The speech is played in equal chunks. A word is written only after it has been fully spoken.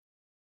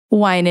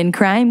Wine and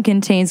Crime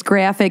contains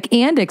graphic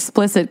and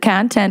explicit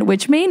content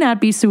which may not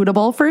be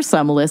suitable for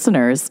some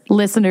listeners.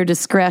 Listener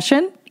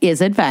discretion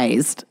is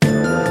advised.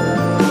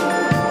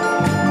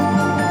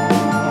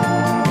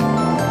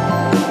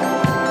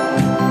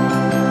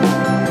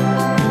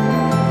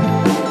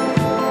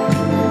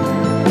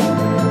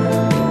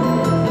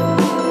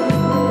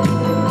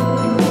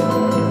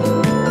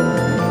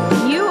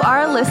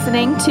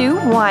 Listening to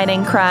Wine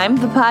and Crime,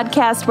 the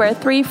podcast where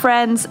three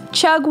friends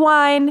chug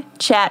wine,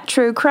 chat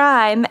true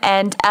crime,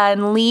 and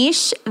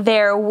unleash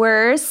their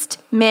worst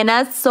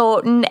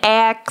Minnesotan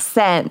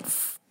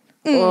accents.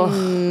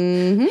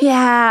 Mm-hmm.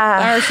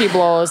 Yeah. There she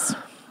blows.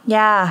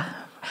 Yeah.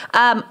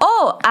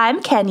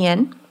 I'm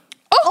Kenyon.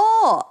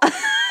 Oh,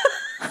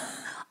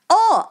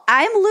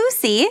 I'm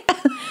Lucy.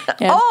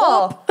 And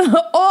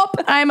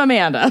I'm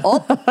Amanda.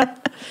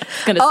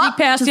 Gonna sneak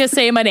past you,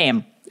 say my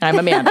name. I'm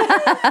Amanda.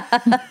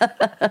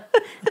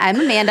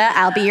 I'm Amanda.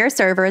 I'll be your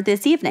server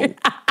this evening.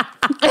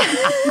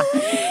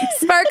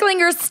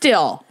 Sparkling or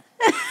still?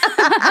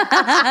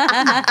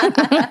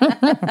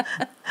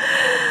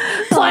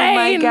 Plain. Oh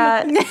my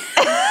God.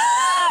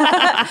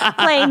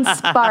 Plain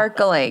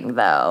sparkling,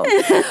 though.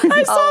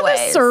 I saw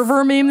this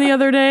server meme the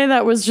other day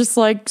that was just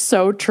like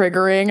so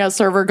triggering. A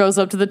server goes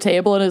up to the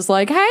table and is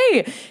like,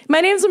 "Hey, my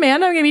name's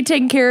Amanda. I'm going to be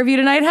taking care of you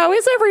tonight. How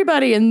is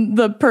everybody?" And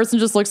the person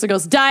just looks and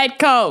goes, "Diet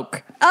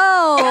Coke."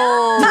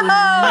 Oh,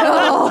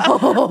 no.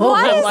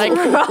 What is wrong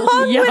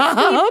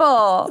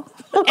with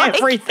people?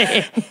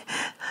 Everything.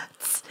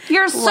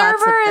 Your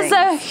server is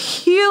a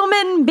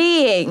human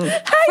being.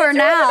 For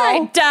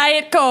now,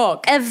 Diet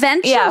Coke.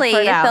 Eventually,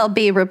 they'll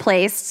be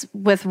replaced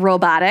with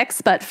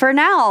robotics, but for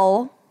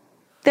now,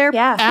 they're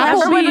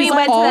Remember when we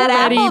went to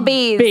that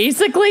Applebee's?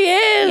 Basically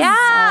is. Yeah.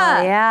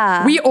 Oh,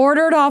 yeah. We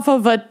ordered off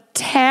of a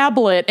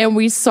tablet and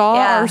we saw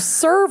our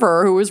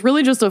server, who was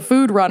really just a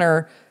food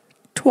runner,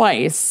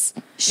 twice.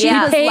 She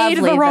was paid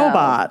lovely, the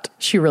robot. Though.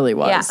 She really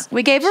was. Yeah.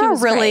 We gave her a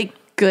really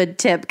good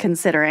tip,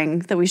 considering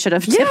that we should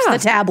have tipped the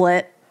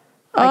tablet.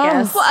 I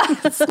guess. Well,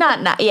 it's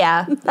not.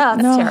 Yeah. Oh,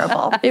 that's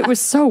terrible. It was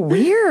so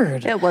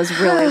weird. It was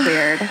really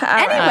weird.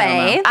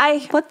 Anyway,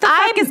 what the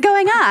fuck is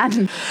going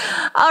on?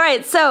 All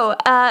right. So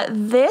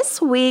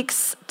this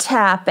week's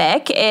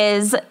topic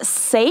is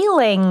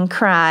sailing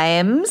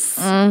crimes.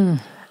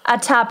 A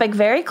topic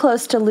very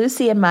close to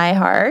Lucy and my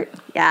heart.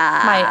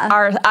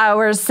 Yeah.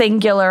 Our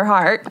singular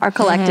heart. Our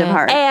collective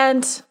heart.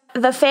 And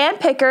the fan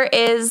picker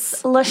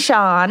is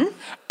LaShawn,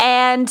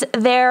 and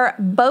their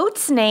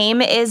boat's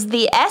name is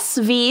the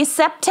SV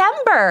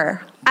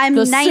September. I'm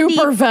the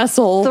super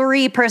vessel.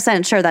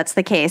 3% sure that's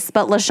the case,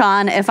 but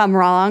LaShawn, if I'm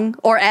wrong,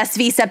 or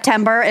SV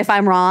September, if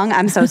I'm wrong,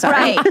 I'm so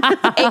sorry. Right.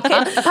 It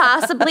could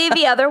possibly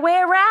the other way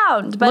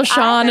around. But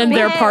LaShawn and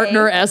their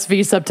partner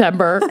SV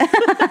September.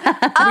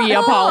 We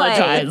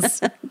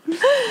apologize.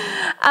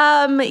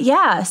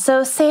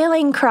 So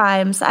sailing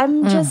crimes.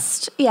 I'm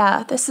just,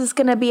 this is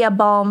going to be a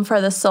balm for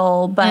the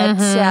soul, but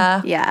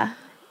yeah.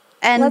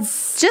 And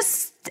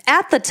just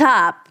at the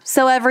top,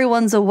 so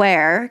everyone's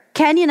aware,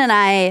 Kenyon and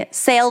I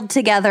sailed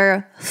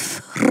together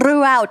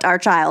throughout our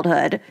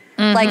childhood,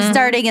 like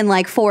starting in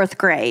like 4th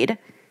grade.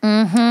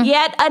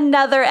 Yet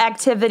another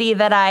activity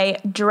that I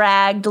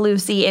dragged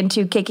Lucy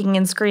into kicking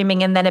and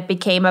screaming, and then it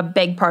became a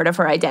big part of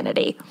her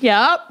identity.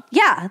 Yep.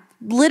 Yeah.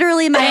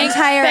 Literally my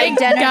entire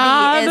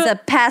identity is a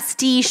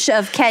pastiche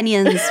of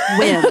Kenyon's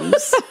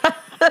whims.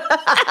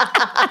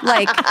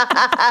 Like,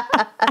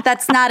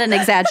 that's not an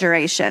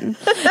exaggeration.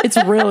 It's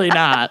really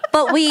not.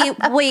 But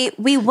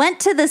we went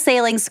to the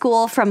sailing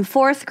school from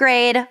 4th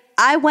grade.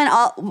 I went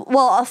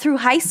all through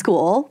high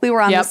school. We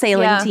were on the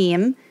sailing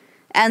team.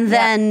 And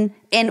then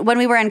when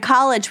we were in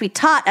college, we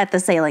taught at the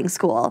sailing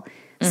school.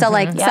 So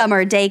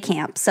summer day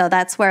camp. So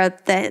that's where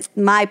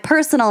my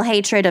personal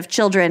hatred of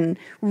children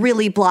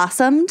really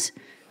blossomed.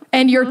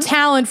 And your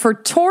talent for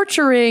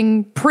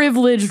torturing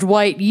privileged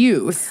white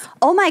youth.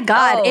 Oh my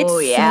God,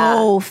 it's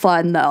so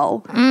fun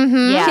though.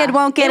 Kid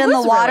won't get in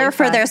the water really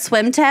for their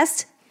swim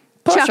test.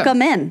 Chuck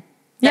them in.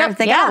 Yep.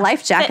 They got a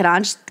life jacket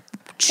on. Just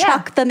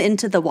chuck them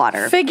into the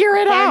water. Figure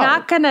it out. They're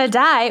not gonna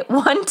die.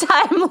 One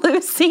time,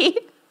 Lucy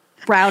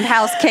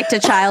roundhouse kicked a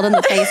child in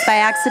the face by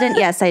accident.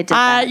 Yes, I did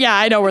that. Yeah,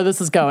 I know where this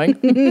is going.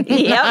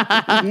 Yep.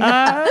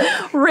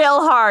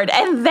 Real hard.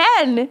 And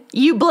then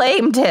you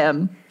blamed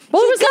him.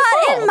 Well, he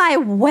got in my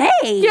way.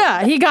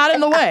 Yeah, he got in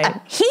the way.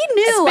 He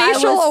knew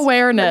spatial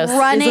awareness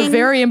is a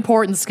very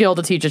important skill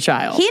to teach a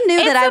child. He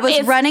knew that I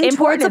was running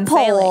towards a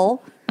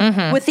pole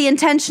with the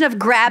intention of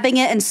grabbing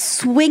it and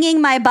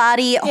swinging my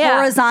body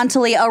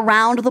horizontally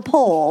around the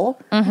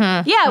pole.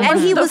 Yeah, and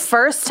he was the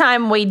first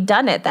time we'd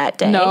done it that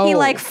day. No. He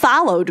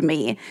followed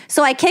me.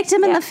 So I kicked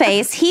him in the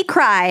face. He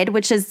cried,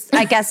 which is,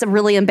 I guess,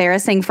 really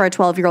embarrassing for a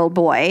 12-year-old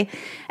boy.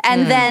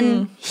 And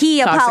then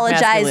he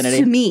apologized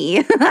to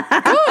me. Good.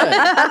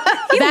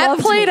 That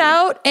played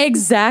out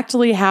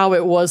exactly how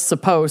it was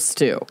supposed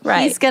to.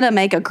 Right. He's going to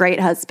make a great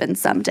husband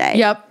someday.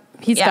 Yep.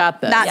 He's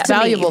got this. Not to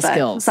valuable me, but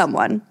skills.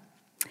 Someone.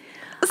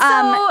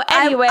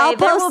 Anyway, I'll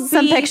post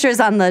some pictures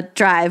on the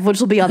drive, which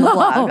will be on the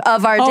blog,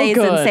 of our days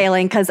in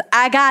sailing, because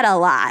I got a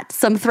lot.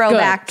 Some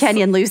throwback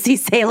Kenny and Lucy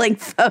sailing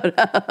photos.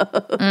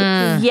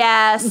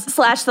 Yes,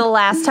 / the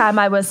last time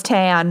I was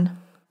tan.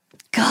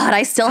 God,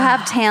 I still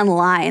have tan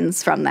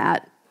lines from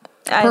that.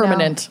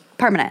 Permanent.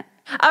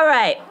 All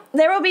right.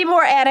 There will be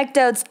more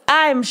anecdotes,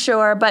 I'm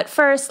sure. But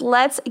first,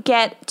 let's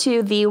get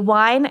to the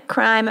wine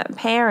crime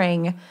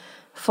pairing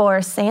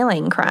for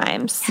sailing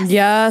crimes.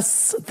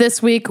 Yes.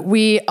 This week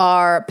we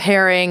are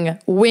pairing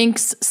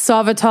Wink's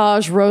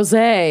Sauvetage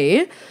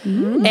Rosé.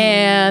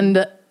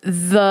 And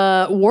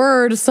the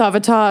word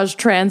sauvetage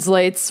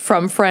translates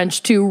from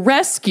French to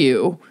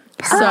rescue.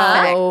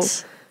 Perfect.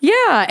 So,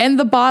 yeah, and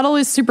the bottle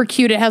is super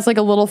cute. It has like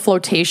a little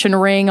flotation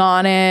ring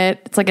on it.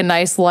 It's like a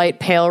nice light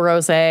pale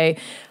rosé.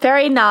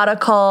 Very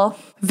nautical.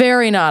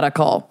 Very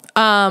nautical.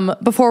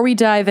 Before we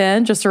dive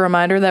in, just a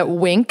reminder that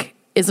Wink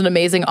is an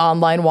amazing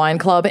online wine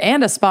club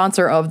and a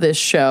sponsor of this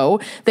show.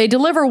 They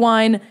deliver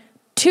wine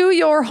to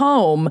your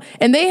home,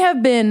 and they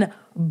have been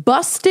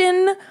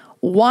busting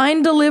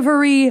wine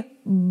delivery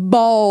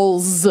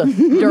balls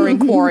during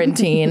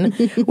quarantine,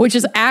 which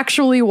is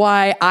actually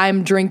why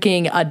I'm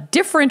drinking a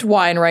different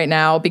wine right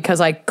now,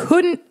 because I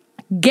couldn't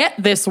get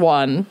this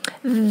one.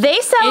 They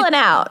selling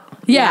out.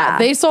 Yeah,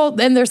 they sold,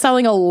 and they're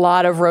selling a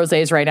lot of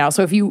rosés right now.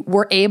 So if you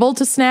were able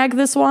to snag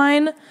this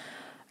wine,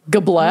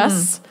 God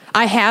bless.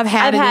 I have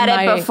had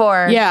it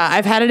before. Yeah,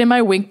 I've had it in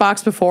my Wink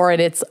box before,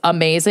 and it's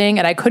amazing.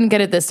 And I couldn't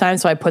get it this time,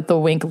 so I put the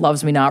Wink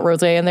Loves Me Not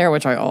rosé in there,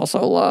 which I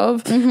also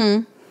love.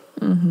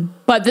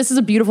 But this is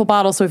a beautiful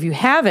bottle, so if you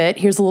have it,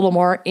 here's a little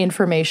more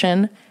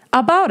information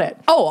about it.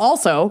 Oh,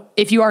 also,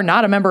 if you are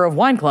not a member of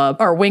Wine Club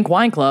or Wink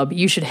Wine Club,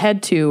 you should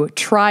head to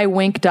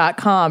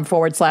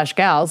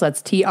trywink.com/gals.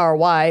 That's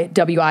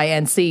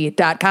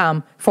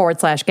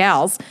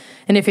TRYWINC.com/gals.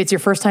 And if it's your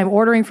first time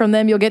ordering from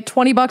them, you'll get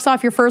 $20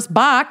 off your first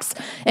box.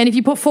 And if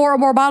you put 4 or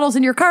more bottles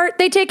in your cart,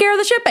 they take care of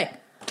the shipping.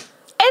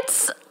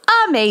 It's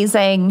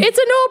amazing. It's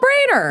a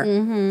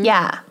no-brainer.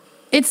 Yeah.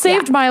 It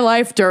saved my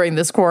life during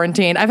this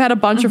quarantine. I've had a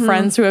bunch of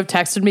friends who have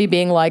texted me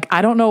being like,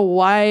 I don't know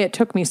why it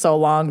took me so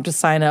long to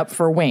sign up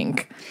for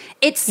Wink.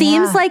 It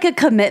seems like a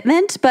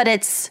commitment, but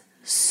it's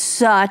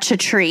such a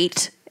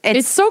treat.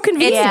 It's so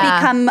convenient. It's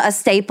become a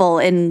staple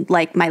in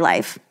like my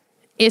life.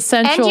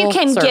 Essential And you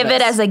can service. give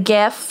it as a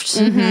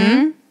gift.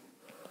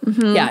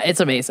 Yeah,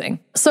 it's amazing.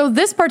 So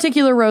this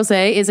particular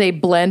rosé is a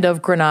blend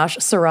of Grenache,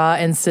 Syrah,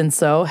 and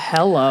Cinsault.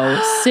 Hello,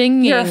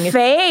 singing. Your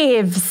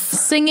faves.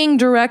 Singing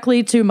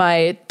directly to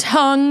my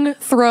tongue,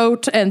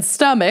 throat, and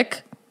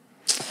stomach.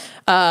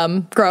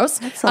 Gross.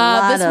 That's a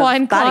lot this of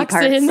wine body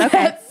clocks in parts.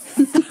 Okay.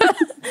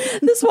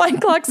 This wine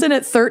clocks in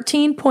at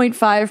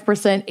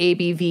 13.5%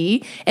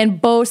 ABV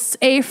and boasts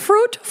a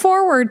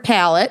fruit-forward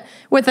palate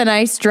with a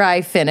nice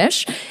dry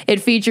finish.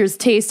 It features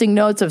tasting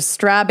notes of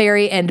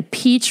strawberry and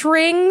peach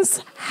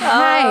rings.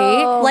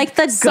 Hi. Like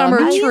the Summer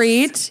gummies?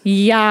 treat.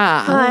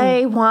 Yeah.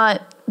 I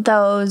want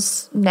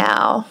those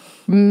now.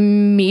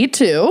 Me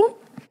too.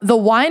 The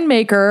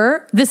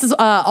winemaker, this is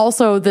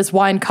also, this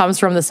wine comes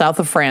from the south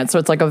of France, so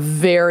it's like a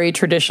very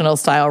traditional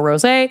style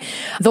rosé.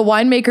 The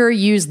winemaker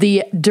used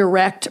the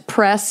direct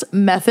press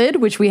method,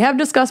 which we have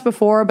discussed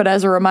before, but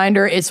as a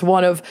reminder, it's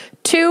one of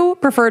 2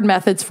 preferred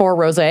methods for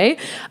rosé.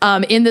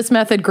 In this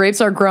method,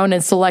 grapes are grown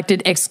and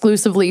selected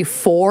exclusively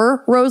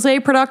for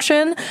rosé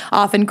production,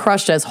 often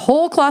crushed as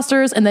whole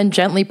clusters and then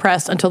gently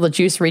pressed until the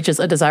juice reaches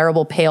a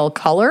desirable pale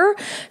color.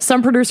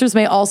 Some producers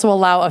may also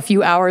allow a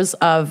few hours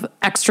of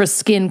extra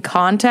skin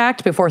contact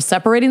before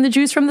separating the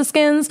juice from the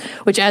skins,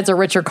 which adds a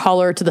richer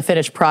color to the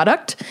finished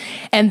product.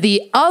 And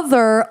the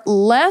other,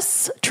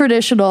 less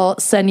traditional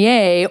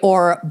saignée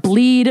or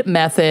bleed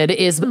method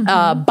is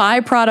a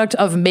byproduct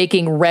of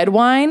making red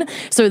wine.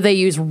 So they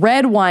use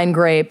red wine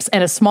grapes,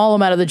 and a small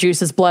amount of the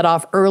juice is bled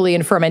off early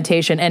in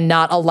fermentation and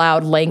not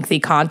allowed lengthy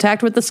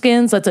contact with the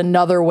skins. That's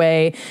another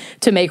way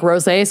to make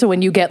rosé. So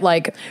when you get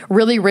like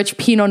really rich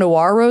Pinot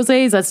Noir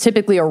rosés, that's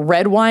typically a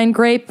red wine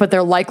grape, but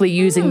they're likely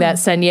using that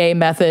saignée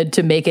method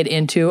to make it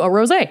into a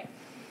rosé.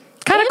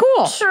 Kind of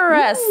cool.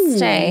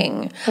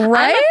 Interesting.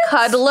 Right? I'm a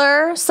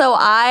cuddler, so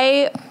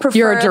I prefer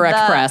You're a direct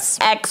the press.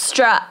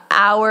 extra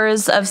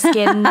hours of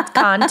skin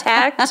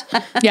contact.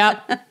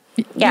 Yep.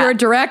 Yeah. You're a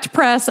direct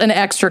press and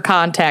extra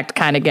contact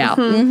kind of gal.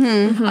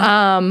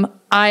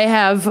 I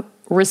have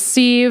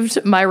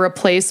received my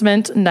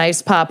replacement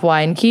Nice Pop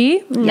wine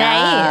key.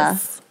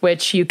 Nice.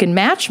 Which you can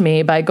match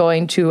me by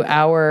going to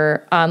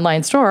our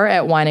online store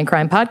at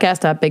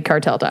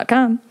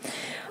wineandcrimepodcast.bigcartel.com.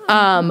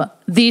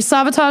 The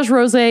Sauvetage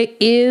Rosé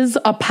is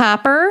a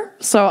popper,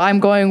 so I'm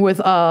going with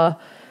a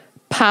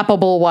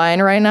poppable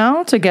wine right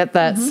now to get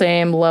that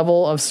same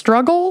level of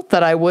struggle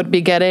that I would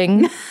be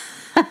getting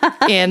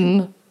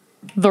in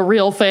the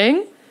real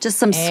thing. Just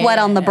some sweat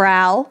on the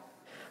brow.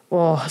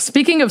 Oh,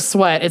 speaking of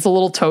sweat, it's a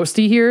little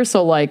toasty here.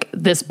 So like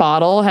this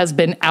bottle has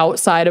been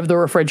outside of the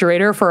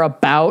refrigerator for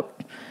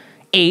about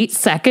 8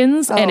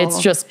 seconds and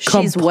it's just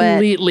she's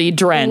completely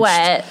drenched.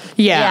 Wet.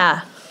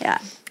 Yeah. Yeah.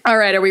 All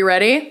right, are we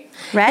ready?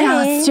 Ready? Yeah,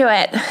 let's do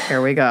it.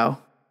 Here we go.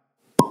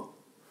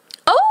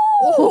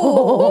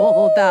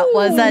 Oh, that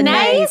was a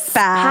nice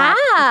pap.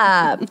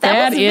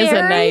 That is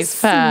a nice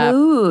pap.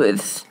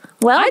 Smooth.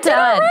 Well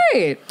done.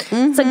 Right.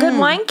 It's a good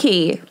wine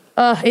key.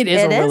 It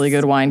is a really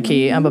good wine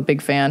key. I'm a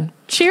big fan.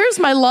 Cheers,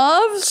 my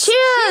loves.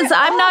 Cheers.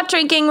 I'm not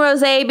drinking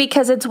rosé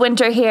because it's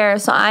winter here,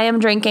 so I am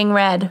drinking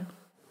red.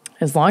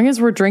 As long as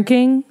we're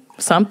drinking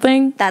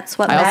something. That's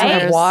what I matters. also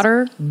have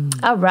water.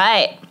 All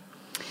right.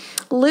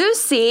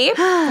 Lucy,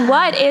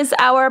 what is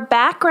our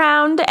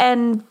background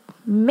and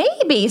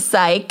maybe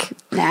psych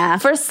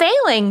for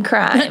sailing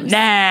crimes?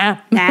 Nah.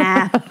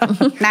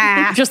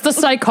 Just the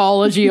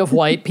psychology of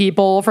white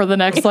people for the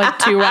next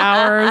 2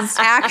 hours.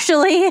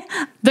 Actually,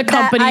 The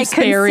company's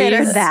theories. I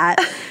consider that.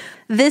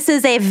 This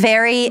is a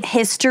very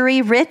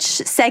history-rich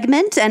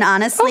segment, and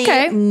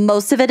honestly,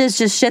 most of it is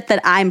just shit that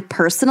I'm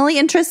personally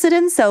interested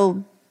in,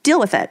 so deal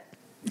with it.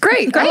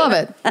 Great. I love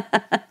it.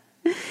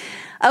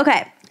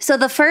 Okay, so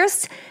the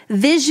first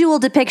visual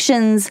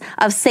depictions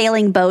of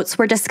sailing boats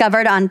were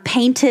discovered on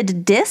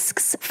painted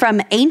discs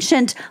from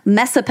ancient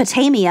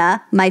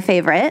Mesopotamia, my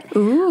favorite,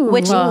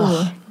 which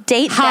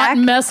date Hot back...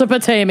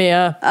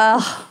 Mesopotamia.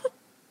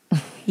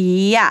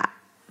 Yeah.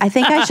 I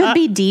think I should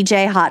be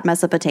DJ Hot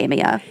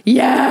Mesopotamia.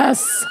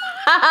 Yes.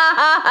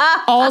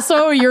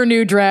 Also, your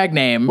new drag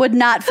name. Would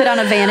not fit on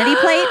a vanity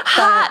plate.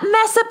 Hot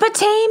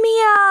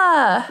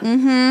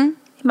Mesopotamia.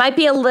 Might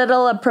be a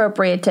little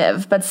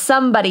appropriative, but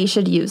somebody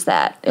should use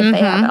that if they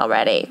haven't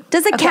already.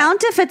 Does it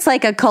count if it's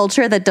like a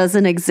culture that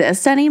doesn't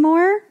exist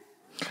anymore?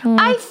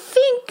 I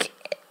think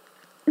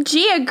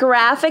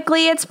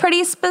geographically it's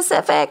pretty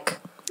specific.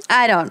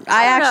 I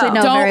actually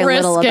know Don't very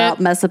risk little it. about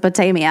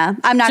Mesopotamia.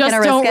 I'm not going to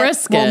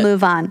risk it. We'll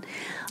move on.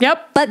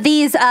 Yep. But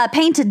these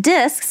painted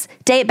discs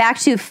date back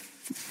to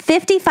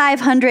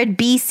 5500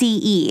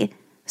 BCE.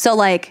 So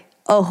like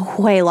a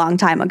way long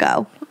time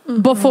ago.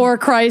 Before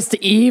Christ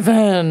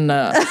even.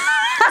 So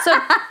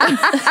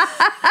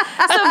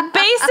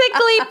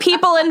basically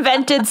people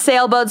invented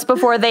sailboats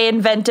before they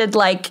invented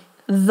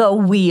the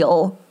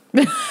wheel.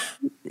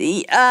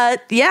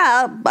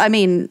 Yeah, I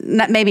mean,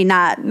 maybe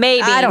not.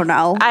 Maybe. I don't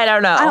know. I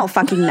don't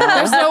fucking know.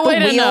 There's no way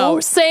to know.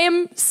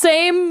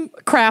 Same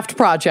craft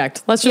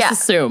project. Let's just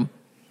assume.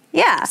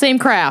 Yeah. Same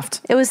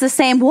craft. It was the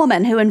same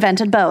woman who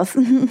invented both.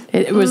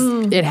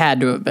 It had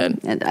to have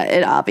been.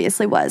 It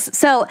obviously was.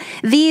 So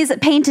these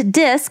painted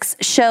discs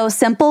show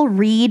simple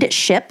reed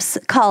ships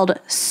called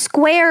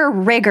square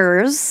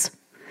riggers,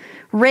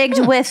 rigged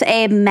with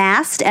a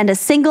mast and a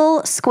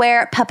single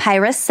square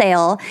papyrus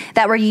sail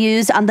that were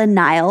used on the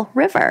Nile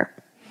River.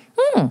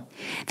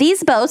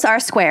 These boats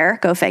are square,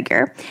 go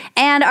figure,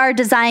 and are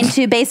designed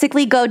to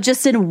basically go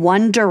just in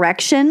one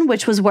direction,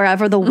 which was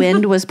wherever the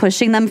wind was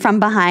pushing them from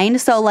behind.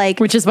 So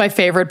which is my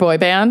favorite boy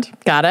band.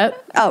 Got it?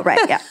 Oh, right,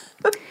 yeah.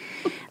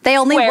 They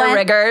only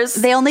riggers.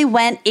 They only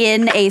went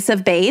in Ace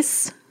of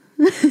Base.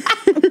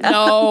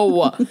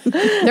 No.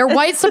 They're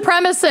white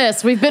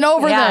supremacists. We've been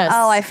over this.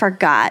 Oh, I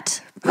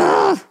forgot.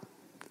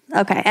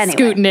 Okay,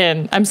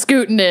 anyway. I'm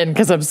scooting in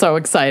because I'm so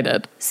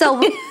excited.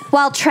 So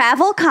while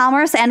travel,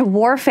 commerce, and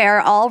warfare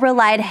all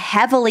relied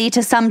heavily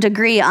to some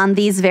degree on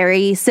these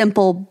very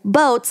simple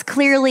boats,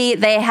 clearly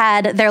they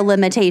had their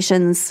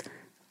limitations.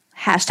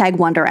 #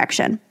 One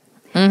Direction.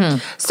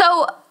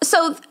 So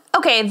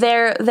okay,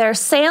 they're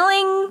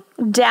sailing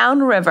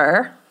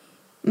downriver,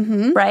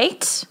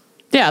 right?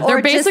 Yeah, they're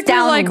or basically just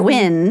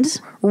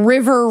downwind.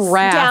 River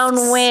rafts.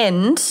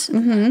 Downwind.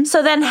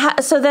 So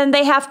then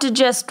they have to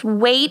just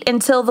wait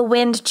until the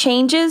wind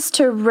changes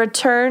to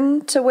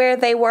return to where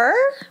they were?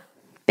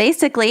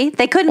 Basically,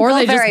 they couldn't or go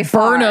they very just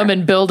far. burn them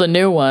and build a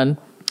new one.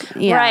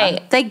 Yeah.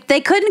 Right.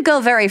 They couldn't go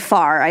very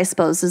far, I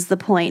suppose, is the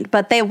point.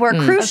 But they were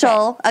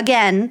crucial. Okay.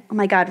 Again, oh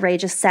my God, Ray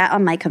just sat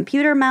on my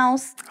computer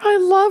mouse. I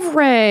love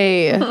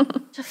Ray. A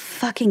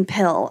fucking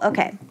pill.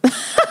 Okay.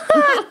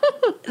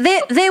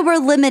 They were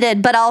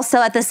limited, but also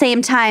at the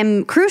same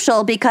time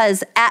crucial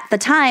because at the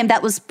time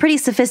that was pretty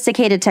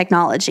sophisticated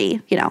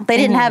technology. You know, they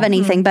didn't have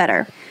anything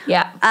better.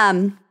 Yeah.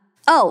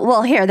 Oh,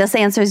 well, here, this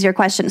answers your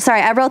question.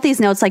 Sorry, I wrote these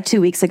notes 2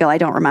 weeks ago. I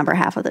don't remember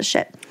half of this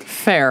shit.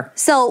 Fair.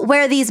 So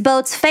where these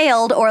boats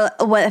failed, or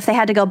if they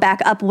had to go back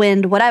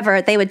upwind,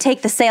 whatever, they would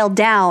take the sail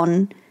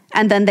down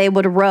and then they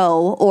would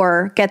row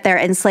or get their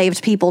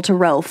enslaved people to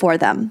row for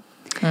them.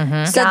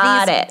 So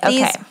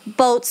these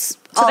boats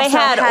so also they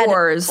had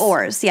oars.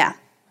 Oars, yeah.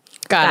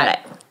 Got it.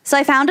 So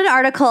I found an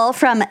article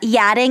from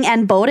Yachting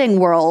and Boating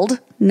World.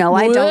 No,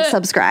 I don't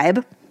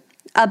subscribe.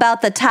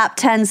 About the top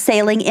 10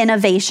 sailing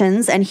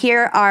innovations, and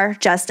here are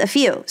just a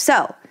few.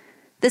 So,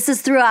 this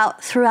is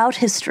throughout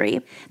history.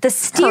 The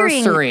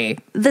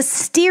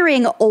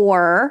steering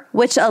oar,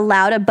 which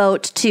allowed a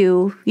boat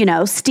to,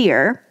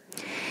 steer.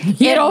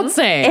 You don't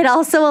say. It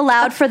also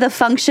allowed for the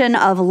function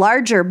of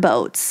larger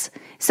boats.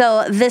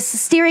 So, this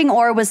steering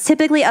oar was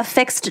typically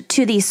affixed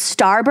to the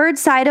starboard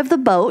side of the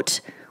boat,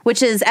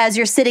 which is, as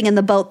you're sitting in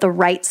the boat, the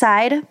right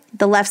side.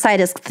 The left side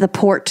is the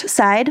port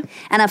side.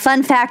 And a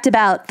fun fact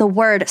about the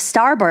word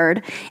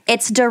starboard,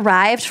 it's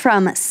derived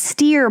from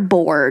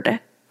steerboard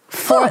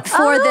for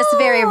this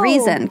very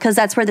reason, because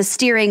that's where the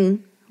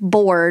steering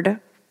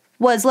board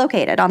was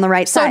located on the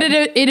right side. So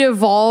did it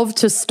evolve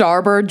to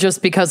starboard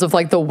just because of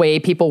like the way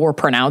people were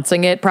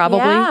pronouncing it, probably?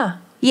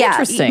 Yeah.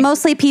 Interesting.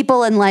 Mostly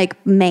people in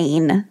like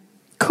Maine.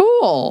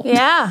 Cool.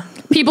 Yeah.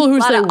 People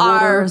who say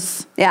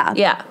R's. Yeah.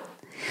 Yeah.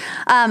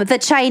 The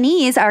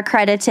Chinese are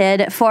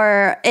credited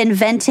for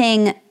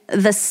inventing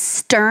the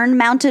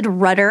stern-mounted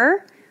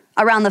rudder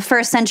around the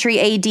 1st century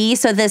AD.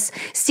 So this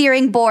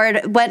steering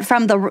board went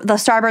from the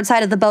starboard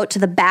side of the boat to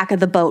the back of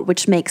the boat,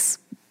 which makes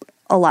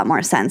a lot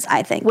more sense,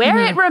 I think. Where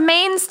it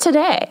remains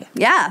today.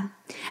 Yeah.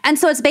 And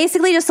so it's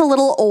basically just a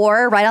little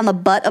oar right on the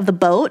butt of the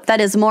boat that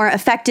is more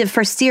effective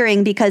for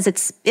steering because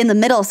it's in the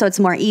middle, so it's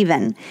more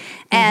even.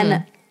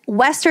 And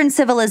Western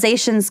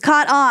civilizations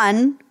caught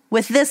on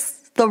with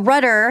the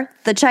rudder,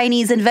 the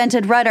Chinese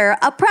invented rudder,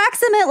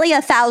 approximately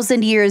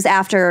 1,000 years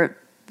after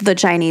the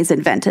Chinese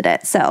invented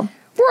it. So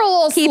we're a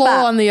little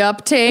slow on the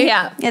uptake.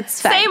 Yeah.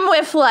 It's fine. Same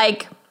with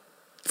like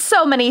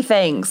so many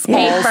things. All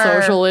Paper,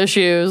 social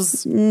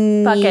issues.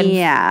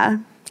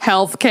 fucking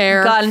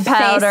Healthcare.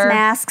 gunpowder. Face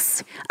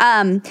masks.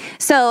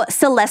 So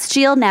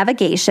celestial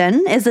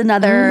navigation is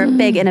another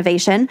big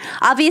innovation.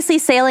 Obviously,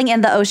 sailing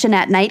in the ocean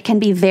at night can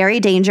be very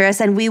dangerous,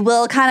 and we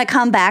will kind of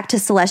come back to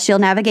celestial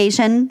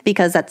navigation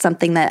because that's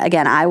something that,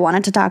 again, I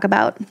wanted to talk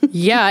about.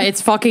 Yeah, it's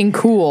fucking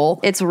cool.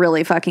 It's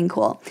really fucking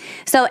cool.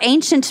 So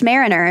ancient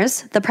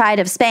mariners, the pride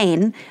of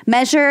Spain,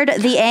 measured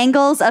the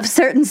angles of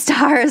certain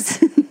stars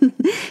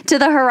to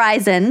the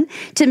horizon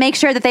to make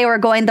sure that they were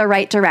going the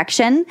right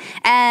direction.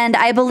 And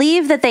I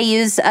believe that they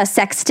used a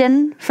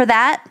sextant for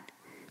that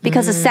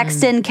because a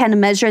sextant can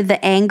measure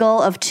the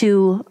angle of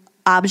two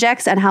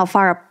objects and how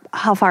far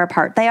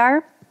apart they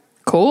are.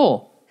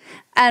 Cool.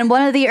 And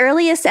one of the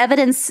earliest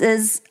evidence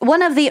of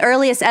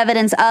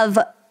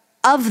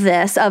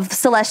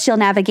celestial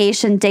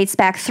navigation dates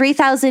back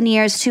 3,000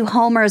 years to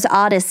Homer's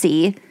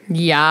Odyssey.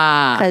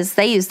 Yeah. Because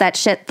they used that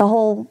shit the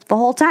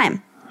whole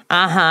time.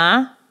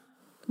 Uh-huh.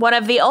 One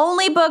of the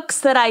only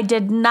books that I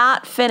did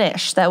not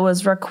finish that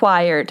was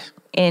required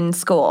in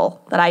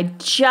school that I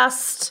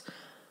didn't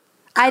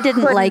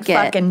like it.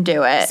 Fucking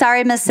do it.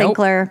 Sorry, Miss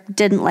Sinclair.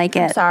 Didn't like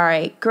it.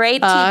 Sorry.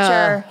 Great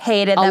teacher.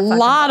 Hated that A fucking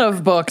lot book.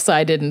 of books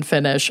I didn't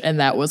finish, and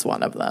that was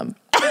one of them.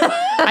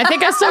 I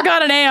think I still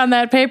got an A on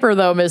that paper,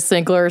 though, Miss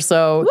Sinclair.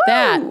 So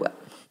that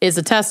is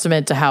a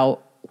testament to how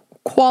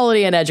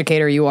quality an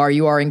educator you are.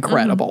 You are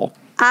incredible.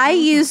 I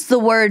used the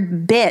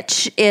word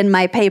bitch in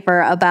my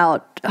paper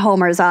about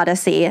Homer's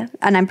Odyssey,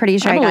 and I'm pretty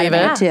sure I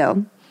got it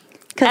too.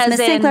 Because Miss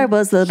Sinclair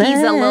was the best.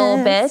 He's a little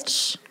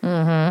bitch.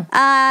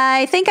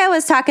 I think I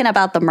was talking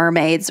about the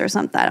mermaids or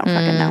something. I don't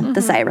fucking know.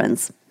 The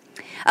sirens.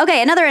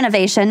 Okay, another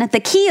innovation. The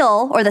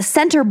keel, or the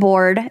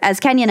centerboard, as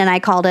Kenyon and I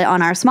called it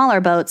on our smaller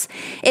boats,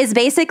 is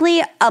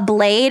basically a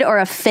blade or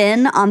a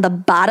fin on the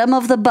bottom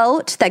of the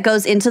boat that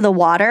goes into the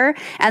water,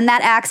 and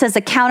that acts as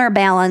a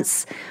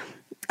counterbalance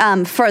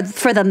for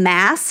the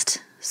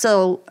mast.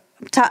 So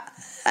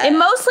It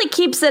mostly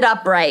keeps it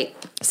upright.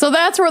 So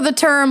that's where the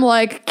term,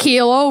 like,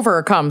 keel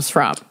over comes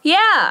from.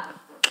 Yeah.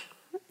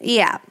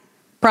 Yeah.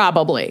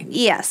 Probably.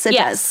 Yes, it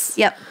does.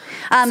 Yep.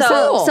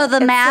 So So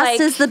the mast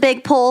is the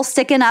big pole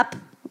sticking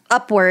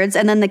upwards,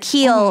 and then the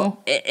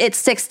keel, it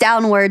sticks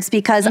downwards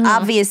because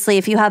obviously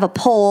if you have a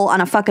pole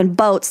on a fucking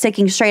boat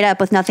sticking straight up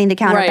with nothing to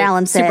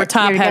counterbalance Super it,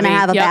 top you're going to heavy.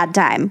 have a bad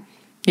time.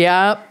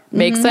 Yep.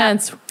 Makes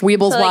sense.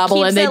 Weebles So it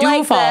wobble, and keeps they it do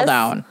like fall this.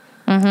 down.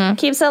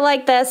 Keeps it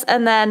like this,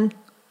 and then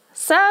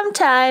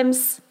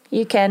sometimes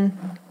you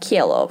can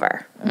keel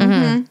over.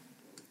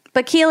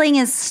 But keeling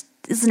is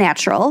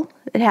natural.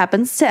 It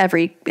happens to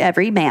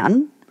every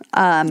man.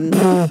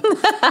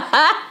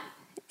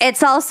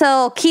 It's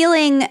also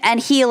keeling and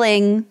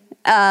heeling,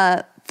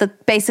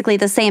 basically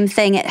the same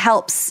thing. It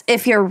helps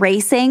if you're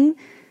racing.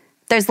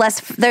 There's less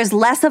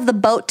of the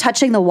boat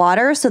touching the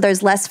water, so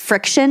there's less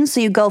friction,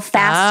 so you go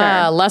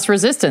faster. Less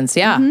resistance.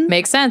 Yeah,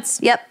 makes sense.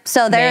 Yep.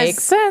 So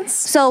Makes sense.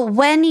 So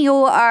when you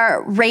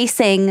are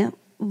racing,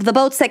 the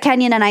boats that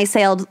Kenyon and I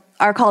sailed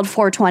are called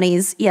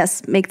 420s.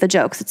 Yes, make the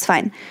jokes. It's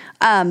fine.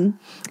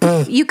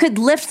 You could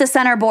lift the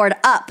centerboard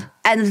up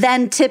and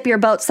then tip your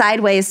boat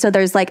sideways, so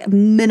there's like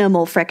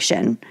minimal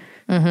friction.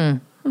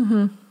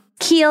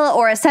 Keel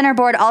or a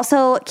centerboard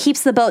also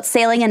keeps the boat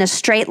sailing in a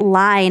straight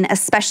line,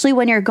 especially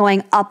when you're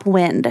going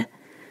upwind.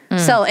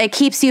 So it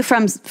keeps you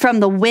from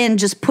the wind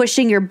just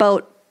pushing your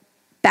boat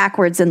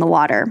backwards in the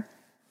water.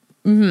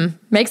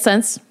 Makes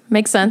sense.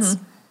 Makes sense.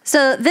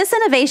 So this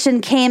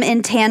innovation came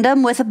in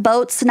tandem with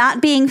boats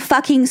not being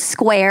fucking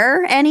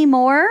square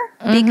anymore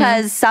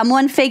because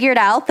someone figured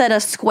out that a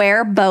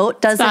square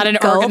boat doesn't Not an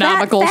go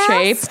ergonomical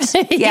that fast.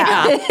 shape.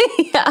 Yeah.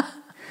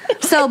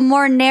 So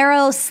more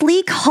narrow,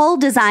 sleek hull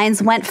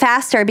designs went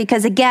faster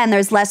because, again,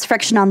 there's less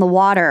friction on the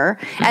water.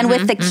 And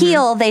with the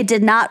keel, they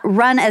did not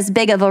run as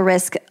big of a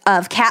risk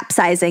of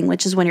capsizing,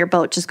 which is when your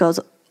boat just goes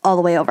all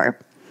the way over.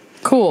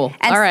 Cool.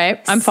 And all right.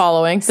 I'm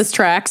following. This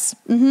tracks.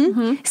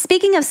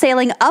 Speaking of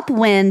sailing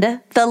upwind,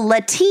 the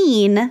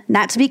lateen,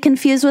 not to be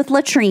confused with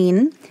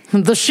latrine,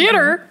 The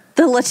shitter.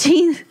 the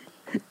lateen,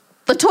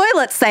 the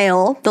toilet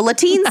sail, the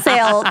lateen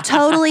sail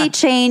totally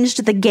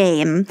changed the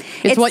game.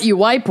 It's what you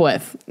wipe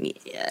with.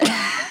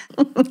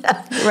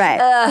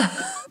 Right.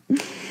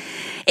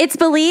 It's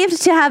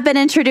believed to have been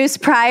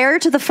introduced prior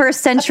to the 1st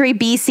century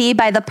BC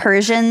by the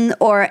Persian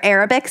or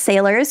Arabic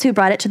sailors who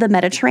brought it to the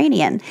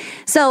Mediterranean.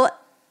 So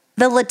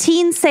the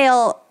lateen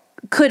sail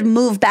could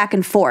move back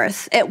and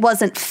forth. It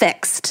wasn't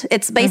fixed.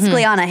 It's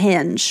basically on a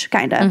hinge,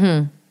 kind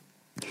of.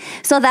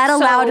 So that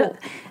allowed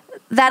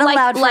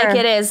for, like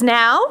it is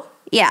now?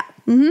 Yeah.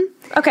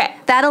 Okay.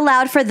 That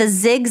allowed for the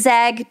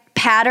zigzag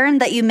pattern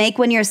that you make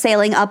when you're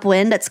sailing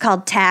upwind. It's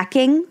called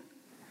tacking.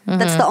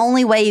 That's the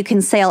only way you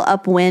can sail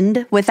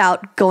upwind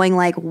without going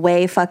like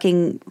way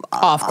fucking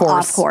off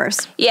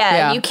course.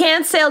 Yeah, you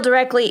can't sail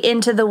directly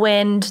into the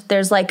wind.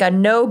 There's like a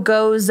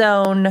no-go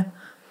zone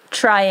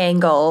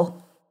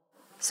triangle.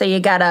 So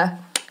you gotta...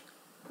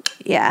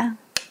 Yeah.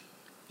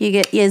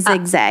 You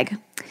zigzag.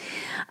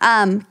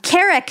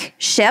 Carrot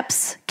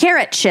ships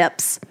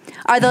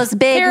are those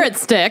big... Carrot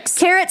sticks.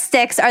 Carrot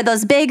sticks are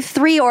those big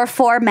 3 or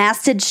 4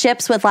 masted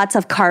ships with lots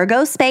of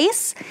cargo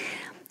space.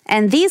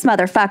 And these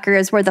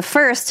motherfuckers were the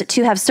first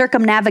to have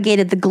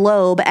circumnavigated the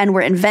globe and were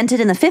invented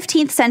in the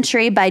 15th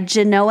century by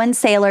Genoan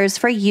sailors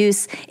for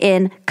use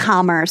in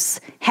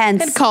commerce.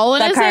 Hence, and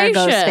colonization. The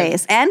cargo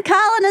space. And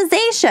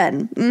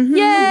colonization.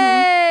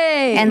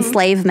 Yay!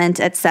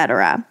 Enslavement,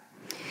 etc.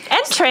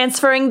 And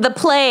transferring the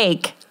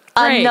plague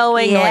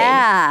unknowingly.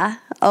 Yeah.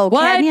 Oh,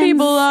 white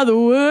people are the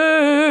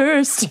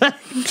worst.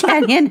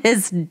 Canyon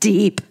is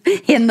deep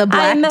in the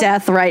Black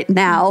Death right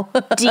now.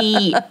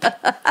 Deep.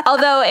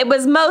 Although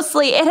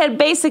it had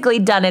basically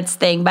done its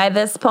thing by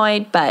this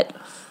point, but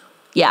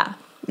yeah.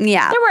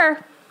 Yeah. There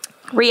were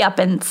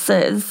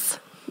re-uppances.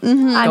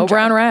 Go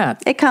brown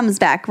rat. It comes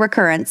back.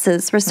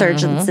 Recurrences,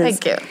 resurgences.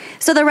 Thank you.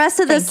 So the rest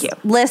of this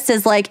list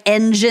is like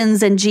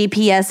engines and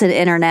GPS and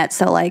internet.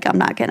 So like, I'm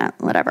not gonna,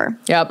 whatever.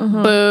 Yep.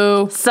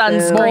 Boo.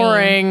 Sunscreen.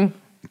 Boring.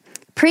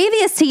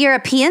 Previous to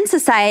European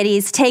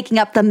societies taking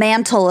up the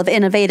mantle of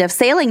innovative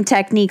sailing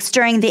techniques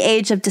during the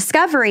Age of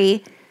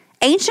Discovery,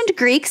 ancient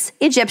Greeks,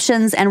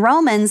 Egyptians, and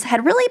Romans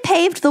had really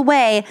paved the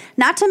way,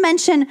 not to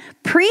mention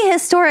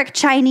prehistoric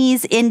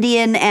Chinese,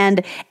 Indian,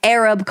 and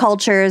Arab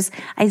cultures.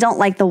 I don't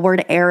like the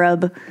word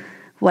Arab.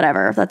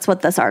 Whatever. That's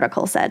what this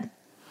article said.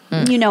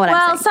 You know what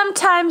I'm saying.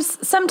 Well,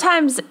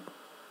 sometimes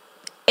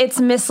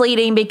it's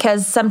misleading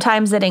because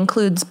sometimes it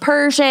includes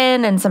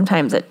Persian and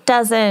sometimes it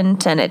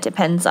doesn't, and it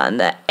depends on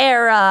the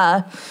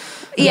era.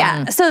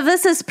 Yeah. So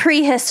this is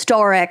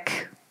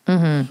prehistoric.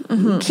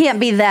 Can't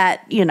be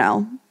that,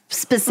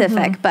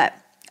 specific, but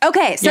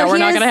okay. So we're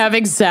not going to have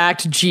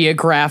exact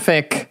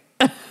geographic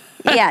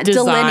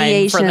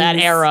delineation for that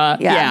era.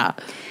 Yeah.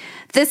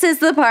 This is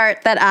the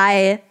part that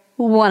I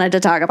wanted to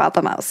talk about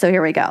the most. So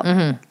here we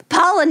go.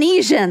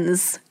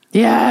 Polynesians.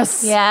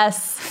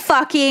 Yes.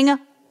 Fucking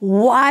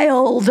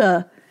wild.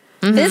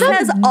 This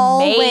has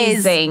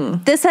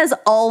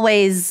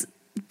always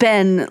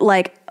been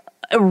like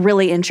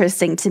really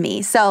interesting to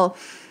me. So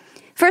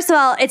first of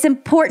all, it's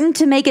important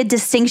to make a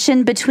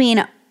distinction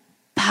between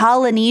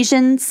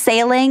Polynesian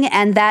sailing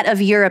and that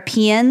of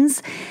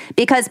Europeans,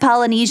 because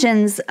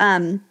Polynesians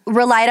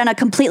relied on a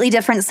completely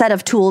different set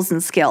of tools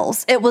and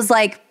skills. It was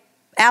like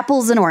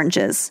apples and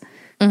oranges.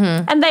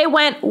 And they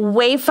went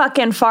way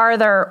fucking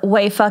farther,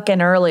 way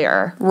fucking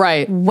earlier.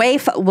 Right.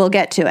 We'll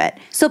get to it.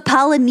 So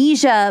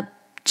Polynesia,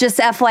 just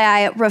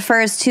FYI,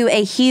 refers to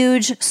a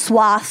huge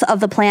swath of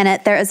the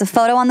planet. There is a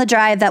photo on the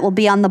drive that will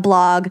be on the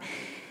blog.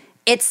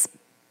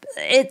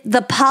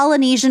 The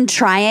Polynesian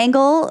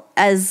Triangle,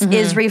 as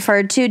is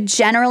referred to,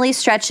 generally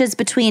stretches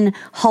between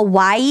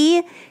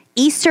Hawaii,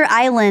 Easter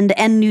Island,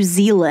 and New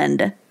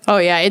Zealand. Oh,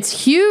 yeah.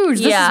 It's huge.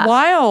 This is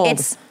wild.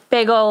 It's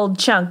big old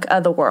chunk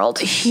of the world.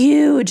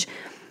 Huge.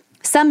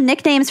 Some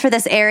nicknames for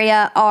this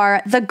area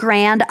are the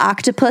Grand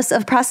Octopus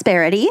of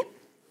Prosperity,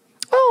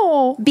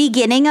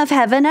 Beginning of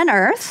Heaven and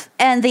Earth,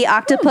 and the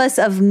Octopus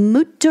of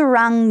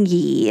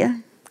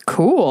Muterangi.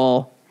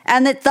 Cool.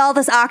 And all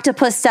this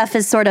octopus stuff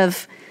is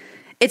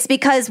it's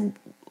because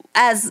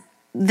as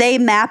they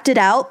mapped it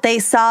out, they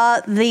saw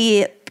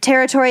the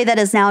territory that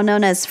is now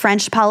known as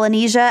French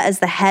Polynesia as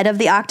the head of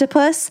the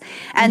octopus,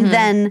 and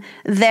then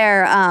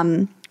their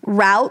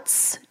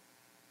routes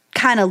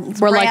kind of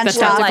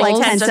branched off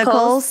like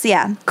tentacles.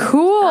 Yeah.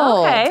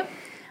 Cool. Okay.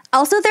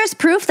 Also, there's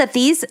proof that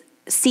these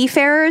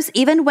seafarers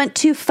even went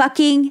to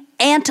fucking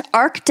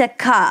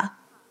Antarctica.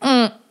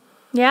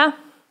 Yeah.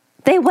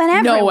 They went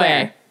everywhere. No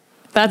way.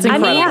 That's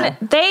incredible. I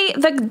mean,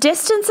 the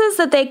distances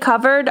that they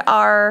covered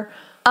are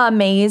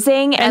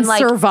amazing and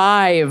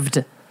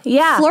survived.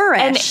 Yeah.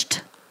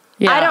 Flourished.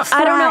 I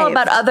don't know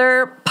about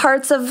other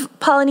parts of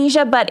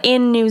Polynesia, but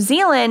in New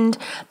Zealand,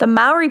 the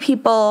Maori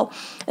people,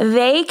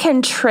 they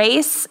can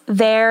trace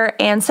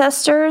their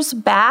ancestors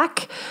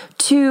back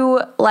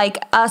to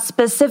like a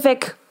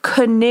specific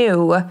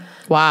canoe.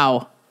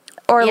 Wow.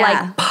 Or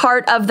like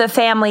part of the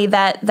family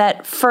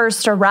that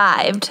first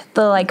arrived.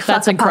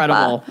 That's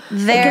incredible.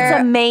 It's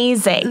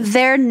amazing.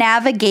 Their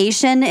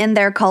navigation in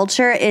their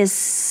culture is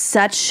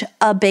such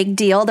a big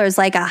deal. There's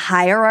like a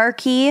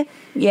hierarchy.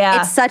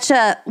 Yeah. It's such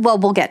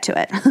we'll get to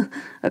it.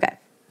 Okay.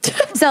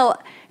 So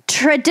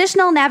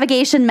Traditional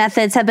navigation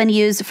methods have been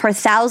used for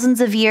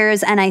thousands of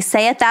years, and I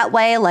say it that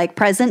way, like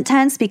present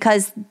tense,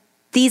 because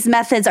these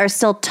methods are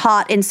still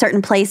taught in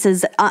certain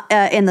places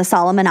in the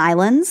Solomon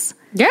Islands.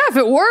 Yeah, if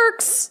it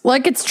works,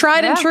 like it's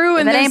tried and true,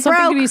 and there's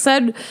something to be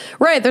said.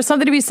 Right, there's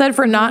something to be said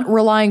for not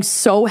relying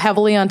so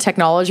heavily on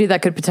technology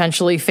that could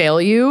potentially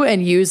fail you,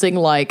 and using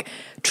like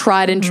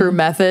tried and true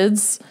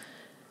methods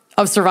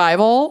of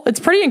survival. It's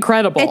pretty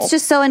incredible. It's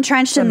just so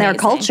entrenched in their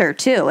culture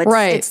too.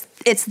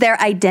 It's their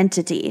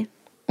identity.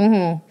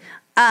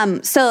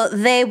 So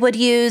they would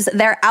use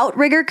their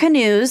outrigger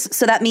canoes.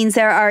 So that means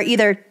there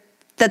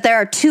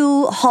are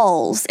two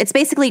hulls. It's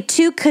basically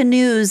two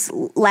canoes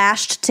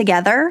lashed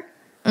together.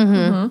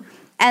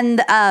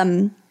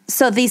 And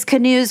so these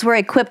canoes were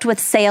equipped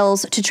with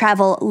sails to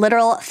travel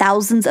literal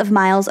thousands of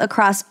miles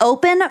across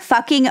open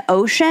fucking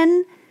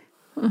ocean.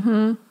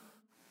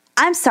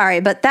 I'm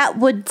sorry, but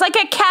it's like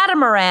a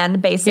catamaran,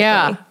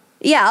 basically.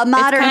 Yeah, a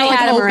modern catamaran.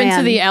 Like open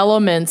to the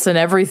elements and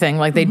everything.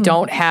 Like they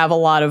don't have a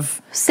lot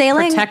of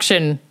sailing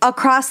protection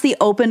across the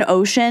open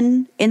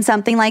ocean in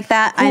something like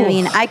that. Ooh. I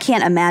mean, I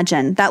can't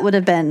imagine. That would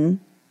have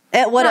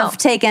have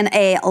taken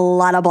a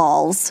lot of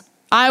balls.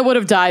 I would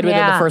have died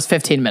within the first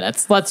 15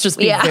 minutes. Let's just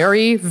be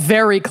very,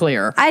 very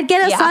clear. I'd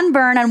get a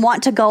sunburn and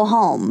want to go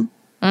home.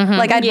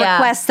 Like I'd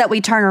request that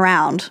we turn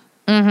around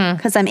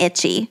because I'm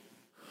itchy.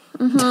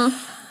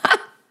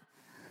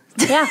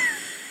 Yeah.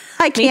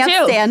 I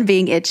can't stand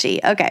being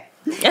itchy. Okay.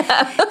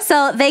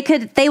 So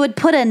they would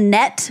put a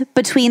net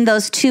between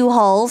those two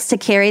hulls to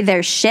carry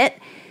their shit.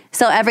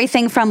 So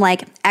everything from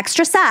like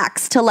extra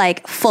sacks to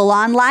like full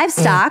on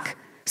livestock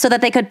so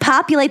that they could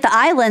populate the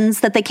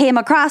islands that they came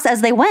across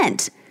as they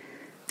went.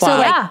 Wow. So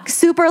like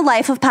super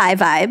Life of Pi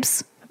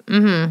vibes.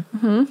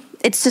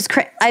 It's just,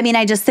 I mean,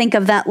 I just think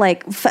of that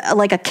like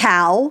a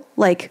cow,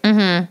 like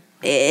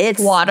it's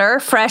water,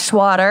 fresh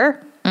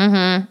water.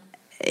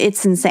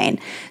 It's insane.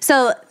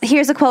 So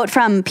here's a quote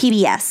from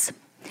PBS.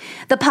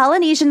 The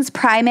Polynesians'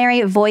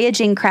 primary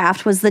voyaging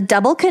craft was the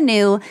double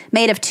canoe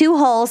made of two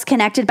hulls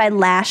connected by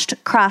lashed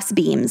cross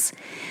beams.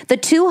 The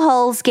two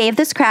hulls gave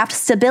this craft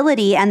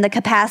stability and the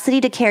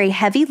capacity to carry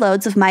heavy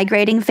loads of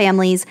migrating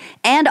families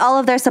and all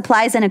of their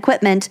supplies and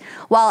equipment,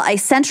 while a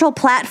central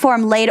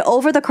platform laid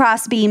over the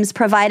cross beams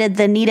provided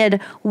the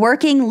needed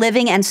working,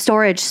 living, and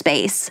storage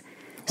space.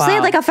 Wow. So they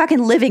had like a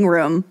fucking living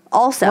room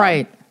also.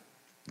 Right.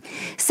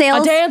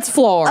 Sails, a dance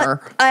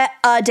floor.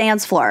 A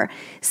dance floor.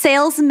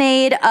 Sails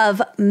made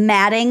of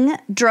matting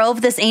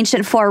drove this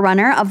ancient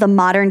forerunner of the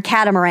modern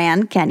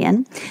catamaran,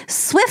 Kenyan,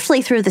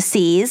 swiftly through the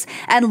seas,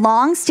 and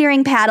long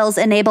steering paddles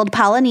enabled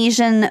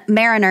Polynesian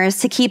mariners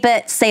to keep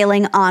it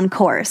sailing on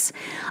course.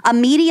 A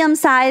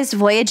medium-sized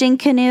voyaging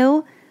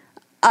canoe,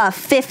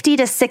 50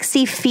 to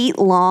 60 feet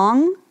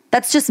long,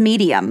 that's just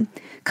medium,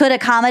 could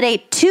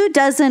accommodate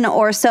 24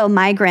 or so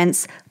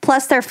migrants,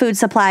 plus their food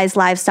supplies,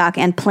 livestock,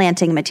 and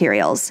planting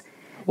materials.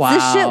 Wow.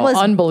 This shit was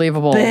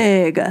unbelievable.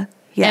 Big.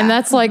 Yeah. And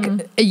that's like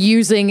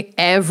using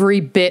every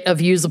bit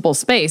of usable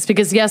space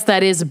because, yes,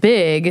 that is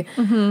big.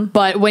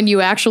 But when you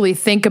actually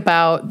think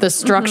about the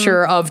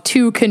structure of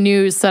two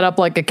canoes set up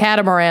like a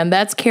catamaran,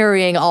 that's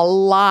carrying a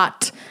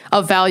lot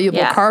of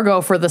valuable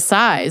cargo for the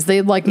size.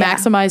 They like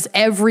maximize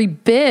every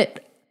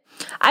bit.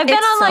 I've been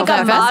on like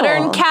a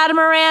modern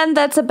catamaran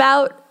that's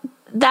about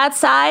that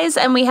size,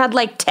 and we had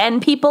like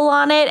 10 people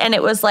on it, and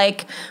it was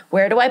like,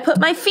 where do I put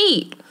my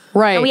feet?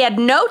 Right. And we had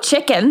no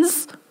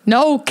chickens.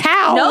 No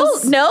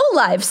cows. No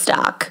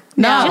livestock.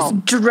 No.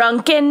 Just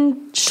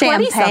drunken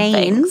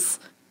champagne.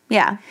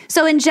 Yeah.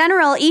 So in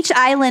general, each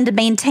island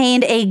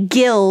maintained a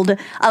guild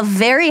of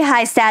very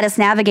high status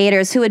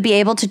navigators who would be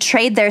able to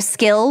trade their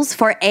skills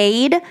for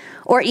aid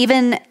or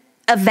even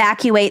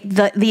evacuate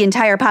the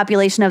entire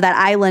population of that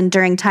island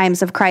during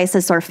times of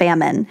crisis or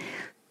famine.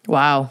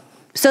 Wow.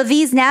 So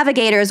these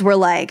navigators were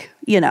like,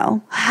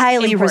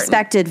 highly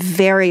respected,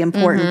 very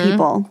important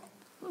people.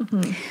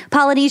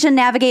 Polynesian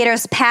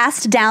navigators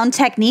passed down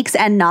techniques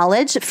and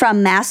knowledge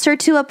from master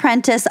to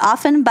apprentice,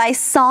 often by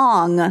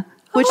song,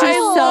 which is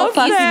so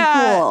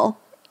fucking cool.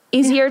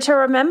 Easier to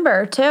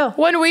remember, too.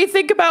 When we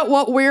think about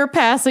what we're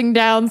passing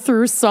down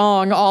through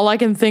song, all I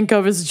can think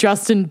of is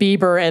Justin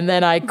Bieber, and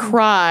then I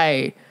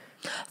cry.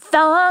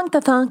 Thong,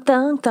 thong,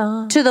 thong,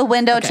 thong. To the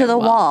window, to the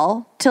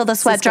wall, till the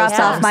sweat drops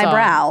off my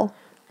brow.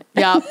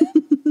 Yep.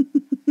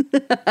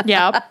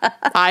 Yep.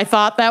 I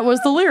thought that was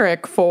the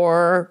lyric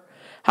for...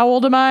 How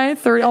old am I?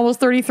 Almost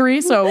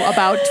 33, so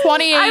about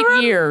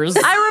 28 years.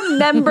 I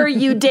remember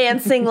you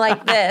dancing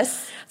like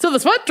this. So the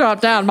sweat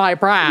dropped down my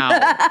brow.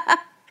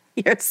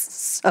 You're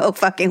so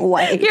fucking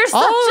white. You're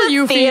such all a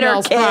you theater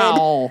females kid.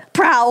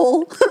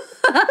 Prowl.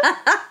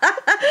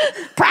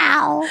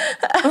 Prowl.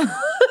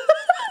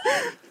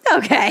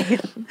 Okay.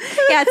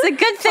 Yeah, it's a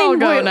good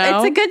thing.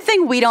 It's a good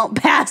thing we don't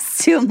pass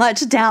too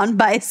much down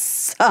by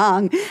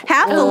song.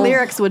 Half the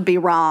lyrics would be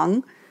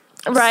wrong.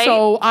 Right.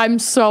 So I'm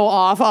so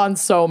off on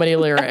so many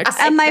lyrics.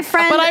 And my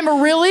friend, but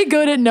I'm really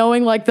good at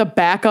knowing like the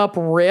backup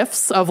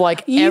riffs of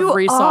like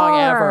every song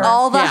ever.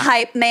 All the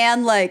hype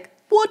man, like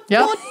What?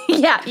 Yep. What?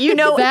 Yeah, you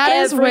know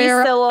That is every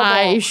where syllable.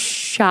 I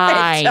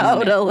shine.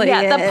 Totally.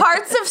 Yeah, the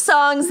parts of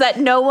songs that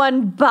no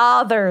one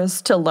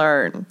bothers to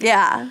learn.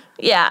 Yeah.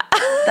 Yeah.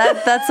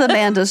 That's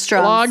Amanda's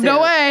strong Logged suit.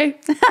 away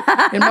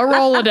in my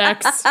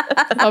Rolodex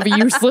of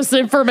useless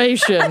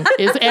information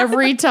is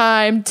every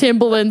time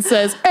Timbaland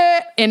says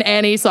in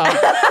any song.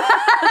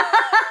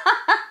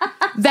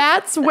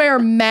 That's where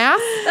math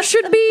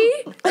should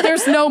be.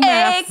 There's no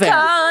math there.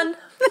 Akon.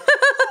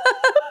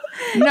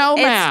 No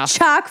It's math.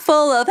 chock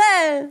full of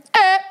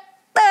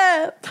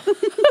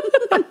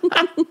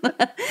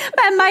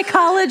And my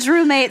college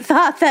roommate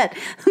thought that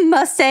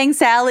Mustang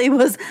Sally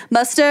was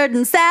mustard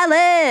and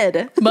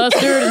salad.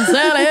 Mustard and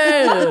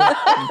salad.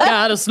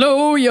 Gotta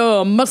slow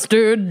your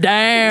mustard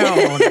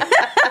down.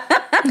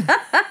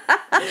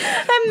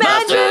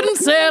 Mustard and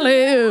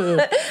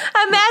salad.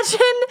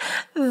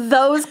 Imagine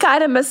those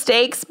kind of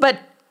mistakes, but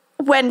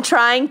when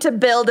trying to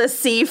build a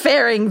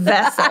seafaring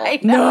vessel.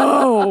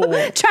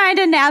 No. Trying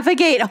to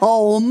navigate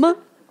home.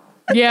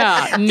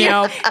 Yeah,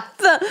 no.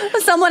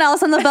 Someone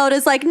else on the boat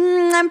is like,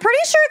 I'm pretty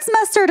sure it's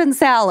mustard and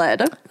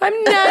salad. I'm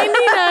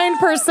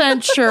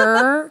 99%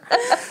 sure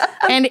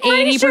and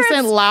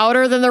 80%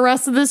 louder than the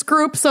rest of this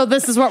group, so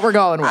this is what we're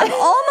going with. I'm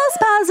almost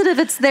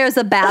positive there's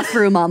a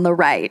bathroom on the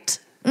right.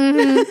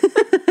 Mm-hmm.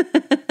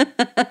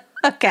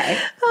 Okay.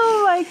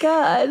 Oh my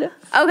God.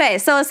 Okay,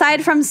 so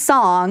aside from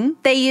song,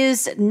 they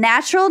used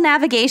natural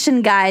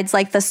navigation guides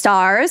like the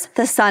stars,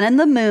 the sun and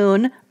the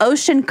moon,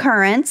 ocean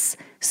currents,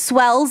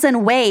 swells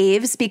and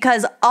waves,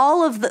 because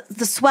all of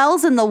the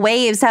swells and the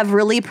waves have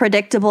really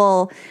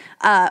predictable,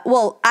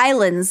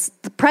 islands.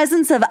 The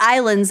presence of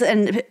islands,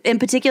 and in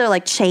particular,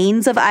 like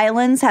chains of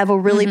islands, have a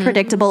really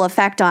predictable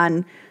effect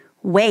on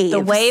waves. The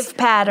wave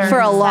pattern. For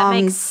a long,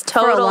 that makes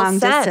total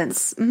sense.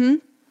 distance. Mm-hmm.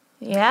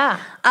 Yeah.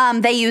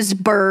 They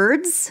used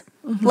birds,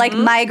 like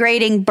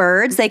migrating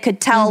birds. They could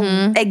tell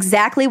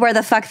exactly where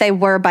the fuck they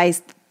were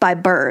by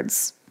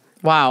birds.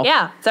 Wow.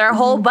 Yeah. If there are a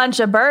whole bunch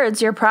of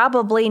birds, you're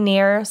probably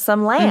near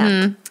some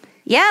land.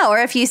 Yeah, or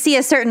if you see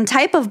a certain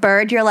type of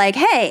bird, you're like,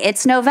 hey,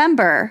 it's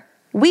November.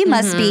 We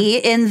must be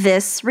in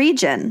this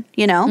region,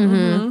 you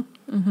know?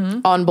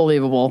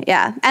 Unbelievable.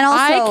 Yeah. And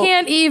also, I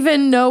can't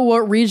even know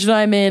what region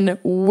I'm in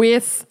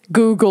with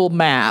Google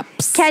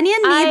Maps.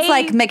 Kenyon needs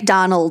like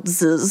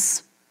McDonald's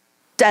as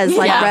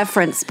like Yeah.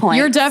 reference point.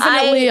 You're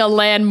definitely a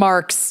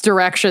landmarks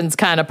directions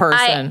kind of I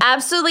person.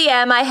 absolutely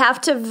am. I have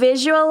to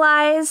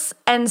visualize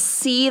and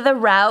see the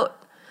route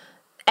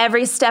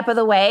every step of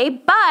the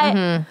way, but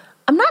I'm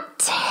not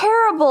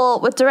terrible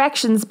with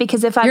directions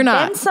because if I've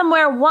been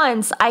somewhere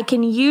once, I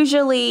can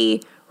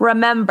usually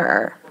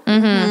remember.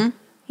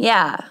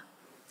 Yeah.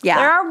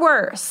 There are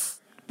worse.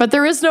 But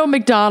there is no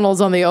McDonald's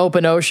on the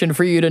open ocean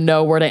for you to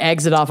know where to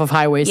exit off of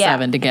Highway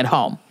 7 to get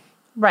home.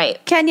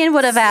 Right. Kenyon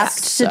would have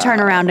asked to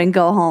turn around and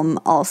go home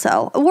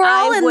also. We're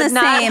all in the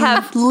same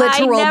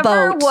literal boat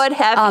I never would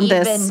have on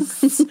even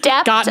this.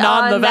 stepped Gotten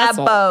on the that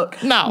vessel.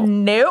 boat. No.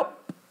 Nope.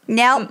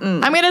 Nope.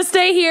 I'm going to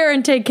stay here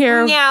and take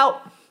care of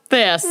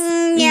this.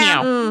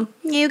 Yeah.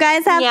 You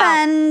guys have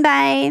fun.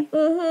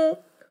 Bye.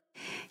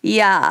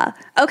 Yeah.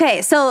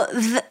 Okay. So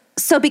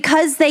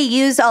because they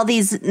used all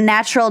these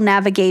natural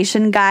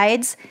navigation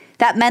guides,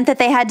 that meant that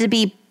they had to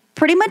be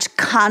pretty much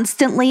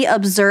constantly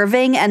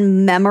observing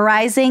and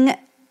memorizing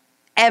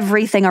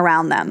everything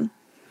around them.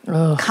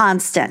 Ugh.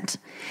 Constant.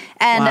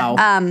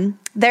 And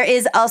there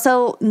is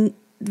also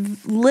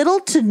little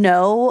to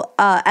no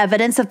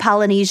evidence of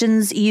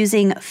Polynesians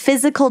using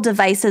physical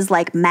devices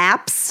like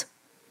maps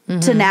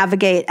to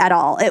navigate at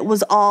all. It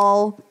was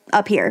all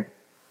up here.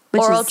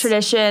 Oral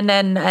tradition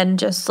and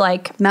just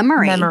like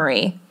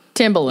memory.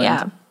 Timbaland.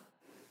 Yeah.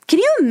 Can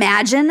you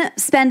imagine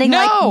spending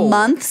like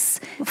months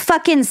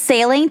fucking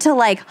sailing to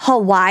like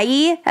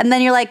Hawaii and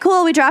then you're like,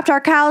 cool, we dropped our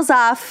cows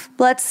off.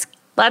 Let's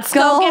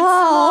go get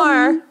some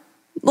more.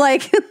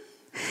 Like,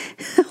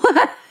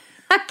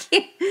 I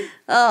can't.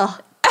 Oh.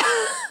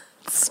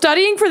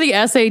 Studying for the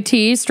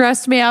SAT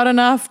stressed me out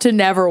enough to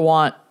never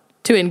want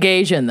to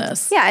engage in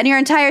this. Yeah, and your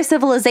entire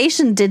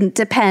civilization didn't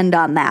depend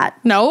on that.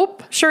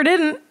 Nope, sure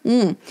didn't.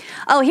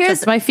 Oh, here's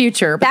Just my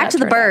future. Back to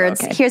the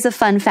birds. Okay. Here's a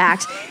fun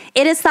fact.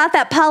 It is thought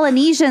that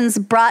Polynesians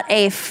brought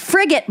a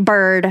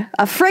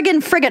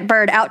friggin' frigate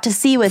bird out to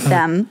sea with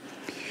them.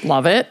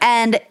 Love it.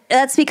 And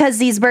that's because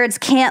these birds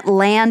can't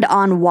land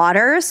on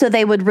water, so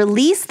they would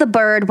release the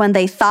bird when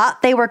they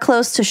thought they were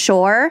close to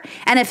shore,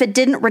 and if it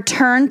didn't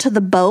return to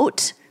the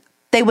boat,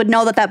 they would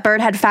know that that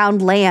bird had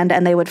found land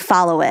and they would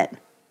follow it.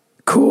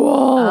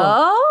 Cool.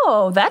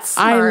 Oh, that's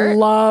smart. I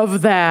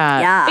love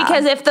that. Yeah.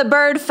 Because if the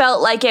bird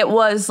felt like it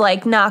was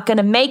like not going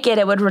to make it,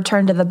 it would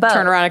return to the boat.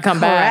 Turn around and come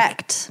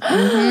back. Correct.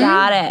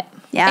 Got it.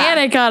 Yeah. And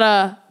it got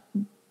a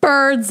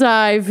bird's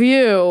eye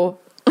view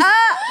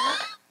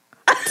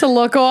to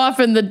look off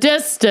in the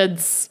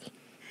distance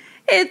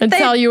and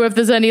tell you if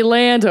there's any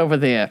land over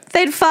there.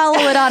 They'd follow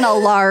it on a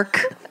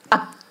lark.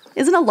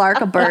 Isn't a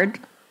lark a bird?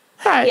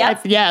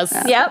 Yes.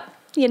 Yep.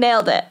 You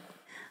nailed it.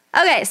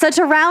 Okay, so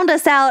to round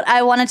us out,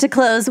 I wanted to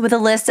close with a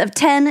list of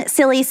 10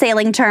 silly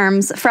sailing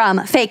terms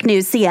from fake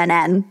news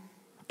CNN.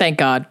 Thank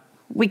God.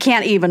 We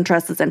can't even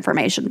trust this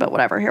information, but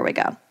whatever. Here we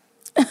go.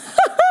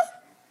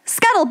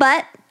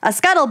 Scuttlebutt. A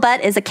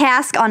scuttlebutt is a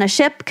cask on a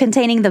ship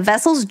containing the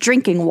vessel's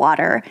drinking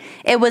water.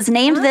 It was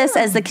named this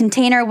as the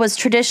container was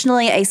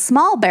traditionally a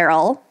small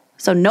barrel,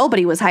 so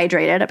nobody was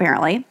hydrated,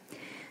 apparently.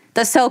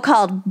 The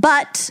so-called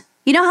butt.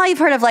 You know how you've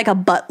heard of like a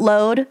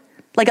buttload?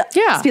 Like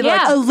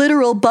a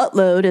literal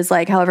buttload is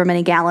like however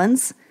many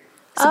gallons.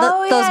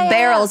 So those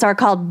barrels are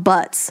called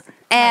butts.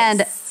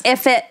 And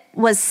if it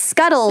was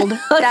scuttled...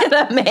 Look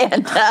at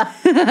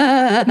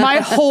Amanda. My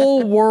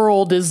whole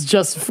world is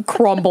just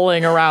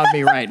crumbling around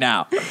me right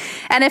now.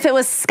 And if it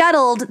was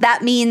scuttled,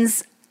 that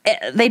means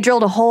they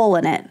drilled a hole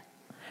in it.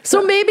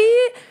 So maybe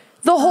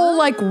the whole,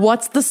 like,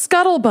 what's the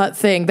scuttlebutt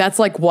thing? That's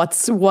like,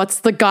 what's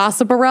the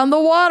gossip around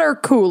the water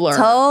cooler?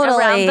 Totally.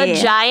 Around the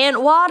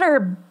giant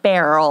water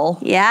barrel.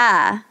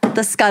 Yeah.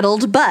 The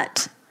scuttled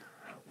butt.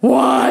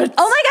 What?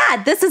 Oh my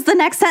God, this is the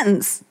next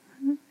sentence.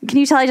 Can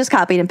you tell I just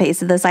copied and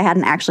pasted this? I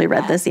hadn't actually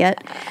read this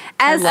yet.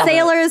 As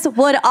sailors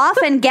would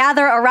often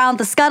gather around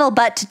the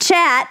scuttlebutt to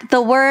chat,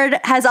 the word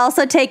has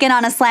also taken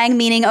on a slang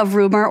meaning of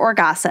rumor or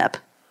gossip.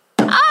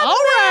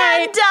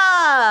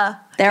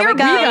 Amanda! There we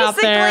go. You're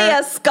basically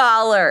a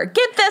scholar.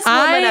 Get this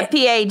woman a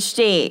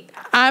PhD.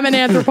 I'm an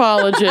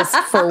anthropologist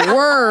for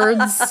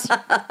words.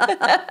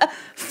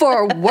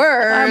 For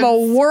words. I'm a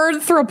word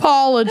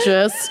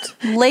anthropologist.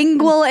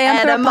 Lingual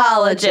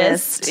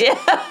anthropologist.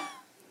 Yeah.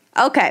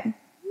 Okay.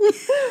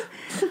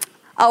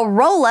 A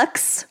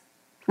Rolex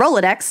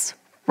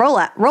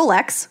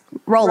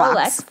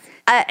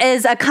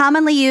is a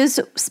commonly used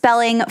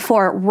spelling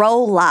for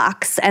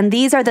rowlocks, and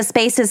these are the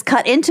spaces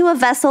cut into a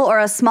vessel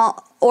or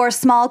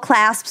small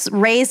clasps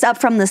raised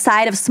up from the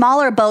side of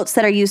smaller boats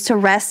that are used to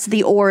rest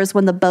the oars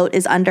when the boat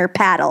is under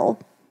paddle.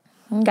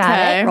 Got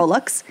it.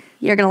 Rolex.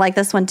 You're going to like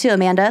this one too,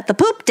 Amanda. The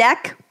poop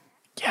deck.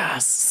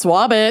 Yes,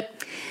 swab it.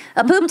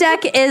 A poop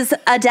deck is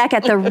a deck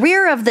at the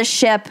rear of the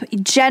ship,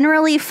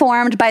 generally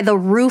formed by the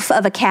roof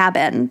of a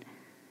cabin.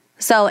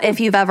 So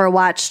if you've ever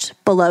watched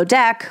Below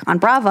Deck on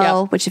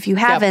Bravo, which if you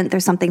haven't,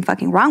 there's something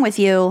fucking wrong with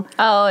you.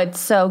 Oh, it's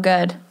so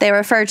good. They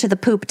refer to the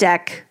poop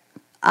deck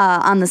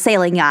on the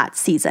sailing yacht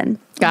season.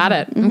 Got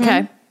it. Mm-hmm.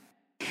 Okay.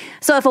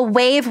 So if a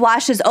wave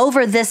washes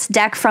over this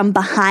deck from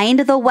behind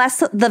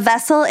the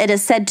vessel, it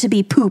is said to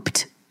be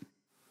pooped.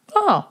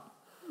 Oh.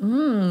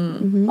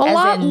 Mm-hmm. A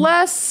lot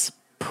less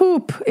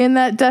poop in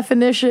that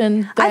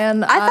definition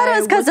than I thought it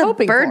was because of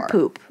bird for.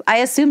 poop. I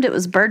assumed it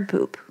was bird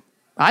poop.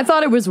 I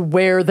thought it was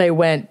where they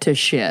went to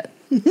shit.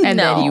 And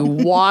then you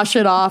wash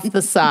it off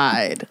the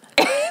side.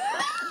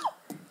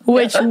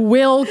 Which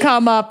will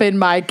come up in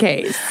my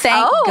case.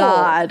 Thank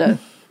God.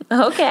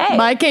 Okay.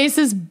 My case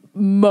is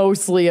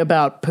mostly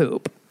about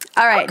poop.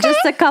 All right,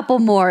 just a couple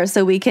more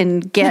so we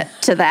can get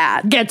to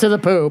that. Get to the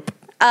poop.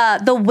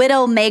 The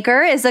widow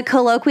maker is a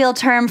colloquial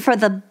term for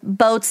the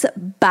boat's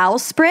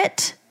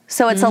bowsprit.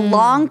 So it's a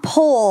long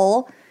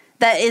pole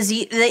that is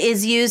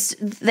used.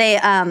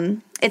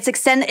 It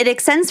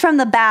extends from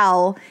the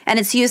bow, and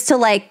it's used to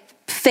like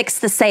fix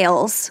the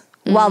sails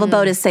while the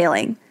boat is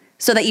sailing,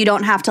 so that you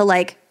don't have to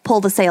like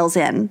pull the sails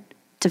in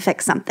to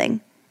fix something.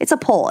 It's a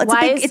pole.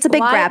 It's a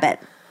big rabbit.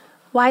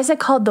 Why is it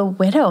called the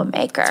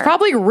Widowmaker? It's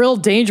probably real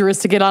dangerous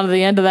to get onto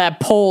the end of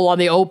that pole on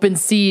the open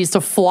seas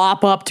to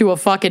flop up to a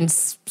fucking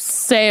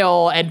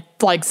sail and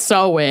like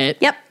sew it.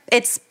 Yep.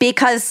 It's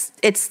because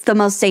it's the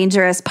most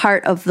dangerous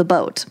part of the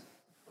boat.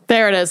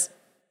 There it is.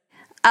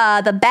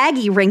 The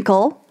baggy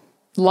wrinkle.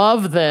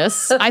 Love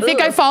this. I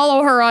think I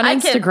follow her on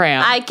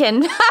Instagram. I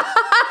can.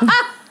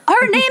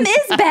 Her name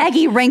is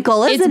Baggy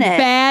Wrinkle, isn't it?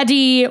 It's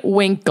Baddie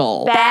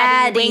Winkle.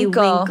 Baddie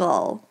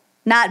Winkle.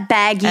 Not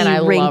Baggy and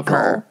I Wrinkle. Love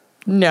her.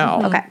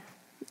 No. Okay.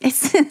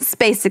 It's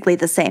basically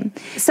the same.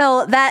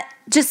 So that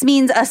just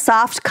means a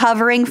soft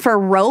covering for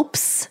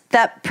ropes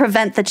that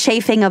prevent the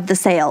chafing of the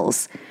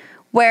sails.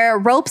 Where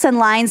ropes and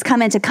lines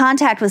come into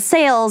contact with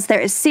sails, there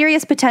is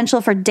serious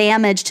potential for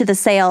damage to the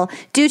sail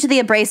due to the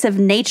abrasive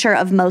nature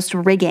of most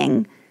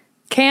rigging.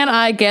 Can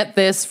I get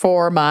this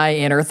for my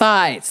inner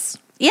thighs?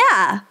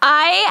 Yeah.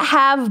 I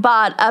have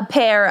bought a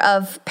pair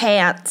of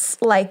pants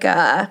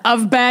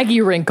of baggy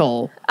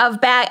wrinkle.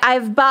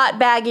 I've bought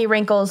baggy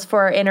wrinkles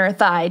for inner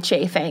thigh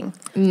chafing.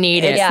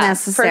 Need it. It's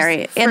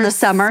necessary in the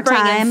summertime.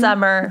 Spring and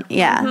summer.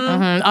 Yeah.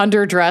 Mm-hmm.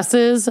 Under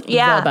dresses,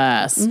 the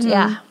best. Mm-hmm.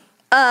 Yeah.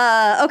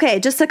 Okay,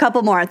 just a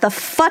couple more. The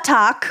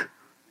futtock.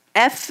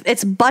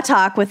 It's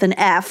buttock with an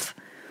F.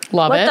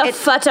 Love it. What the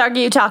fuck are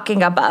you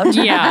talking about?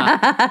 Yeah.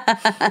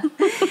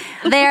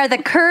 They are the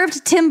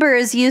curved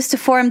timbers used to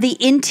form the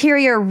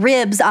interior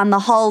ribs on the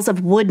hulls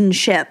of wooden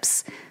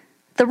ships.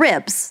 The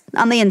ribs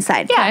on the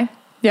inside. Yeah.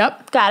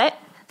 Yep. Got it.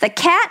 The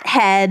cat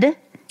head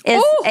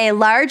is a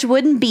large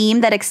wooden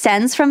beam that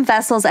extends from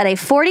vessels at a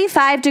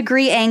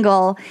 45-degree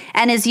angle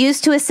and is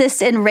used to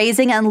assist in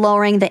raising and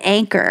lowering the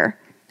anchor.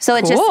 So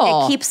it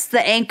keeps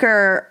the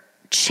anchor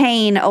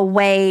chain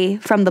away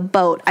from the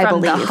boat, I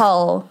believe. From the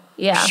hull.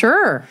 Yeah.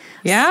 Sure.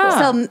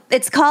 Yeah. So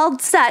it's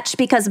called such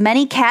because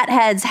many cat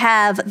heads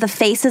have the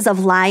faces of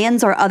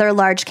lions or other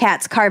large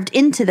cats carved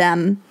into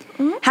them.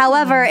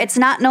 However, it's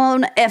not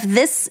known if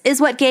this is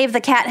what gave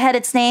the cat head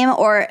its name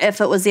or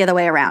if it was the other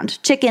way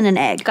around. Chicken and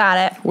egg.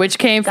 Got it. Which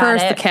came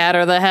first, the cat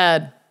or the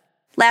head?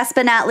 Last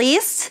but not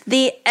least,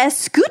 the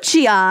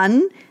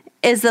escutcheon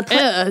is the...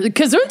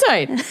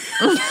 Gesundheit.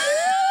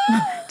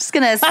 Just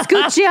going to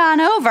scooch you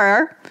on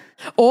over.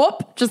 Oh,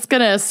 just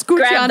going to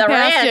scooch on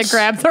past you,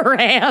 grab the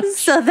ranch.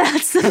 So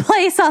that's the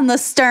place on the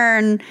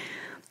stern,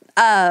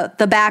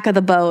 the back of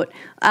the boat,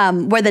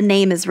 where the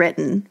name is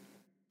written.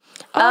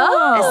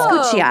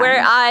 Escutcheon.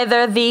 Where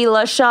either the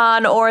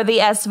LaShawn or the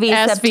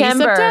SV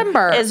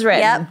September is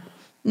written. Yep.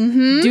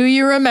 Mm-hmm. Do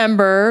you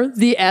remember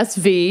the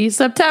SV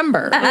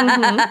September?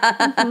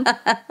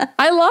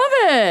 I love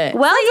it.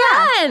 Well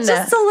done.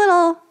 Just a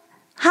little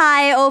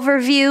high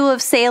overview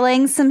of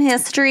sailing, some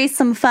history,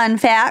 some fun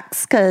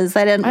facts, because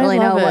I didn't really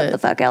know what the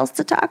fuck else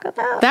to talk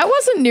about. That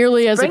wasn't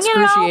nearly as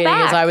excruciating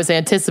as I was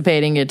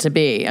anticipating it to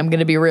be. I'm going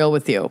to be real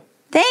with you.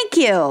 Thank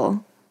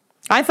you.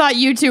 I thought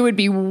you two would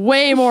be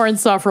way more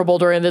insufferable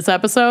during this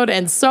episode,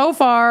 and so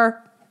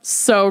far,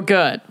 so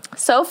good.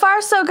 So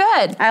far, so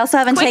good. I also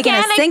haven't taken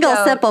a single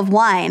sip of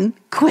wine.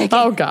 Quick.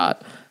 Oh, God.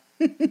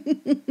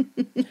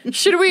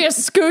 Should we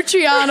scooch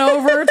you on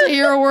over to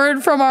hear a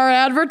word from our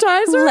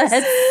advertisers?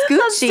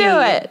 Let's do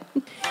it.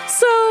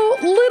 So,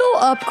 little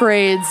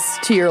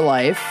upgrades to your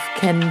life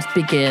can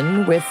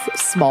begin with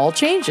small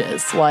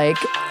changes. Like,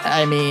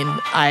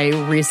 I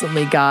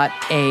recently got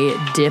a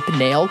dip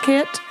nail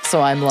kit,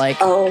 so I'm like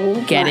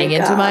getting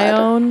into my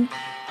own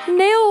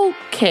nail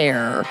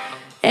care.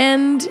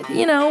 And,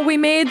 we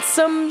made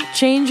some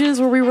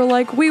changes where we were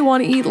like, we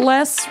want to eat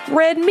less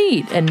red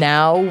meat. And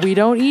now we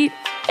don't eat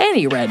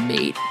any red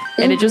meat.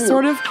 And it just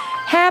sort of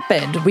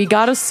happened. We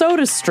got a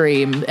soda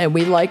stream and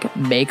we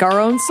make our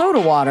own soda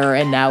water.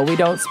 And now we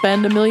don't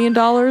spend $1 million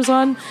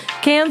on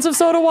cans of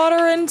soda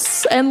water and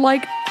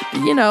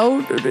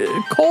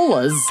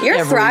colas.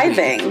 You're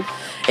thriving. Week.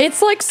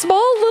 It's like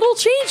small little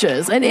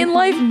changes. And in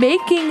life,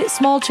 making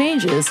small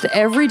changes to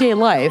everyday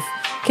life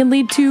can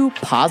lead to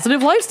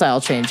positive lifestyle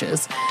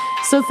changes.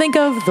 So think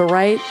of the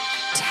right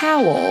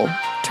towel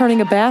turning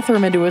a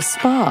bathroom into a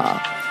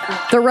spa,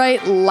 the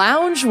right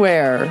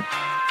loungewear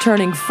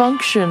turning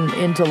function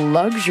into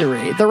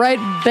luxury, the right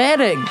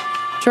bedding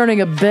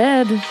turning a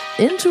bed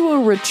into a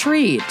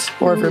retreat,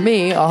 or for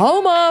me, a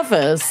home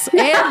office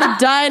and a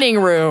dining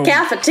room.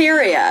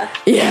 Cafeteria.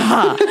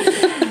 Yeah.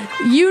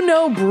 You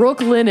know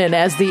Brooklinen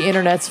as the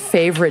internet's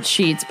favorite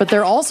sheets, but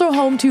they're also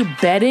home to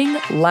bedding,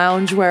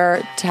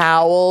 loungewear,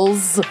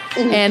 towels,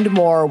 and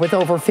more, with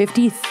over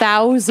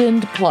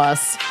 50,000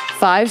 plus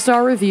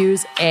 5-star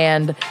reviews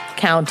and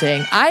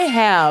counting. I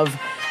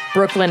have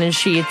Brooklinen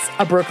sheets,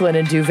 a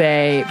Brooklinen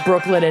duvet,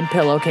 Brooklinen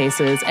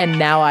pillowcases, and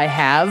now I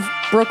have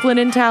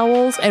Brooklinen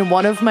towels. And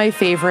one of my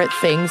favorite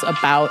things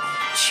about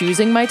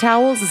choosing my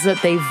towels is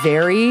that they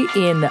vary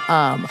in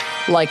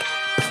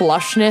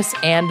plushness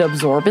and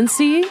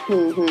absorbency.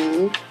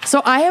 Mm-hmm.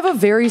 So I have a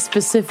very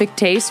specific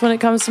taste when it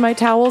comes to my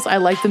towels. I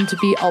like them to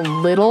be a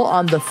little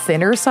on the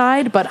thinner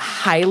side, but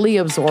highly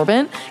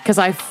absorbent, because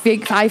I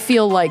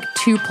feel like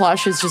too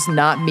plush is just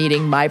not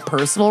meeting my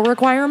personal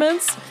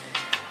requirements.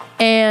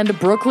 And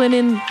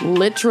Brooklinen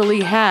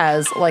literally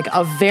has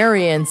a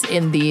variance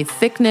in the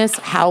thickness,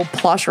 how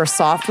plush or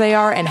soft they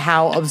are, and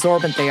how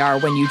absorbent they are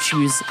when you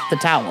choose the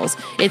towels.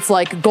 It's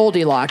like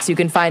Goldilocks. You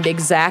can find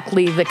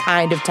exactly the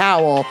kind of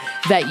towel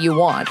that you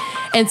want.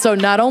 And so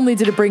not only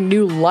did it bring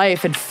new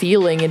life and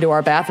feeling into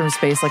our bathroom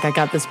space, I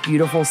got this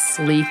beautiful,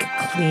 sleek,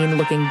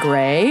 clean-looking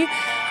gray,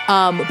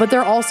 but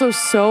they're also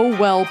so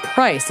well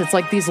priced. It's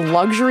like these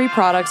luxury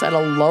products at a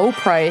low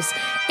price,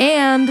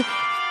 and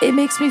it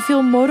makes me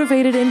feel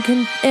motivated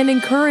and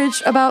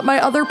encouraged about my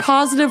other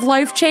positive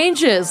life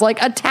changes.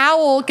 Like a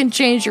towel can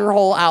change your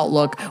whole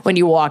outlook when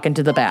you walk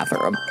into the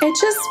bathroom.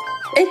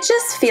 It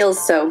just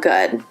feels so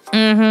good.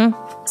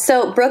 Mm-hmm.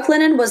 So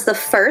Brooklinen was the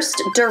first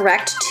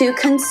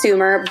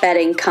direct-to-consumer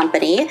bedding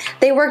company.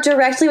 They work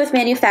directly with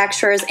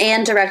manufacturers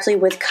and directly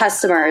with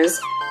customers.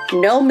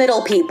 No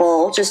middle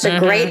people, just a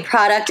great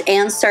product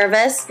and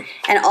service.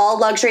 And all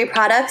luxury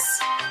products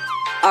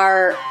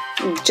are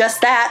just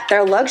that.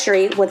 They're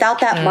luxury without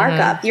that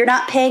markup. You're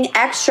not paying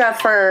extra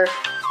for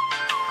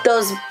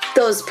those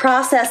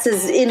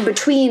processes in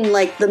between,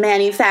 the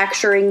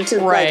manufacturing to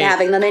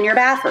having them in your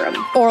bathroom.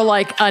 Or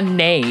a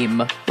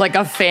name,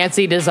 a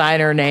fancy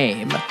designer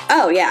name.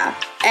 Oh, yeah.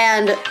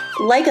 And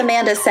like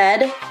Amanda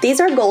said,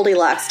 these are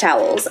Goldilocks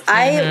towels.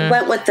 I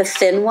went with the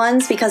thin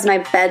ones because my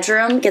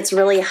bedroom gets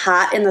really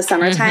hot in the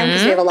summertime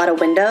because we have a lot of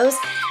windows.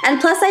 And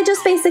plus, I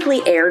just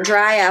basically air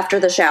dry after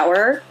the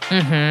shower.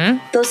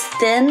 Those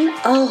thin,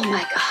 oh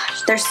my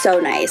gosh, they're so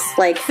nice.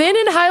 Thin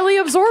and highly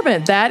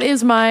absorbent. That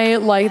is my,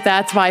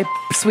 that's my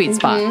sweet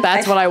spot.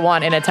 That's what I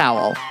want in a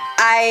towel.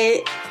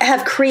 I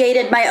have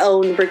created my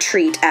own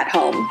retreat at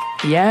home.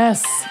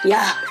 Yes.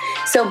 Yeah.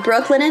 So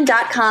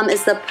Brooklinen.com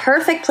is the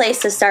perfect place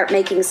to start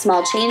making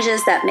small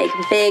changes that make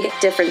big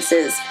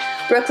differences.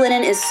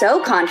 Brooklinen is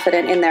so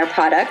confident in their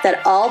product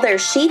that all their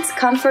sheets,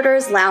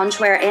 comforters,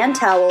 loungewear, and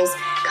towels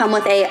come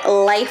with a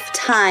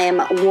lifetime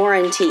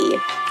warranty.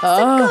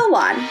 So go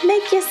on,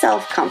 make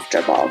yourself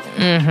comfortable.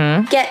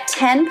 Get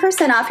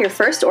 10% off your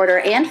first order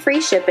and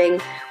free shipping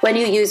when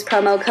you use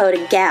promo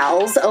code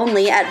GALS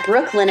only at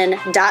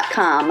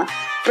brooklinen.com.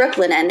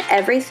 Brooklinen,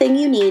 everything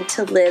you need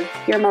to live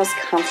your most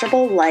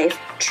comfortable life.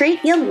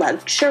 Treat your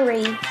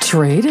luxury.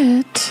 Trade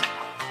it.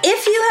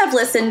 If you have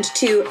listened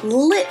to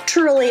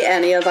literally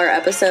any of our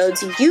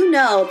episodes, you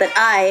know that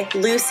I,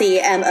 Lucy,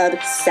 am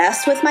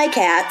obsessed with my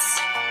cats.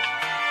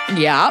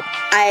 Yep.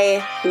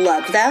 I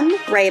love them.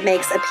 Ray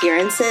makes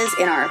appearances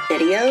in our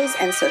videos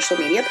and social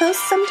media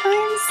posts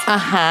sometimes.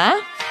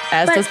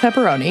 As does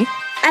Pepperoni.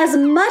 As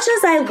much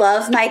as I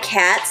love my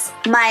cats,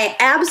 my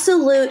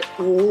absolute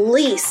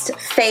least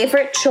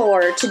favorite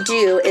chore to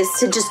do is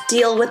to just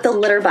deal with the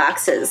litter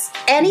boxes.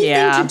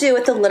 Anything to do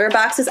with the litter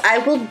boxes, I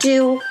will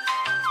do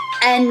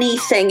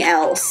anything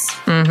else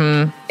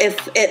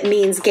if it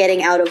means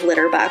getting out of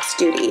litter box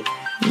duty.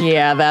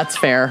 Yeah, that's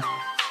fair.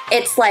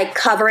 It's like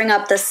covering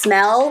up the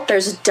smell.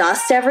 There's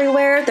dust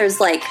everywhere.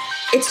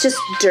 It's just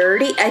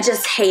dirty. I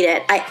just hate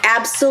it. I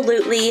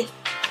absolutely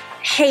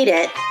hate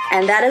it.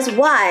 And that is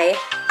why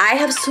I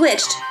have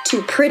switched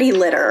to Pretty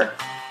Litter.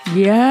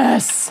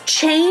 Yes.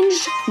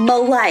 Changed my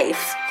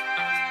life.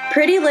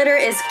 Pretty Litter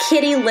is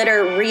kitty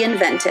litter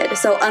reinvented.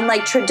 So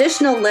unlike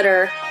traditional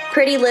litter,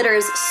 Pretty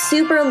Litter's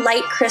super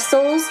light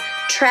crystals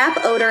trap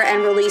odor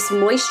and release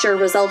moisture,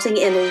 resulting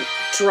in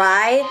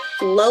dry,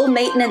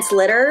 low-maintenance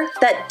litter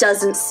that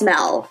doesn't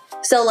smell.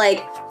 So,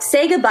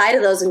 say goodbye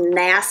to those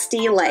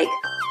nasty,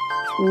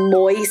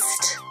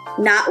 moist,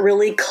 not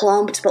really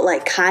clumped,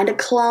 but, kind of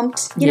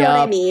clumped. You know what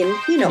I mean?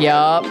 You know what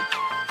I mean.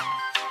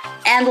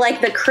 And,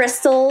 the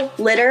crystal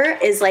litter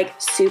is,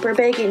 super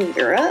big in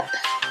Europe.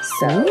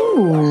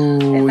 So,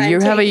 you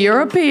have a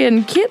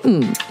European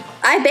kitten.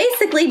 I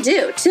basically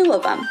do, 2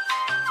 of them.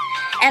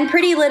 And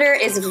Pretty Litter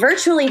is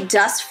virtually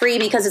dust-free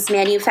because it's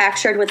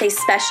manufactured with a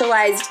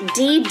specialized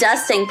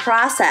de-dusting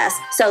process.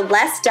 So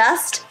less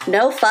dust,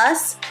 no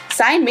fuss,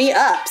 sign me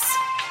ups.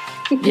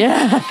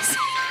 Yes.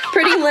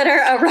 Pretty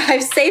Litter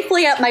arrives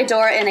safely at my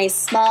door in a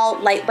small,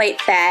 lightweight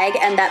bag,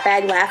 and that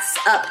bag lasts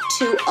up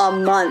to a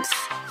month.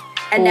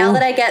 And now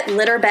that I get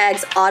litter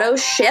bags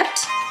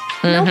auto-shipped,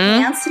 no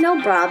pants,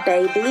 no bra,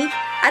 baby.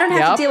 I don't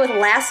have to deal with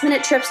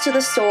last-minute trips to the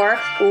store,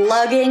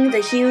 lugging the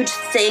huge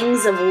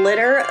things of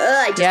litter.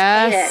 I just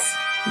hate it.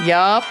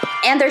 Yup.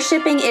 And their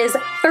shipping is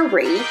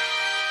free.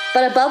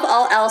 But above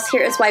all else,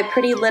 here is why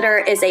Pretty Litter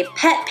is a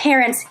pet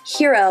parent's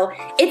hero.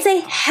 It's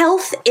a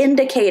health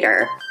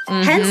indicator.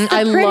 Hence the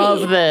I pretty.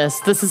 love this.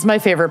 This is my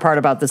favorite part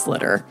about this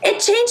litter. It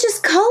changes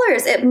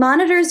colors. It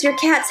monitors your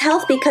cat's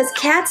health because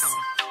cats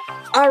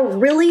are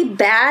really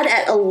bad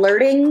at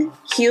alerting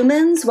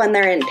humans when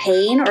they're in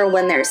pain or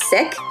when they're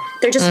sick.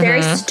 They're just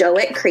very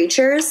stoic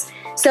creatures.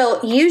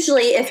 So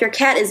usually if your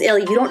cat is ill,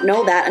 you don't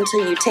know that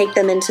until you take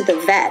them into the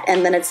vet.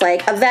 And then it's a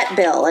vet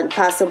bill and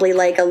possibly a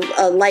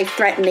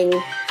life-threatening,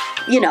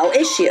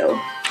 issue.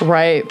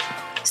 Right.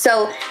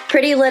 So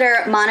Pretty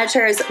Litter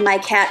monitors my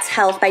cat's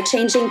health by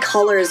changing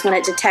colors when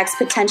it detects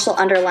potential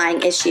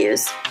underlying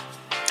issues.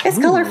 It's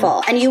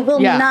colorful, and you will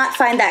not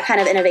find that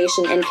kind of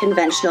innovation in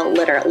conventional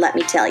litter, let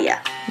me tell you.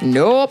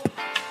 Nope.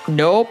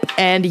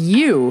 And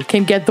you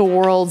can get the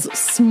world's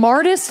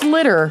smartest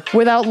litter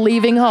without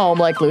leaving home,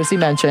 like Lucy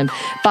mentioned,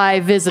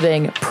 by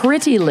visiting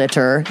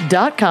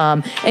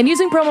prettylitter.com and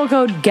using promo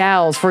code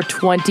GALS for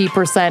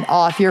 20%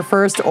 off your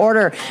first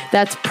order.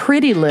 That's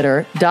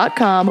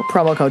prettylitter.com,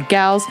 promo code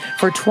GALS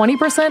for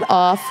 20%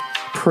 off.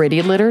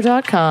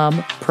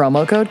 prettylitter.com,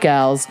 promo code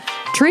GALS.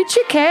 Treat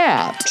your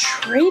cat.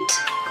 Treat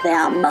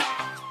them.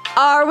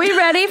 Are we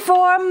ready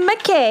for my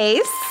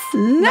case?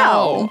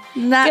 No.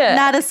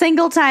 Not a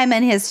single time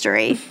in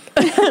history.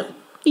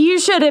 You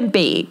shouldn't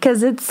be,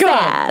 because it's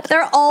sad.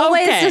 They're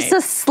always just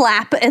a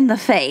slap in the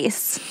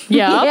face.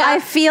 Yeah. I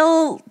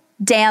feel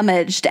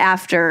damaged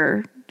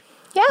after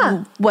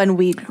when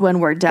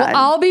we're done. Well,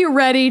 I'll be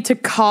ready to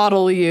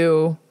coddle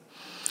you.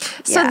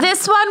 So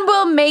this one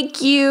will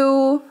make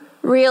you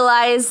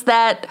realize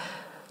that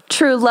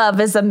true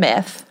love is a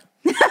myth.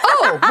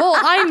 Oh, well,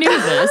 I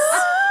knew this.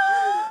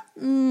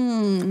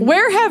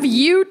 Where have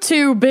you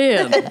two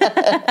been?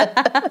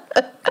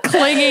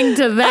 Clinging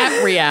to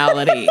that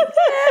reality.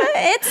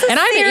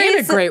 I'm in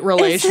a great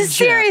relationship. It's a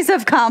series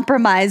of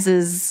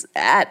compromises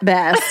at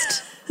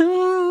best.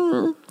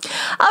 All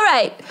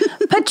right.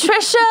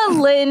 Patricia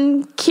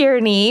Lynn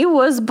Kearney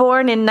was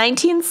born in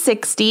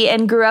 1960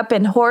 and grew up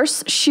in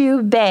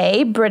Horseshoe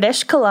Bay,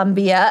 British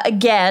Columbia.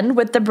 Again,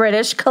 with the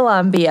British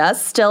Columbia.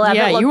 Still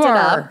haven't looked it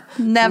up.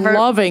 Never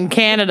loving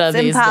Canada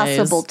these days. It's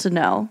impossible to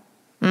know.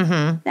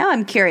 Now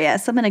I'm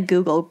curious. I'm going to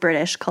Google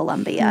British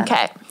Columbia.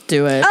 Okay.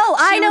 Do it. Oh,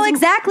 I know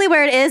exactly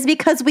where it is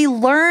because we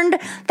learned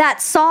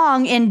that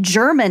song in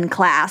German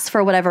class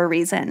for whatever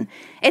reason.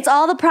 It's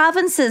all the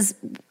provinces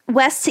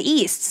west to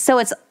east. So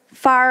it's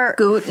far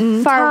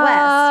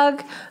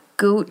west.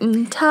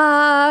 Guten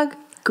Tag.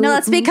 No,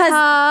 that's because,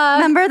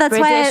 remember, that's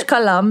British why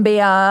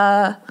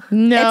Columbia.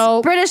 No.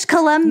 It's British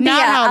Columbia,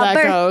 Not how that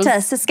Alberta,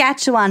 goes.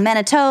 Saskatchewan,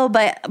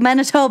 Manitoba,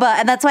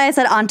 and that's why I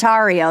said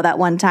Ontario that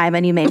one time,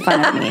 and you made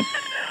fun of me.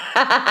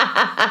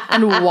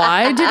 And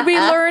why did we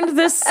learn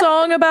this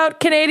song about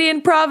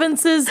Canadian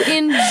provinces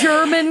in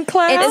German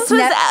class?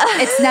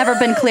 It's never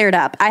been cleared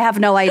up. I have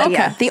no idea.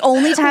 Okay. The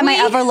only time I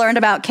ever learned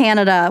about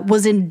Canada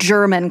was in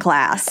German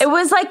class. It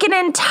was like an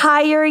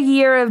entire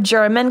year of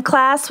German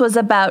class was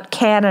about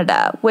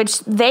Canada, which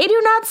they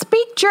do not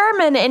speak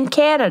German in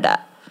Canada.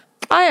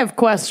 I have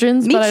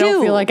questions, Me but I don't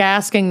too. feel like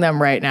asking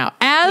them right now.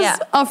 As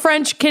a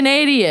French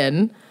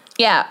Canadian.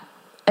 Yeah,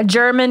 a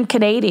German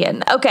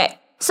Canadian. Okay,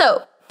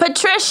 so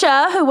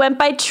Patricia, who went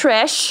by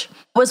Trish,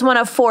 was one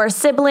of 4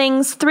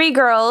 siblings, 3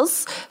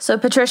 girls. So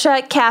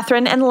Patricia,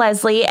 Catherine, and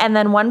Leslie, and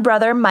then one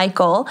brother,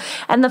 Michael.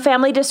 And the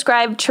family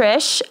described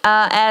Trish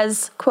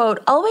as, quote,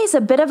 always a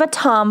bit of a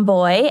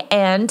tomboy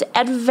and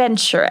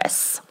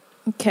adventurous.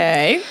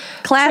 Okay.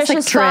 Classic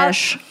Trish's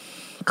Trish.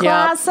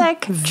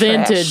 Classic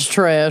Vintage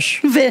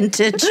Trish.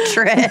 Vintage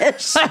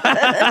Trish.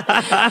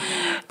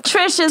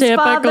 Trish's Typical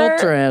father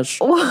Trish.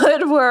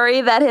 would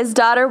worry that his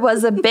daughter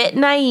was a bit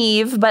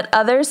naive, but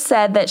others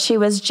said that she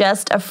was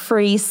just a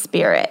free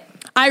spirit.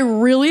 I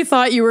really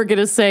thought you were going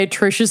to say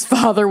Trish's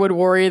father would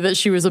worry that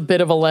she was a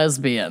bit of a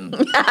lesbian.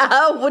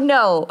 Oh,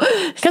 no.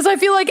 Because I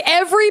feel like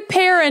every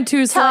parent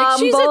who's like,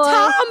 she's a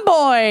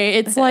tomboy,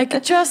 it's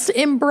like, just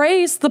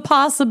embrace the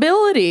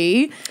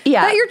possibility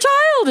that your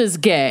child is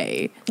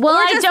gay. Well,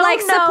 Or I just don't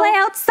likes know. to play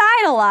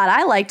outside a lot.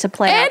 I like to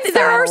play outside And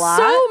there are a lot.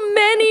 so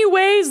many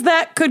ways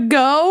that could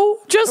go.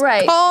 Just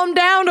calm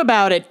down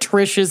about it,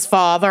 Trish's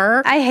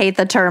father. I hate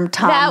the term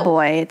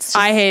tomboy. It's just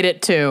I hate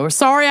it too.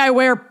 Sorry, I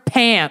wear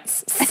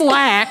pants,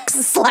 slacks.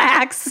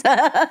 slacks.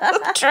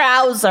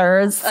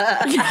 Trousers. Sorry,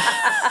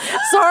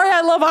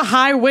 I love a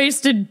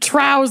high-waisted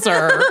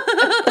trouser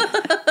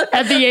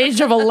at the age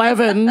of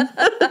 11.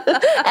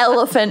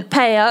 Elephant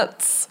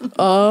pants.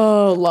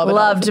 Oh, love it.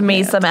 Loved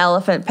me some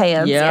elephant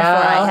pants Yeah.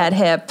 before I had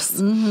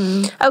hips.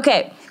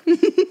 Okay.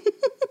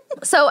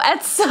 So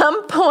at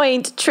some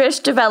point,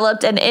 Trish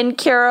developed an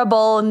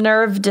incurable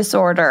nerve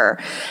disorder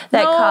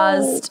that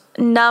caused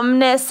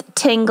numbness,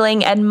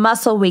 tingling, and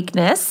muscle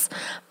weakness.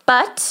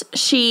 But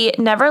she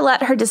never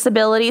let her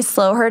disability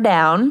slow her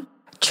down.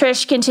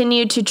 Trish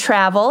continued to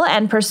travel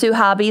and pursue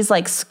hobbies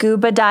like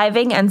scuba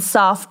diving and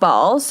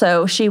softball.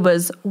 So she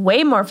was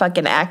way more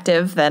fucking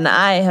active than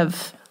I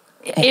have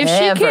If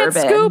ever she can't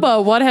been.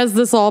 scuba, what has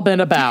this all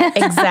been about?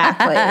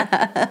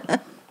 Exactly.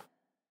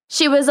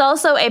 She was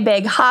also a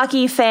big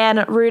hockey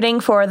fan,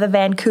 rooting for the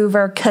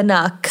Vancouver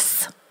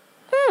Canucks.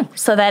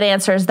 So that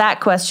answers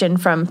that question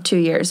from 2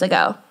 years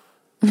ago.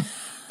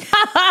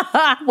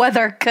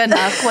 Whether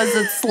Canuck was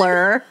a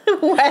slur.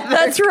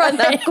 That's right.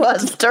 Canuck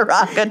was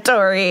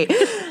derogatory.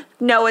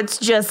 No, it's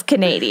just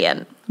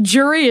Canadian.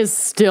 Jury is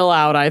still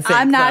out, I think.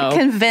 I'm not though.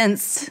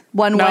 convinced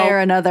one way or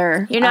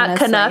another. You're not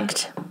honestly.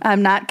 Canucked?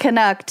 I'm not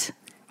Canucked.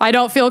 I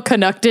don't feel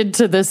connected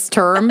to this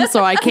term,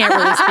 so I can't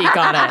really speak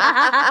on it.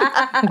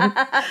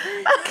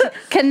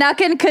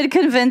 Canuckin could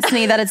convince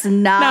me that it's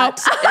not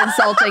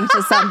insulting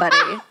to somebody.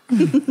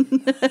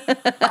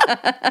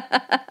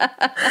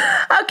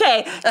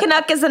 Okay,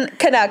 Canuck isn't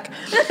Canuck.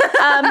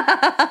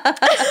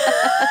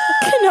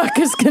 Canuck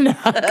is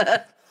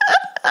Canuck.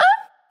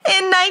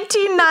 In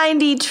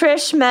 1990,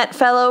 Trish met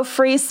fellow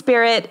free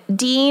spirit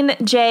Dean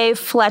J.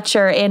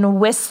 Fletcher in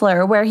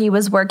Whistler, where he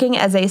was working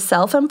as a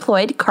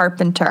self-employed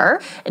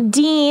carpenter.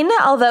 Dean,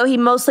 although he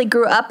mostly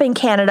grew up in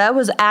Canada,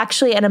 was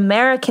actually an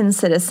American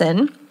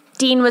citizen.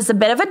 Dean was a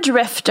bit of a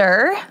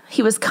drifter.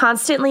 He was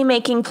constantly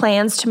making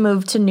plans to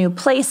move to new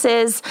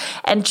places,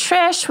 and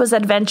Trish was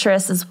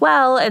adventurous as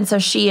well, and so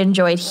she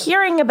enjoyed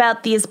hearing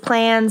about these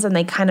plans, and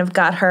they kind of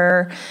got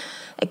her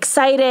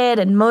excited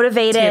and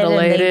motivated.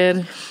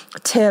 Titillated.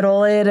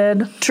 Titillated.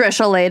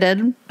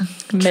 Trishalated.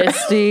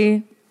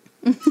 Misty.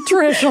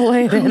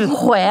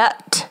 Trishalated.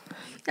 Wet.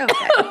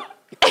 Okay.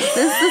 This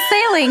is the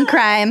sailing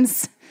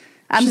crimes.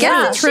 I'm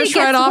guessing she Trish gets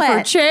right off her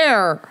wet.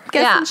 chair.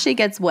 Guessing she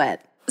gets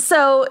wet.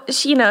 So,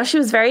 she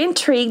was very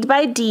intrigued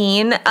by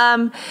Dean.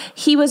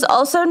 He was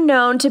also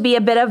known to be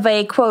a bit of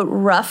a, quote,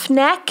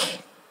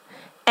 roughneck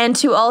and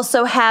to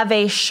also have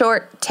a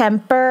short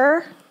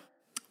temper.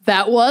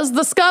 That was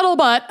the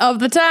scuttlebutt of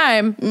the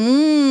time.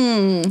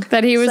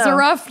 That he was a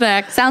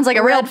roughneck. Sounds like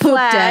a real Red poop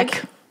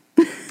flag.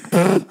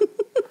 deck.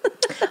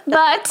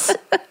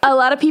 But a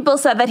lot of people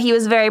said that he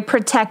was very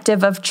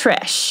protective of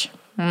Trish.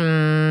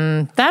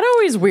 That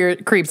always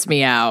creeps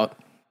me out.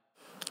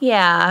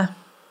 Yeah.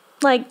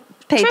 Like,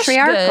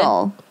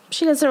 Patriarchal. Trish good.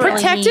 She doesn't really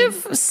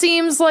Protective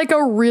seems like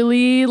a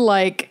really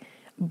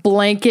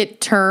blanket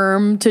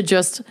term to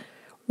just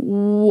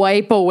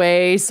wipe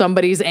away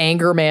somebody's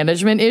anger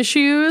management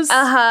issues.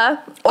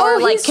 or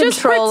he's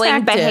just controlling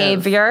protective.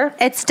 behavior.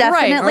 It's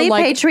definitely Right,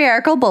 or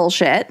patriarchal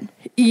bullshit.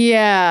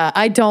 Yeah,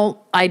 I don't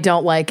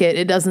like it.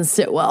 It doesn't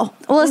sit well.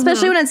 Well,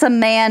 especially when it's a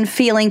man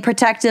feeling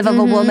protective of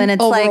a woman.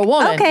 It's Over like, a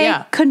woman, okay,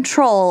 yeah.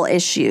 control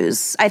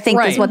issues, I think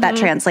is Right. what that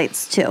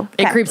translates to.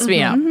 It Okay. creeps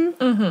me out.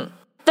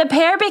 The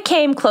pair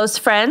became close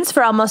friends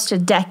for almost a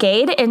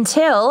decade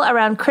until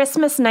around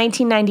Christmas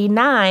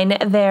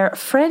 1999, their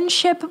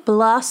friendship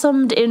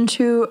blossomed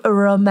into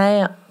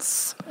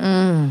romance.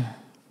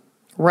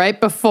 Right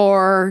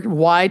before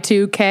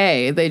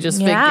Y2K, they just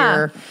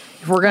figure,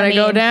 if we're going to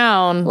go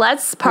down,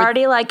 let's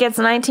party like it's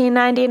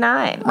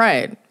 1999.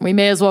 Right. We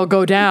may as well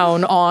go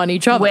down on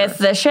each other. With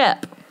the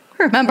ship.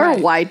 Remember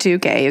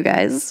Y2K, you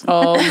guys?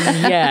 Oh,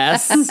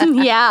 yes.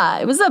 Yeah,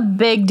 it was a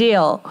big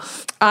deal.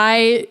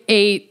 I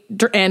ate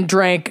and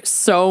drank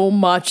so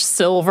much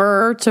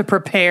silver to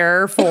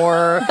prepare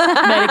for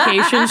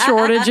medication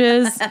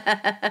shortages.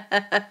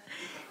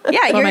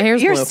 Yeah,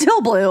 you're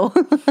still blue.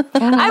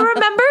 I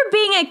remember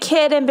being a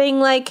kid and being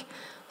like,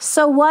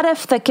 so what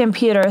if the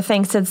computer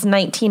thinks it's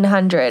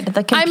 1900?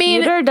 The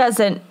computer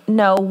doesn't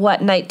know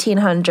what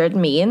 1900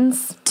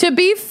 means. To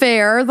be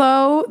fair,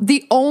 though,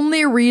 the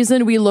only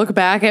reason we look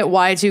back at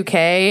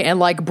Y2K and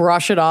like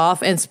brush it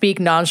off and speak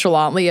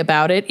nonchalantly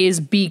about it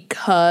is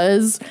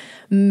because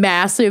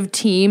massive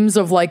teams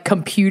of like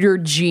computer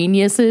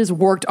geniuses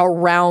worked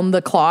around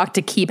the clock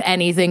to keep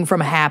anything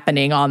from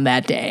happening on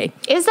that day.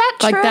 Is that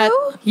true? Like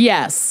that,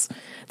 yes.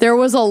 There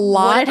was a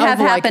lot Would it have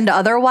happened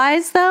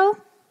otherwise, though?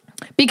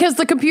 Because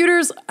the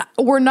computers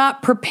were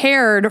not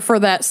prepared for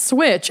that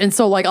switch. And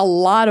so, like, a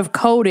lot of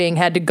coding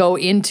had to go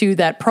into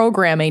that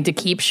programming to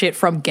keep shit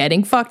from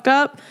getting fucked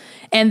up.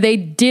 And they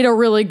did a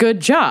really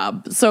good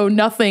job. So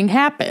nothing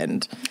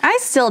happened. I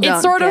still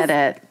don't get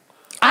it.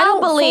 I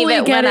don't believe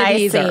it when I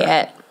see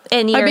it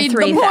in year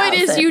 3000. The point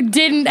is you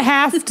didn't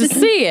have to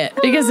see it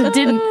because it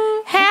didn't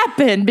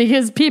happen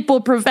because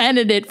people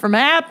prevented it from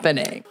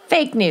happening.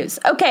 Fake news.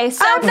 Okay,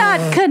 so I'm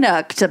not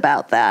Canucked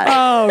about that.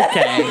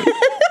 Okay.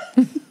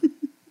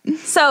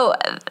 So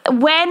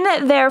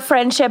when their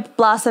friendship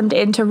blossomed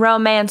into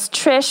romance,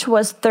 Trish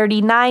was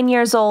 39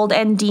 years old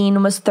and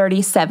Dean was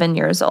 37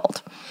 years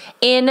old.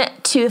 In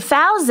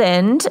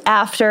 2000,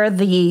 after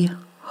the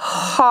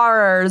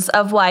horrors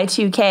of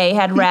Y2K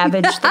had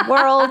ravaged the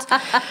world,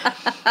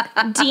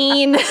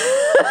 Dean...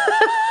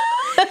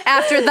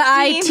 After the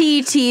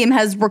IT team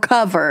has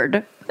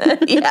recovered.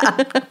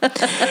 Yeah.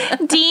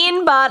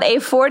 Dean bought a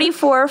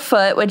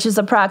 44-foot, which is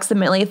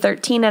approximately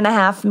 13 and a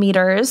half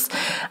meters,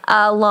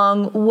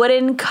 long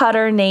wooden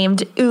cutter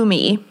named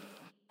Umi.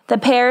 The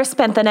pair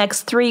spent the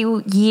next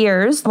 3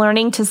 years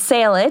learning to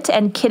sail it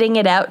and kitting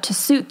it out to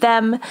suit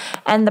them,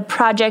 and the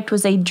project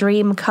was a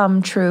dream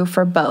come true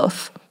for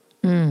both.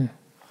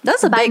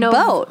 That's a big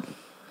boat.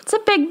 It's a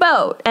big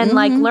boat, and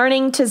like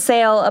learning to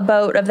sail a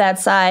boat of that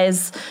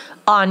size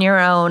on your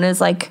own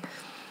is like...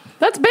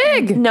 That's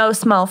big. No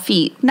small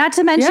feat. Not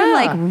to mention,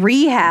 like,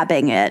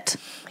 rehabbing it.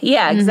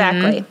 Yeah,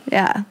 exactly.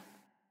 Yeah.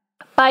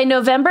 By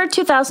November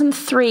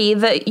 2003,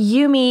 the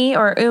Umi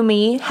was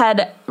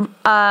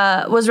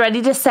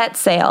ready to set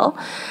sail.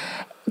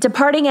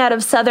 Departing out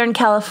of Southern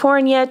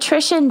California,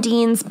 Trish and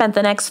Dean spent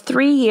the next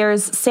 3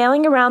 years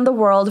sailing around the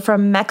world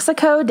from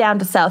Mexico down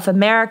to South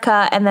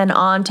America and then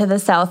on to the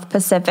South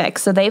Pacific.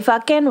 So they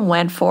fucking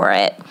went for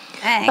it.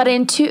 Dang. But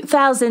in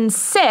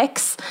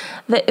 2006,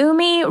 the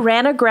Umi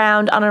ran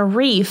aground on a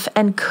reef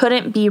and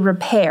couldn't be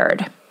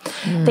repaired.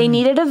 They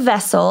needed a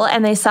vessel,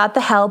 and they sought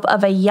the help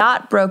of a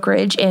yacht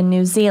brokerage in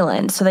New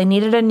Zealand. So they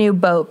needed a new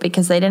boat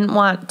because they didn't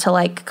want to,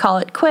 like, call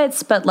it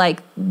quits, but,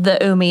 like, the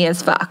Umi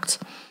is fucked.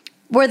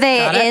 Were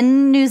they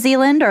in New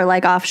Zealand or,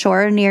 like,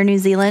 offshore near New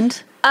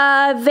Zealand?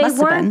 They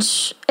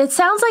weren't. It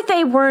sounds like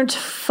they weren't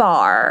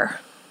far.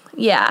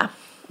 Yeah.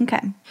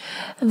 Okay.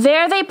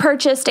 There they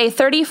purchased a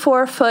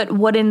 34-foot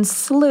wooden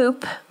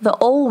sloop, the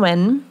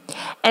Olwen,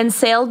 and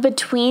sailed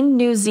between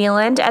New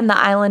Zealand and the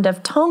island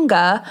of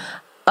Tonga,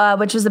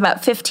 which was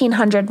about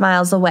 1,500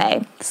 miles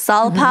away.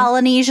 Solid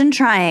Polynesian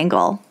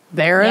Triangle.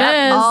 There it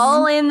is.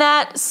 All in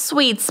that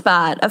sweet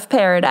spot of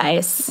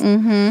paradise.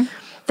 Mm-hmm.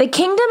 The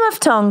Kingdom of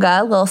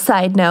Tonga, little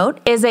side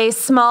note, is a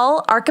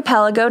small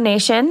archipelago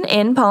nation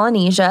in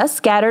Polynesia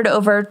scattered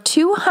over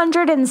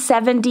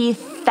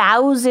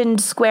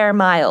 270,000 square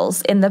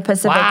miles in the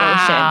Pacific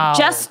Ocean.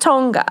 Just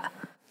Tonga.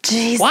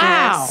 Jesus.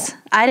 Wow.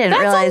 I didn't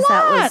realize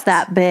that was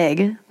that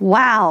big.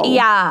 Wow.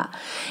 Yeah.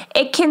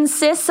 It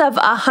consists of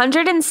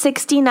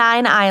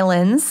 169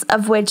 islands,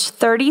 of which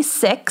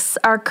 36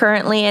 are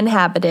currently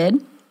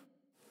inhabited.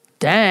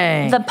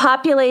 Dang. The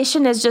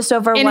population is just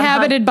over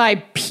inhabited by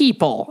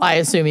people, I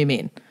assume you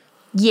mean.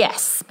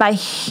 Yes, by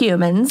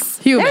humans.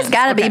 There's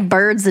got to be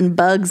birds and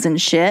bugs and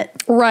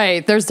shit.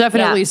 Right. There's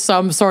definitely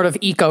some sort of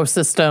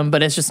ecosystem,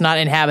 but it's just not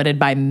inhabited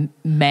by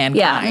mankind.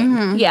 Yeah.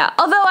 Mm-hmm. Yeah.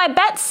 Although I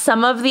bet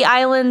some of the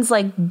islands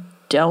like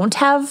don't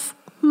have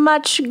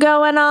much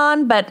going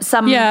on, but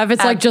some if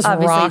it's like just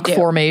rock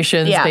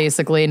formations, Yeah.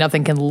 basically,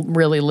 nothing can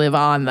really live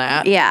on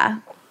that. Yeah.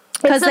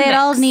 Because they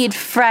all need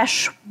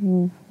fresh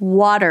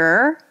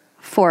water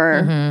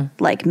for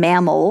like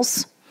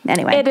mammals.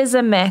 Anyway. It is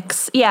a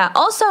mix. Yeah.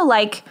 Also,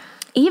 like,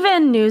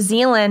 even New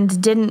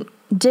Zealand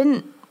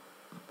didn't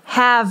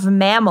have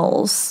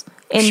mammals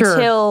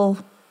until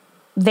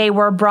they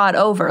were brought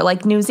over.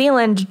 Like, New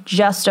Zealand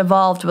just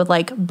evolved with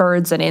like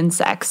birds and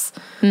insects.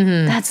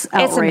 That's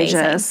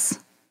outrageous.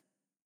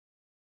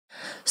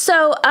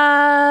 So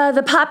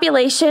the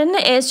population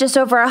is just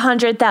over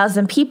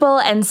 100,000 people,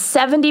 and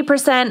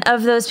 70%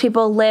 of those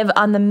people live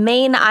on the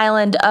main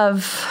island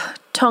of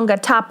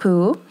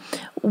Tongatapu,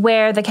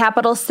 where the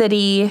capital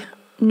city,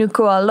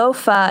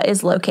 Nuku'alofa,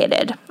 is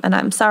located. And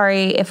I'm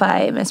sorry if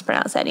I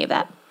mispronounce any of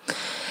that.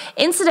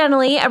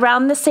 Incidentally,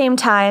 around the same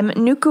time,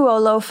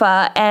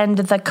 Nuku'alofa and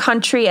the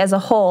country as a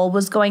whole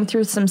was going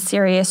through some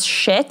serious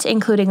shit,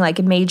 including like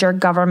major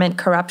government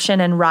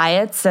corruption and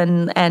riots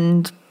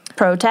and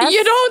protests.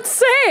 You don't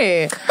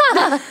say.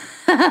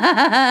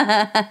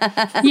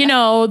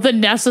 The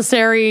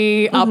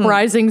necessary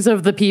uprisings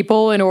of the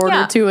people in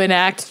order to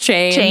enact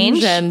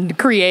change and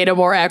create a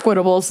more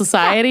equitable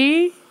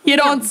society. You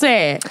don't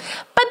say.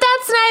 But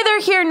that's neither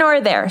here nor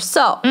there.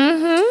 So,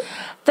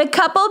 the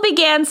couple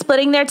began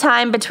splitting their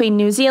time between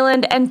New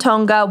Zealand and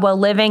Tonga while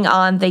living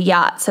on the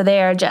yacht. So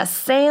they are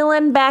just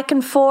sailing back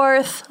and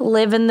forth,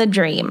 living the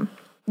dream.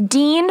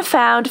 Dean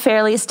found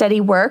fairly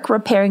steady work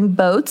repairing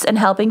boats and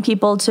helping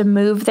people to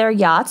move their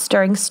yachts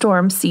during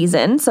storm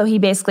season. So he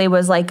basically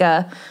was like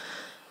a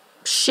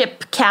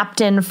ship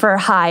captain for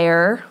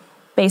hire,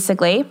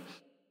 basically.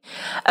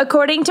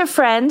 According to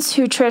friends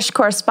who Trish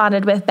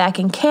corresponded with back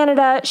in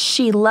Canada,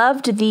 she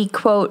loved the,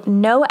 quote,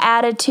 no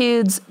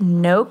attitudes,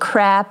 no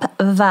crap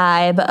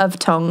vibe of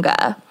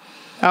Tonga.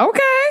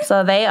 Okay.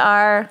 So they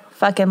are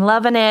fucking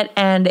loving it.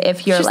 And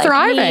if you're like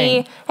thriving.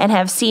 Me and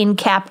have seen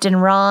Captain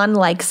Ron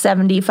like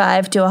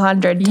 75 to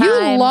 100 times.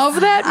 You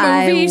love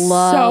that movie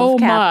so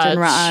Captain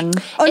much. Ron.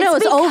 Oh, no,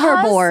 it's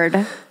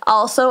Overboard.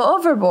 Also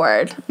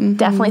Overboard.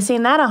 Definitely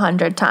seen that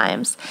 100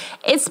 times.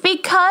 It's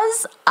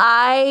because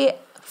I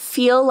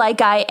feel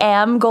like I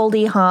am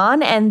Goldie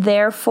Hawn, and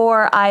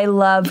therefore I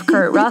love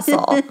Kurt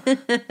Russell.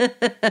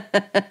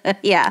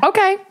 Yeah.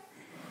 Okay.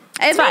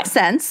 It makes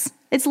sense.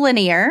 It's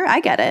linear. I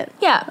get it.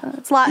 Yeah.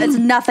 It's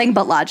nothing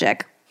but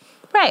logic.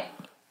 Right.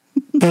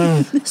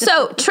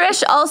 So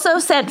Trish also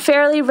sent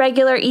fairly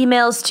regular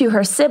emails to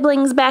her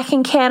siblings back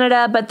in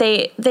Canada, but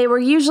they were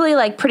usually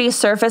like pretty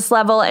surface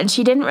level, and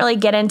she didn't really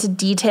get into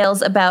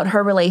details about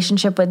her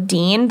relationship with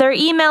Dean. They're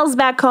emails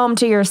back home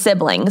to your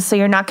siblings, so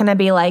you're not going to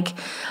be like,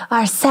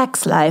 our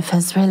sex life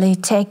has really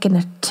taken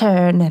a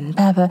turn and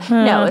blah, blah.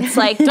 No, it's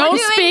like, don't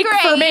speak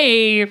for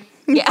me.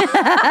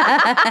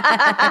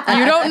 Yeah.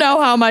 You don't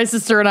know how my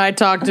sister and I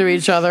talk to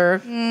each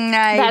other.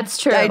 That's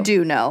true. I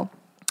do know.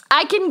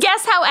 I can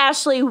guess how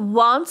Ashley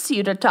wants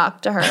you to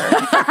talk to her.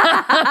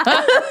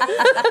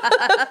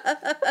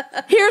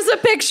 Here's a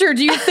picture.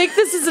 Do you think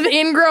this is an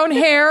ingrown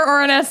hair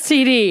or an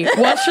STD?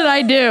 What should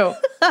I do?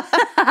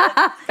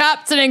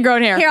 It's an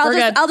ingrown hair. Here,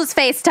 I'll just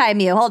FaceTime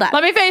you. Hold on.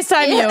 Let me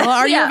FaceTime you.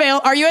 Are you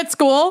available? Are you at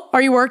school?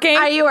 Are you working?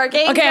 Are you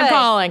working? Okay, Good.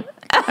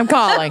 I'm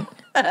calling.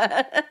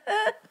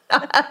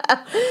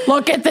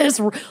 Look at this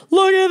rash.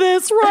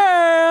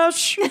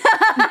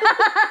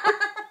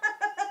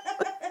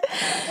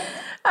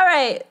 All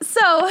right,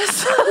 so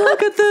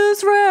Look at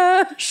this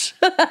rash.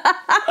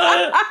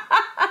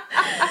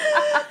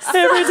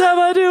 Every time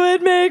I do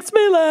it makes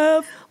me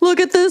laugh. Look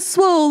at this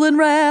swollen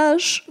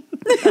rash.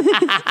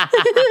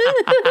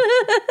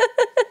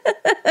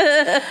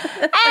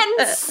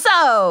 And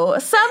so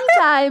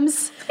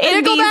sometimes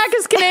Nickelback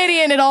is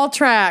Canadian. It all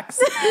tracks.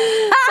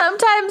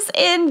 sometimes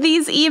in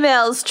these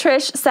emails,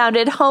 Trish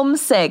sounded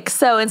homesick.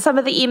 So in some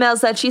of the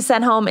emails that she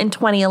sent home in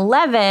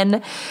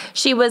 2011,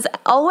 she was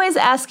always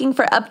asking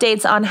for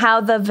updates on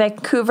how the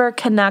Vancouver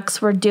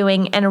Canucks were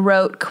doing and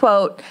wrote,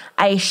 quote,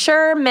 I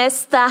sure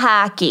miss the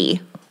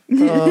hockey.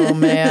 Oh,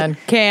 man.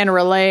 Can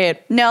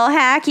relate. No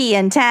hacky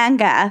in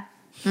Tonga.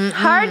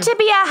 Hard to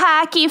be a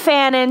hockey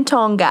fan in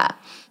Tonga.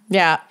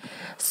 Yeah.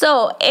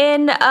 So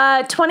in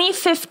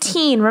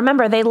 2015,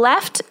 remember, they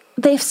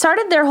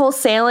started their whole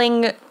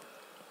sailing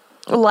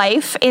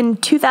life in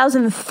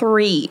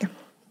 2003.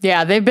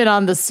 Yeah, they've been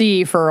on the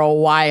sea for a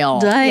while.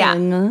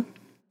 Dang. Yeah.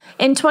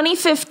 In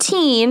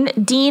 2015,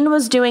 Dean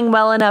was doing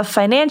well enough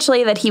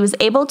financially that he was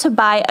able to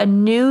buy a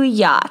new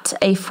yacht,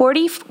 a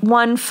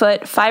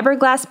 41-foot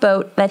fiberglass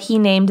boat that he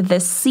named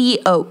the Sea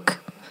Oak.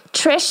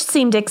 Trish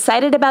seemed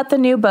excited about the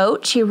new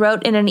boat. She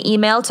wrote in an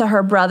email to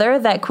her brother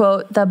that,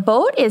 quote, the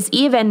boat is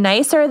even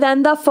nicer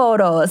than the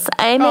photos.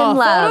 I'm in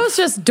love. Photos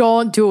just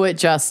don't do it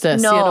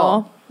justice, No. you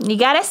know? You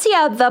gotta see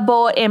the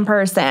boat in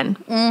person.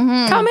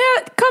 Mm-hmm. Come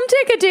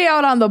take a day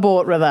out on the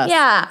boat with us.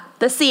 Yeah,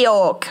 the Sea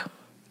Oak.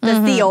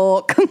 The Sea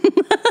Oak.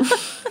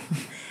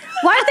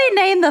 Why'd they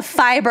name the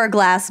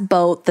fiberglass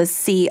boat the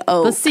Sea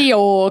Oak? The Sea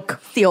Oak.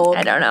 Sea Oak.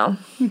 I don't know.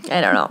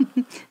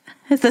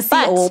 It's the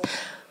Sea Oak.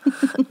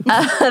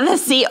 The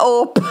Sea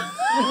Oak.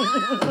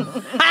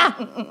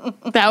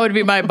 That would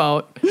be my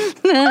boat.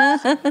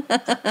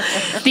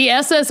 The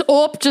SS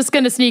Ope just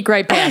going to sneak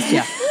right past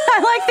you.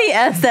 I like the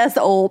SS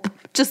Ope.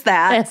 Just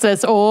that.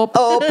 SS Ope.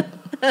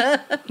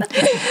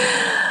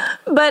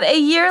 But a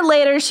year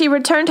later, she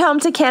returned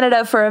home to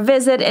Canada for a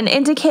visit and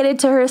indicated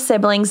to her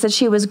siblings that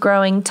she was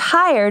growing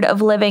tired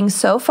of living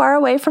so far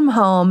away from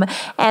home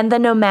and the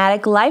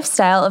nomadic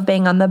lifestyle of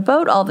being on the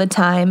boat all the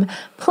time.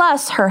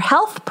 Plus, her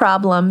health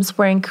problems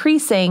were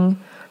increasing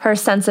her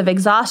sense of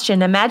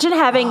exhaustion. Imagine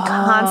having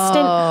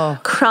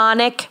constant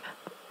chronic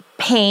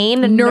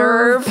pain,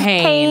 nerve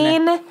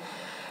pain,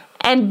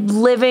 and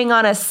living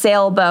on a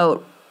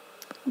sailboat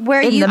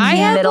where in the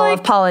middle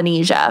of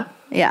Polynesia.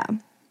 Yeah.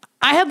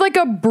 I had like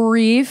a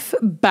brief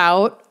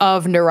bout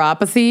of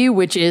neuropathy,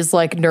 which is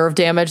like nerve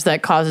damage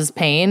that causes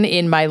pain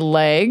in my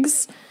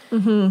legs.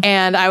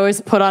 And I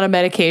was put on a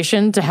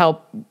medication to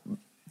help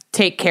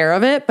take care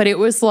of it. But it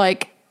was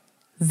like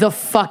the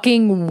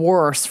fucking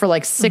worst for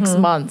like 6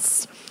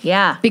 months.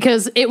 Yeah.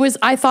 Because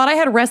I thought I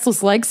had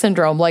restless leg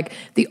syndrome. Like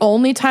the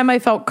only time I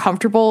felt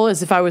comfortable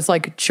is if I was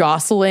like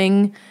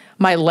jostling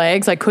my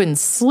legs. I couldn't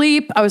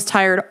sleep. I was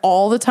tired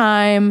all the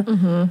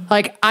time.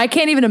 Like I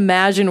can't even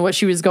imagine what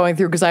she was going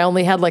through because I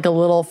only had like a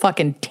little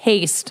fucking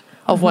taste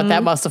of what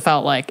that must have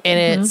felt like.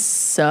 And it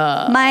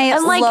sucked.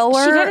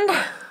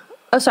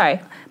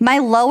 My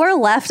lower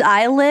left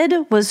eyelid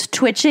was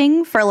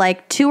twitching for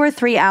like 2 or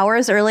 3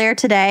 hours earlier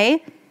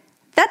today.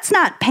 That's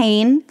not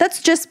pain.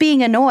 That's just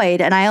being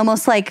annoyed. And I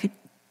almost like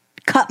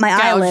cut my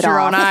eyelid your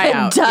off. own eye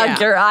out.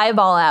 Dug your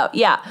eyeball out.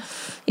 Yeah.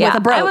 With a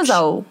brooch. I was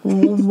a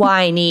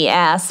whiny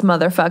ass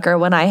motherfucker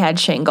when I had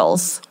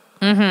shingles.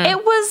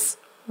 It was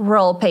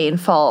real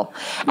painful.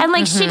 And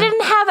like she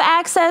didn't have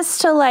access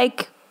to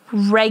like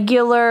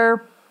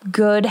regular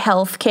good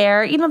health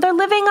care. You know, they're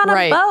living on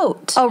a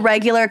boat. A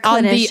regular clinician.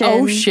 On the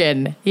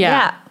ocean.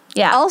 Yeah.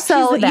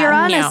 Also, you're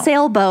on a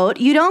sailboat.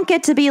 You don't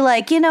get to be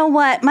like, you know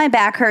what? My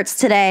back hurts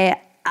today.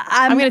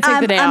 I'm going to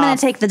take the day off. I'm going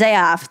to take the day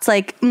off. It's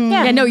like,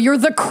 no, you're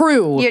the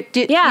crew.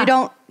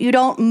 You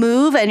don't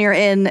move, and you're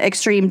in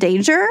extreme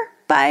danger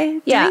by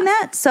doing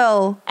that.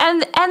 So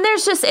and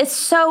there's just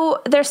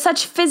there's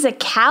such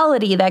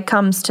physicality that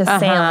comes to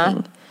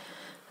sailing.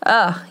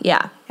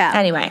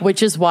 Anyway,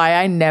 which is why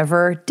I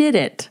never did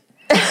it.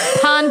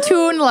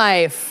 Pontoon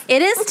life.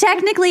 It is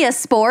technically a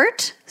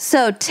sport.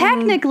 So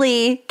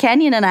technically,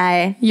 Kenyon and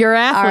I are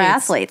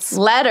athletes.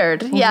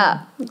 Lettered.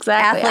 Yeah,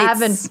 exactly.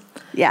 Athletes.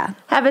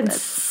 Haven't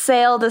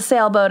sailed a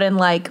sailboat in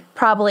like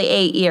probably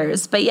 8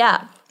 years, but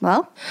yeah.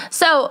 Well,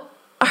 so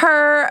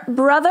her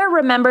brother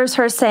remembers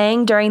her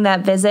saying during that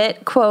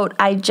visit, quote,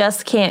 "I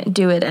just can't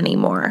do it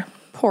anymore."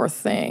 Poor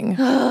thing.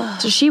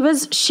 So she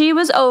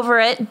was over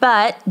it,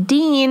 but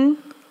Dean,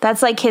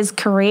 that's like his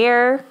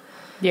career.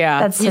 Yeah,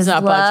 that's his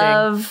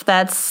love.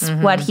 That's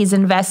what he's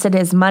invested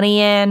his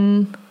money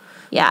in.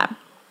 Yeah.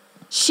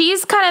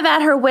 She's kind of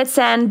at her wit's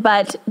end,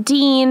 but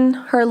Dean,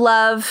 her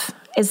love,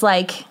 is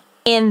like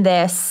in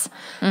this.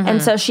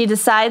 And so she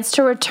decides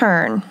to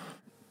return.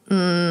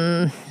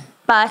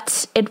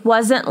 But it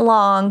wasn't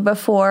long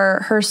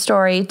before her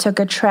story took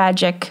a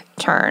tragic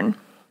turn.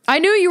 I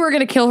knew you were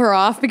going to kill her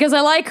off because I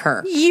like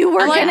her. You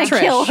were going to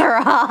kill her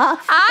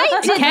off. I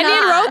did Kenyon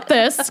not. wrote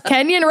this.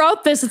 Kenyon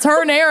wrote this. It's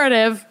her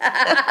narrative.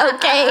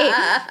 Okay.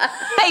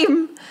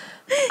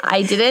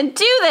 I didn't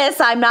do this.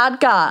 I'm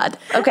not God.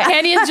 Okay.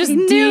 Kenyon's just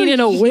Dean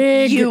in a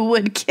wig. You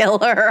would kill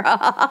her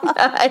off.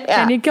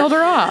 Kenyon killed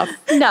her off.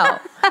 No.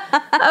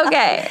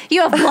 Okay.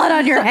 You have blood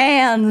on your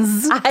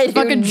hands. I do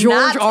fucking George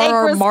not take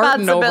R.R.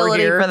 Martin over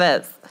responsibility here for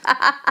this.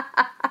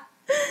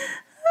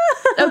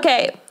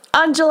 Okay.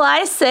 On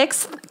July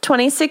 6th,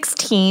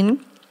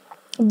 2016,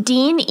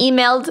 Dean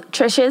emailed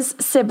Trish's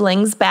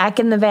siblings back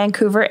in the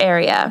Vancouver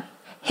area.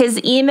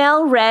 His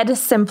email read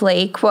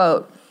simply,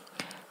 quote,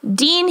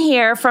 "Dean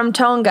here from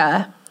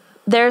Tonga.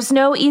 There's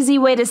no easy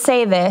way to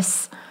say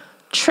this.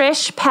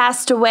 Trish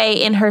passed away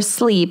in her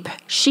sleep.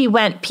 She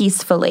went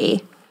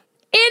peacefully."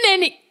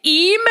 In an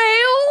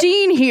email?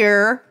 Dean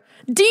here.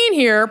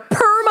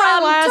 Per my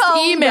last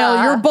Tonga.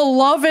 email, your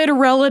beloved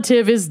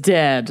relative is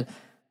dead.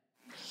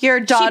 Your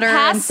daughter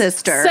and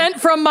sister. Sent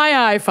from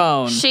my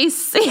iPhone.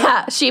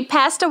 She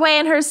passed away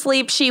in her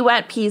sleep. She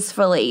went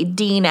peacefully.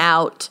 Dean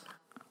out.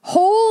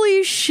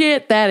 Holy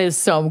shit, that is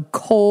some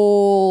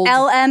cold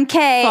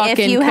LMK if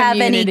you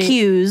have any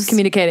cues.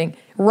 Communicating.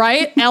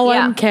 Right?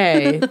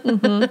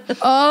 LMK.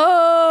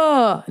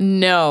 Oh,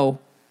 no.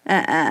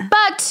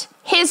 But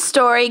his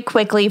story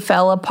quickly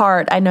fell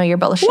apart. I know you're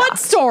both shocked. What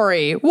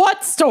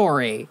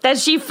story? That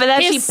she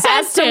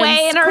passed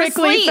away in her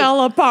quickly sleep.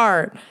 fell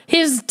apart.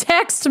 His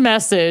text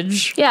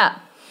message. Yeah.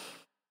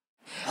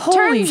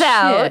 Holy Turns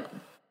out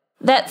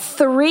that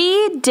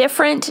 3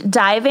 different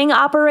diving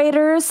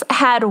operators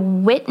had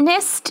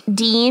witnessed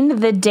Dean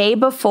the day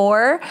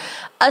before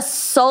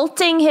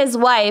assaulting his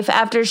wife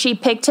after she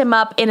picked him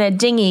up in a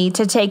dinghy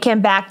to take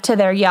him back to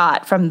their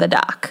yacht from the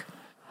dock.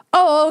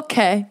 Oh,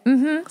 okay.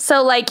 Mm-hmm.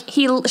 So like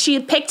she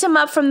picked him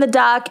up from the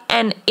dock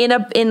and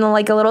in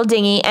like a little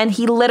dinghy, and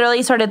he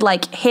literally started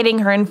like hitting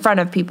her in front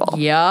of people.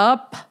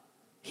 Yup.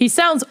 He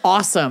sounds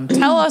awesome.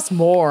 Tell us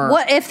more.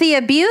 What if the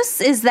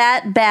abuse is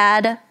that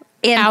bad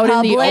in Out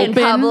public? in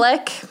the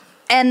open?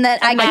 And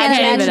that I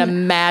can't even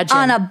imagine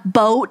on a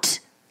boat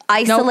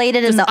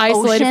isolated in the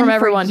ocean from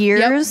everyone. for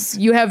years.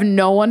 Yep. You have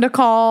no one to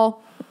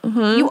call.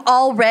 You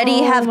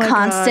already have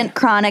constant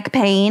chronic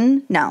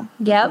pain. No.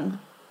 Yep.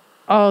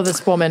 Oh,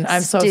 this woman.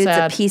 I'm so Dude's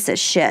sad. a piece of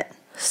shit.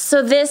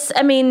 So this,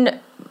 I mean,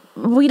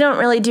 we don't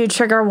really do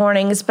trigger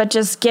warnings, but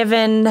just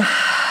given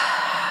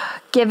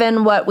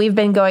given what we've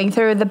been going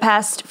through the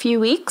past few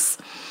weeks.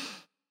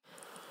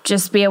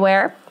 Just be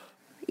aware.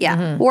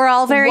 Yeah. We're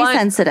all very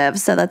sensitive,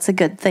 so that's a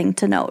good thing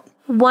to note.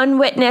 One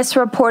witness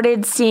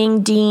reported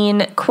seeing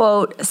Dean,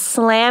 quote,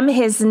 slam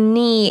his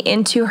knee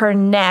into her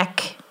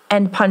neck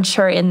and punch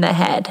her in the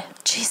head.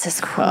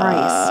 Jesus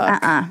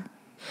Christ.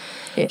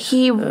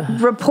 He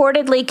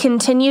reportedly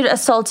continued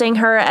assaulting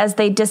her as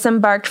they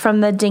disembarked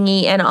from the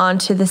dinghy and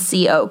onto the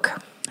Sea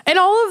Oak. And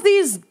all of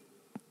these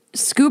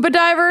scuba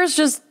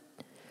divers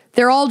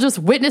they're all just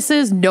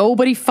witnesses.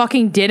 Nobody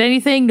fucking did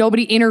anything.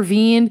 Nobody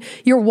intervened.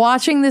 You're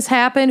watching this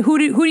happen. Who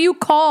do you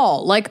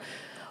call? Like,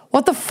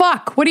 what the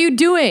fuck? What are you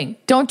doing?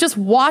 Don't just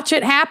watch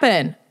it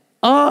happen.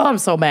 Oh, I'm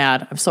so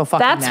mad. I'm so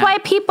fucking mad. That's why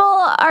people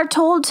are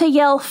told to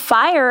yell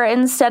fire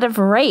instead of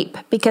rape,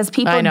 because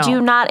people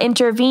do not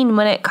intervene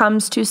when it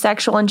comes to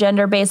sexual and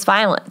gender-based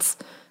violence.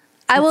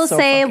 I will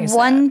say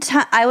one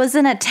time I was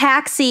in a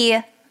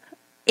taxi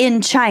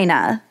in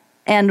China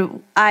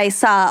and I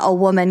saw a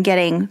woman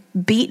getting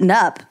beaten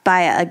up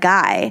by a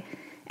guy,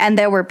 and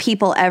there were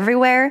people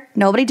everywhere.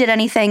 Nobody did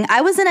anything.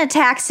 I was in a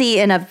taxi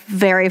in a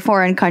very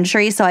foreign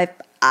country, so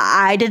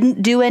I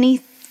didn't do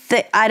anything.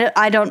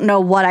 I don't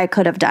know what I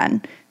could have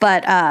done,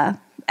 but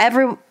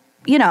the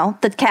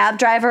cab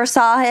driver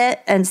saw it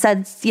and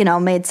said,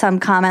 made some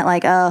comment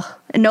like, "Oh,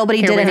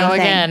 nobody did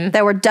anything."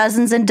 There were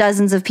dozens and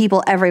dozens of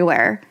people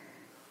everywhere.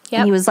 Yep.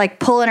 And he was like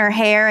pulling her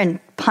hair and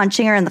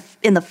punching her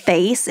in the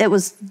face. It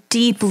was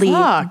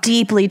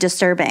deeply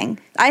disturbing.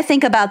 I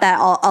think about that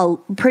all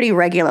pretty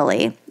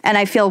regularly, and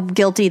I feel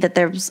guilty that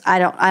I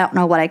don't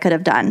know what I could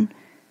have done,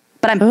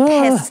 but I'm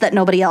pissed that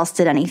nobody else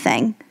did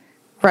anything.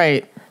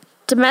 Right.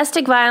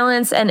 Domestic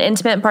violence and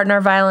intimate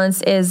partner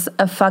violence is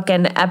a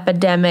fucking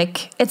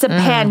epidemic. It's a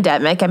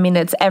pandemic. I mean,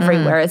 it's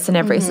everywhere. It's in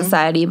every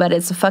society, but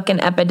it's a fucking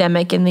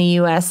epidemic in the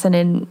U.S. and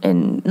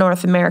in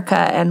North America,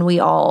 and we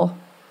all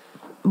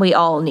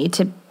need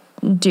to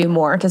do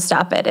more to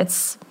stop it.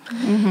 It's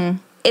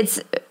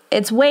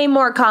way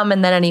more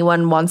common than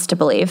anyone wants to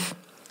believe.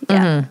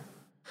 Yeah.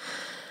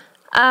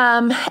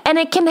 And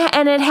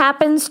it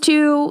happens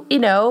to,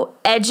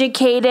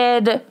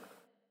 educated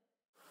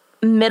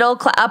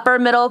upper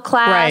middle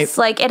class. Right.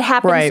 Like, it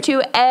happens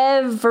to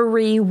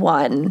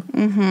everyone.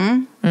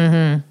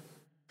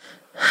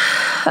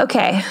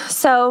 Okay,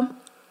 so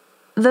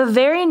the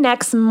very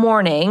next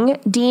morning,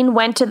 Dean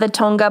went to the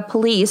Tonga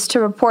police to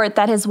report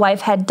that his wife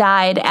had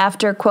died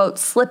after, quote,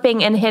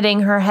 slipping and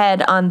hitting her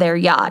head on their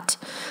yacht.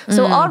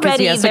 So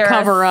already there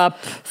cover are up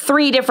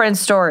 3 different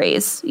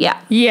stories. Yeah.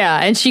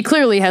 Yeah, and she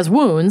clearly has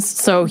wounds,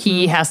 so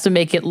he has to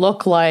make it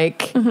look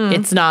like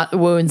it's not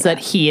wounds that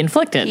he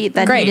inflicted. He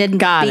didn't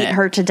beat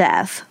her to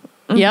death.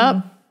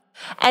 Yep.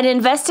 An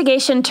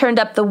investigation turned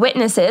up the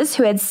witnesses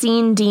who had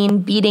seen Dean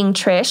beating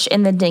Trish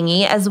in the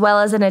dinghy, as well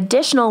as an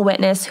additional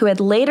witness who had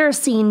later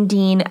seen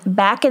Dean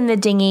back in the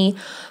dinghy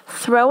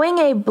throwing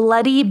a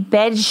bloody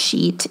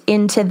bedsheet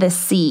into the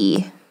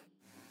sea.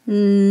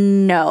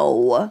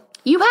 No.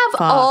 You have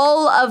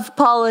all of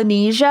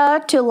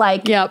Polynesia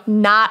to,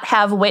 not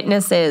have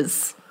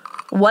witnesses.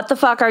 What the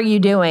fuck are you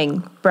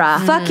doing,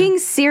 bruh? Fucking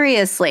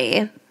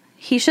seriously.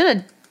 He should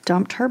have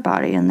dumped her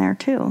body in there,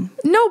 too.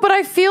 No, but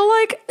I feel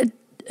like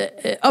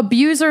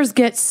abusers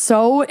get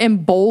so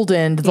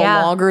emboldened the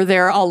longer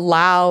they're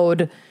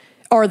allowed,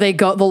 or the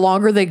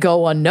longer they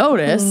go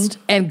unnoticed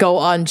and go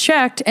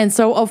unchecked. And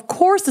so, of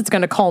course, it's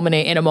going to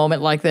culminate in a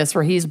moment like this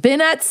where he's been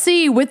at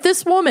sea with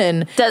this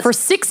woman for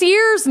 6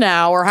 years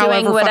now, or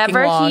however doing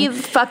whatever fucking long. he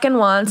fucking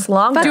wants,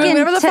 longer. Doing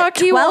whatever the fuck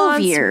he 12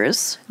 wants.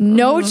 years.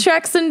 No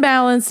checks and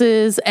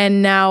balances.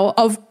 And now,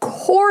 of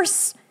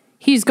course,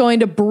 he's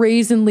going to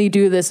brazenly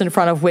do this in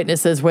front of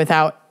witnesses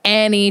without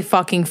any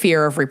fucking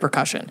fear of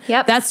repercussion.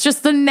 Yep. That's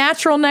just the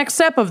natural next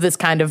step of this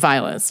kind of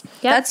violence.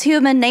 Yep. That's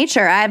human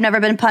nature. I've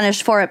never been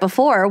punished for it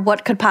before.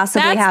 What could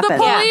possibly happen?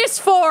 That's the police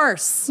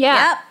force.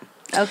 Yeah.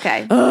 Yep.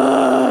 Okay.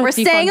 We're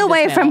staying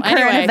away from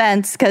current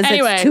events because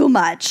it's too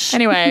much.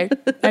 Anyway.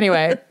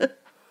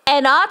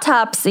 An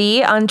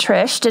autopsy on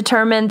Trish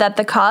determined that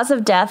the cause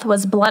of death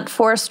was blunt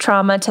force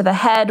trauma to the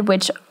head,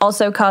 which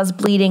also caused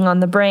bleeding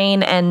on the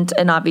brain and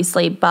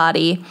obviously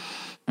body.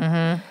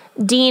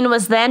 Dean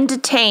was then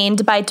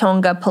detained by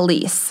Tonga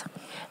police.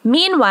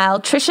 Meanwhile,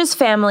 Trish's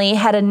family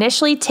had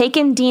initially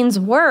taken Dean's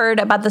word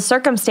about the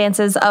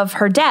circumstances of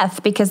her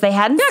death because they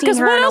hadn't seen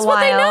her in a while.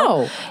 Would they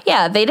know?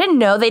 Yeah, they didn't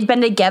know. They'd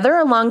been together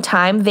a long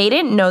time. They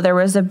didn't know there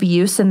was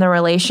abuse in the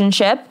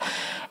relationship,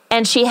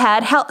 and she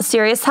had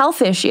serious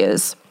health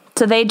issues.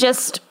 So they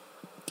just,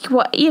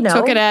 took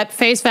it at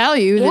face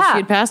value that she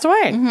had passed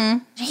away.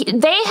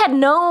 They had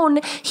known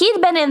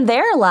he'd been in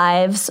their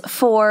lives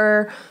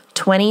for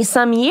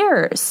 20-some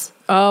years.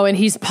 Oh, and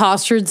he's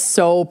postured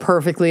so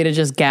perfectly to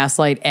just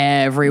gaslight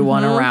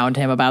everyone around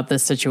him about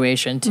this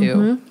situation,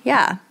 too.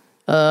 Yeah.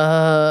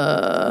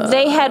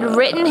 They had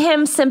written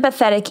him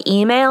sympathetic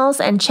emails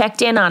and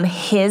checked in on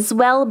his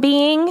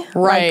well-being.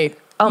 Right.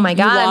 Like, oh, my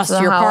God. You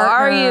lost your how partner.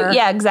 are you?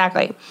 Yeah,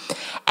 exactly.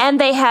 And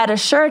they had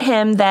assured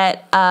him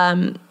that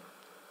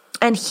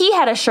And he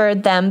had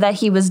assured them that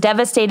he was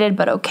devastated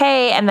but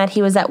okay, and that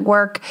he was at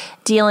work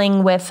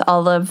dealing with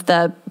all of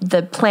the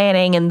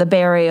planning and the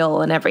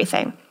burial and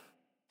everything.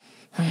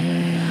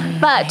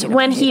 But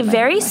when he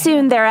very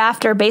soon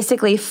thereafter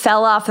basically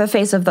fell off the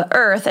face of the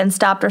earth and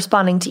stopped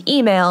responding to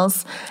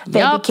emails,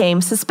 they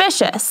became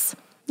suspicious.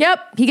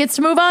 Yep, he gets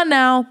to move on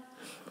now.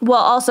 Well,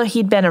 also,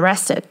 he'd been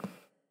arrested.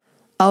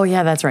 Oh,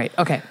 yeah, that's right.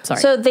 Okay, sorry.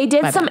 So they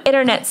did some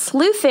internet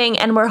sleuthing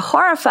and were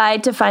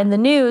horrified to find the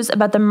news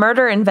about the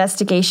murder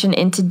investigation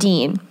into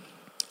Dean.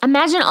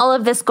 Imagine all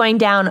of this going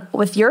down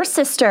with your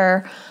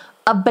sister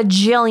a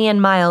bajillion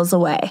miles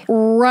away.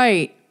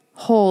 Right.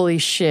 Holy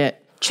shit.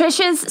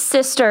 Trish's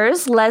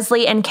sisters,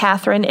 Leslie and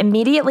Catherine,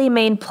 immediately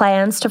made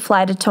plans to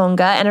fly to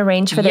Tonga and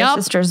arrange for their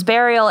sister's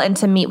burial and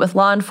to meet with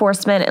law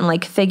enforcement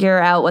and, figure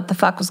out what the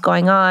fuck was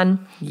going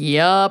on.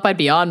 Yup, I'd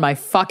be on my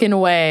fucking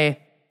way.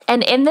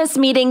 And in this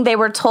meeting, they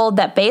were told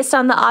that based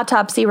on the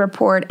autopsy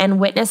report and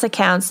witness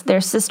accounts,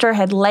 their sister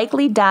had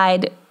likely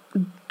died,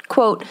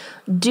 quote,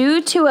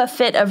 due to a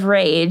fit of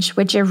rage,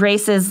 which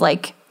erases,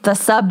 the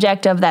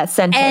subject of that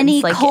sentence.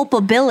 Any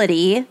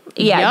culpability.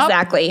 Yeah,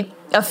 exactly.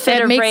 A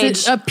fit of rage. It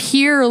makes it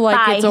appear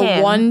like it's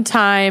a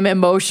one-time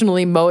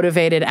emotionally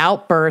motivated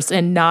outburst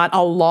and not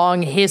a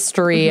long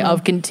history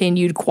of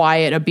continued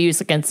quiet abuse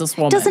against this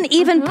woman. Doesn't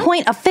even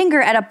point a finger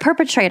at a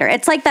perpetrator.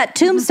 It's like that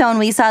tombstone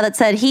we saw that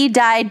said he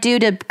died due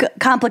to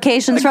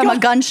complications from a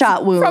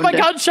gunshot wound. From a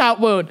gunshot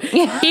wound.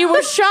 Yeah. He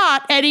was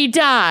shot and he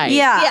died.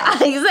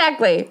 Yeah,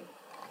 exactly.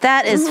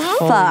 That is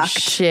fucked.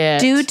 Shit.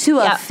 Due to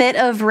a fit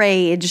of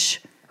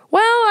rage.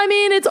 Well, I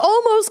mean, it's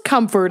almost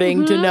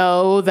comforting to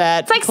know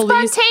that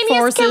police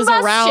forces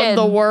around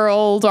the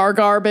world are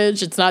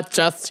garbage. It's not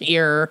just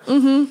here.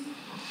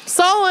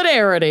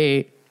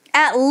 Solidarity.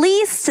 At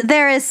least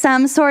there is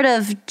some sort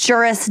of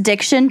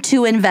jurisdiction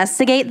to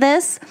investigate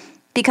this.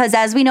 Because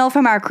as we know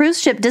from our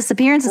cruise ship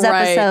disappearances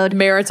episode,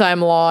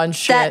 maritime law and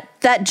shit,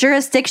 that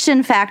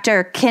jurisdiction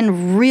factor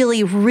can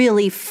really,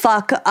 really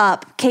fuck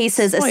up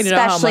cases,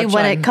 especially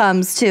when it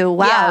comes to,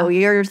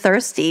 you're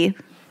thirsty.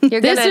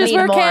 This is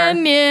where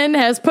Kenyon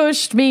has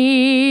pushed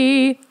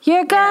me.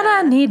 You're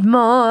gonna need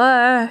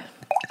more.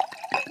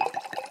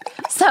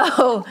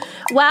 So,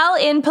 while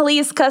in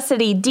police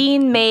custody,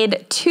 Dean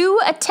made 2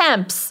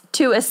 attempts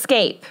to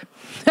escape.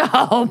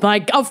 Oh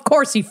my, of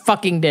course he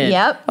fucking did.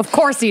 Yep. Of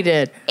course he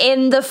did.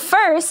 In the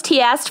first,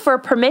 he asked for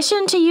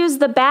permission to use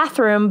the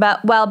bathroom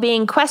but while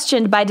being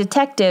questioned by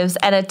detectives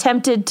and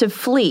attempted to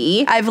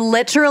flee. I've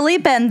literally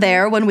been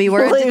there when we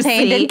were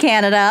detained in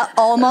Canada,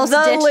 almost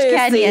ditched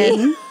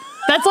Kenyon.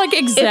 That's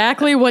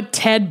exactly what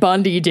Ted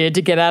Bundy did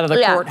to get out of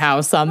the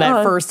courthouse on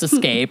that first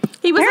escape.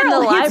 He was in the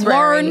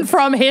library. Learn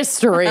from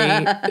history.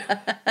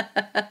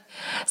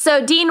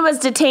 So Dean was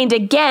detained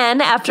again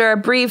after a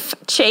brief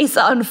chase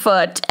on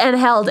foot and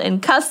held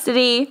in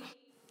custody.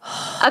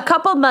 A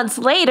couple months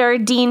later,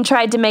 Dean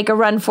tried to make a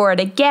run for it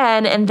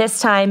again, and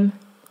this time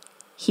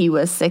he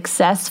was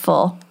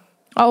successful.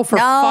 Oh, for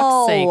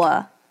fuck's sake.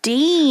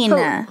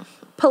 Dean.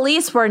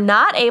 Police were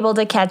not able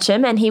to catch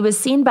him, and he was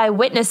seen by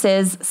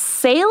witnesses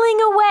sailing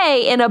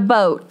away in a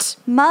boat.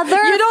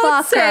 Motherfucker. You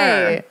don't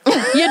say.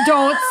 You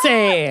don't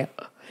say.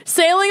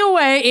 Sailing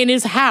away in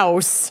his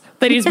house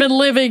that he's been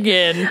living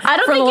in. I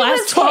don't think it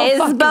was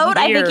his boat.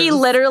 I think he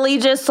literally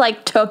just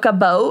took a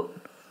boat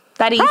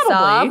that he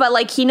saw,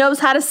 but he knows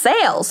how to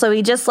sail, so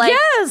he just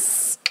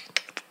yes,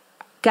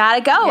 got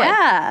it going.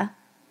 Yeah.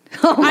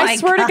 I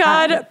swear to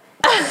God,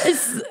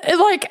 it's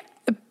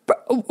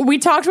we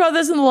talked about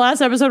this in the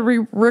last episode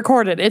we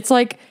recorded. It's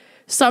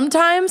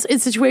sometimes in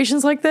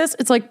situations like this,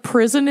 it's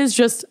prison is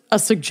just a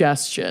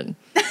suggestion.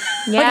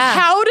 Yeah.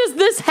 How does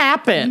this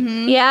happen?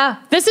 Mm-hmm. Yeah.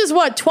 This is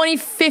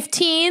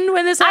 2015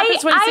 when this happened?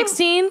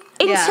 2016?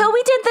 Until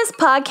we did this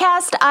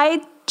podcast,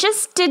 I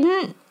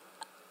didn't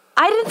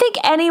think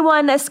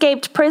anyone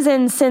escaped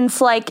prison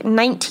since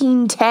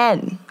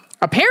 1910.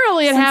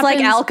 Apparently it happens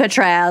since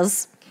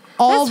Alcatraz.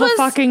 All the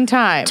fucking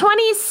time.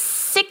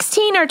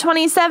 2016 or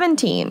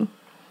 2017.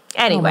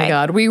 Anyway. Oh my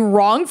God. We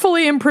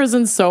wrongfully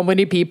imprisoned so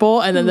many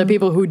people, and then the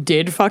people who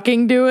did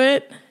fucking do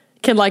it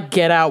can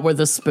get out with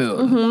a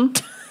spoon.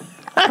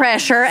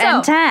 Pressure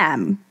and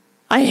time.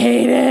 I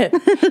hate it.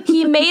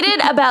 He made it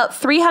about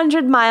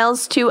 300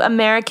 miles to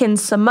American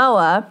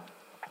Samoa,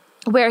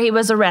 where he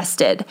was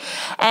arrested.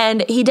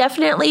 And he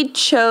definitely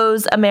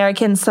chose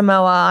American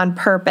Samoa on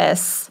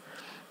purpose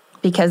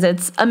because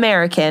it's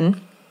American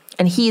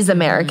and he's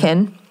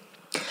American.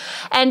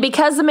 And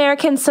because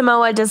American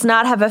Samoa does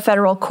not have a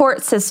federal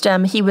court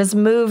system, he was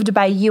moved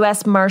by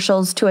U.S.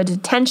 Marshals to a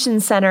detention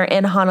center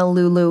in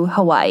Honolulu,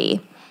 Hawaii.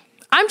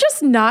 I'm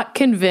just not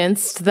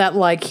convinced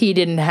that, he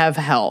didn't have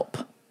help.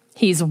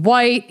 He's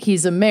white,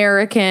 he's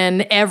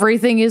American,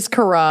 everything is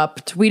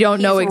corrupt. We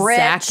don't know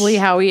exactly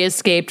how he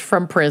escaped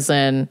from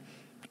prison.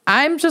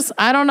 I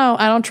don't know.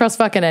 I don't trust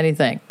fucking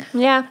anything.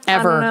 Yeah,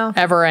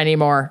 ever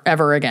anymore,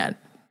 ever again.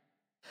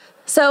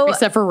 So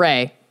except for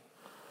Ray.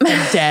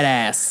 Dead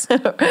ass.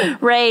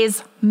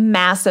 Ray's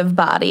massive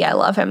body. I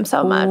love him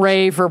so much.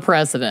 Ray for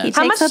president.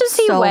 How much does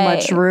he weigh? So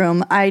much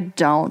room. I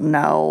don't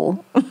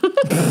know.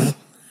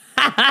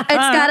 It's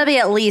got to be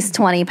at least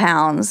 20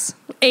 pounds.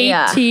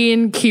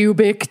 18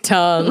 cubic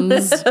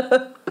tons.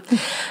 All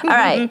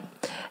right.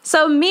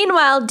 So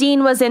meanwhile,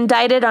 Dean was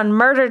indicted on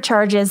murder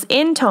charges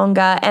in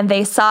Tonga, and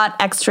they sought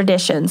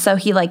extradition. So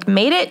he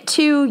made it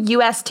to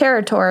U.S.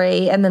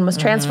 territory and then was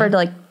transferred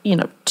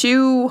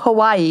to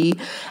Hawaii.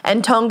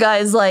 And Tonga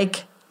is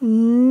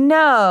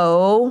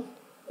no,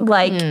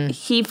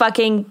 he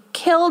fucking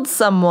killed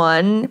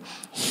someone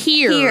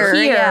Here.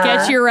 Yeah.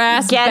 Get your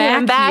ass Get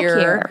him back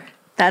here.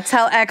 That's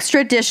how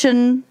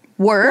extradition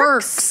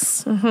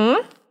works.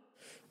 Mm-hmm.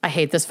 I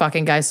hate this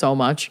fucking guy so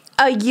much.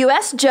 A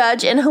U.S.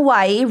 judge in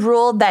Hawaii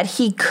ruled that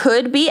he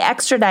could be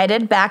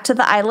extradited back to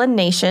the island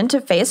nation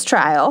to face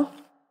trial.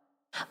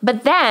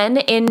 But then,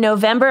 in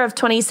November of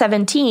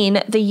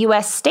 2017, the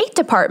U.S. State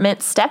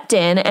Department stepped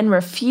in and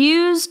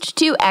refused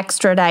to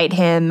extradite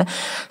him,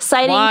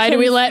 citing... Why do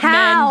we let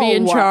men be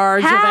in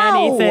charge of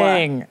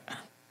anything?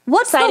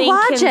 What's the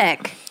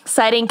logic?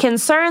 Citing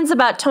concerns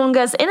about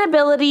Tonga's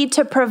inability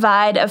to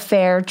provide a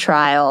fair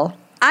trial.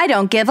 I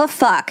don't give a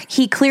fuck.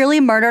 He clearly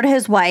murdered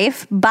his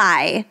wife.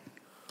 Bye.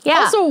 Yeah.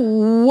 Also,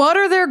 what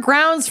are their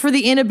grounds for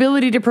the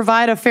inability to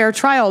provide a fair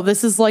trial?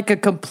 This is a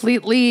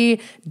completely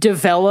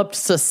developed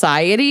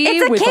society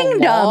It's a with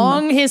kingdom. a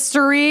long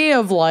history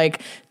of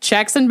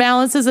checks and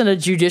balances and a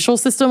judicial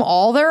system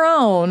all their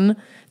own.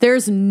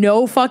 There's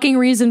no fucking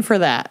reason for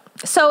that.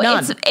 So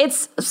None.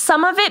 it's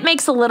some of it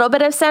makes a little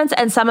bit of sense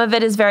and some of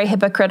it is very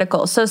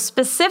hypocritical. So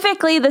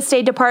specifically, the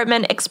State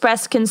Department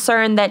expressed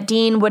concern that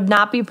Dean would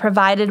not be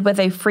provided with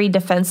a free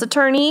defense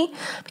attorney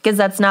because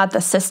that's not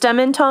the system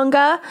in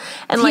Tonga.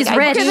 And He's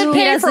rich. He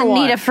doesn't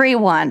need a free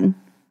one.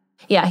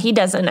 Yeah, he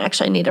doesn't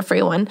actually need a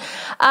free one.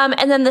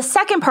 And then the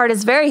second part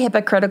is very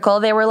hypocritical.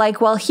 They were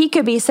well, he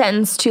could be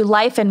sentenced to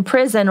life in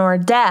prison or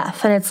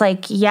death. And it's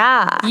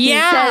Yeah. He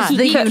says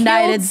the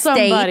United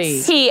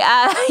States.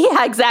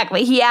 Yeah,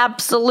 exactly. He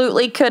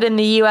absolutely could in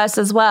the U.S.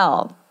 as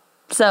well.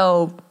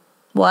 So,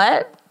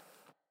 what?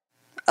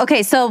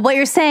 Okay, so what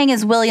you're saying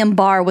is William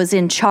Barr was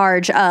in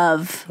charge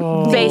of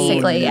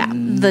basically, yeah,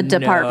 the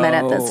department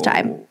at this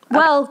time.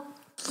 Well,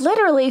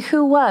 literally,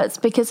 who was?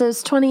 Because it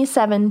was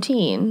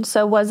 2017.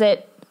 So was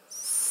it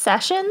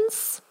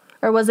Sessions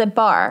or was it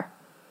Barr?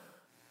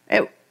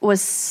 It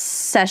was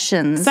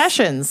Sessions.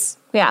 Sessions.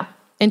 Yeah.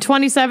 In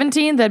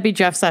 2017, that'd be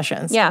Jeff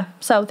Sessions. Yeah.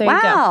 So there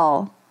you go.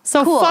 Wow.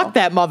 So Cool. fuck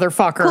that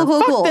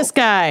motherfucker. Fuck this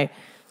guy.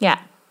 Yeah.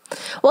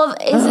 Well,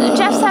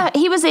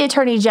 he was the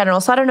Attorney General,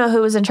 so I don't know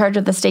who was in charge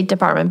of the State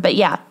Department, but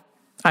yeah.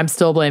 I'm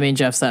still blaming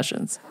Jeff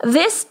Sessions.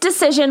 This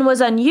decision was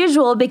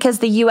unusual because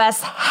the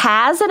U.S.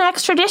 has an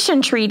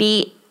extradition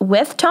treaty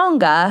with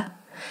Tonga,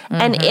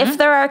 and if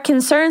there are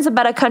concerns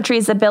about a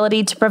country's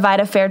ability to provide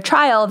a fair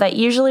trial, that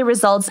usually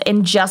results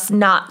in just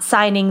not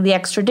signing the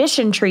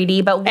extradition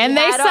treaty. But they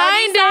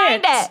signed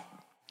it.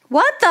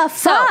 What the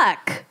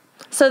fuck?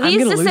 So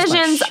these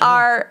decisions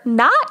are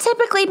not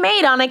typically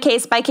made on a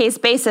case-by-case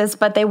basis,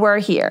 but they were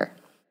here.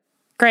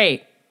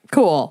 Great.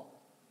 Cool.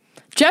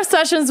 Jeff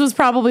Sessions was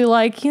probably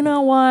you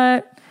know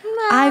what?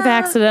 I've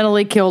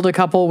accidentally killed a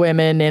couple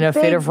women in a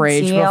fit of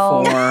rage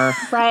before.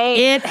 Right?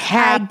 It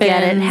happens. I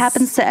get it. It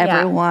happens to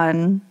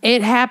everyone.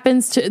 It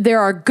happens there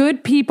are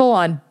good people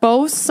on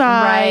both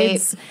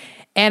sides.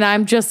 Right. And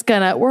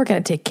we're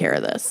gonna take care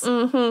of this.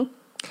 Mm-hmm.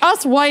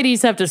 Us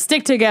whiteys have to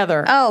stick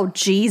together. Oh,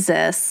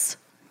 Jesus.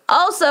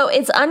 Also,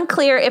 it's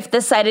unclear if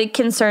the cited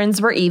concerns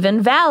were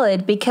even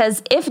valid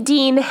because if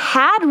Dean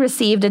had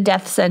received a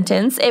death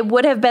sentence, it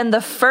would have been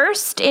the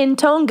first in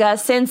Tonga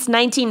since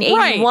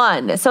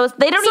 1981. Right. So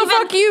they don't even... So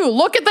fuck you.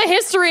 Look at the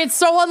history. It's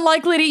so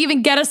unlikely to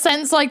even get a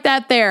sentence like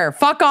that there.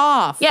 Fuck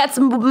off. Yeah, it's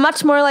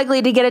much more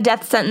likely to get a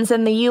death sentence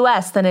in the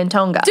U.S. than in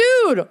Tonga.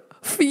 Dude,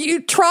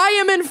 you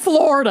try him in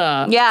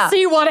Florida. Yeah.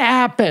 See what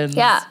happens.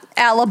 Yeah.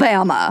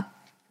 Alabama.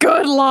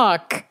 Good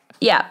luck.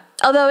 Yeah.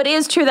 Although it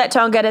is true that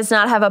Tonga does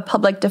not have a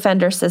public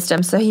defender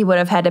system, so he would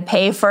have had to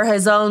pay for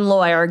his own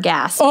lawyer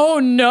gas. Oh,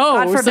 no.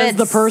 God forbid, says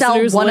the person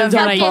who's lived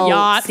on a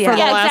yacht for the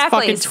last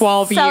fucking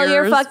 12 years. Sell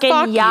your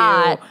fucking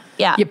yacht. You.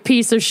 Yeah. You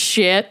piece of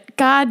shit.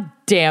 God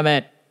damn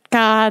it.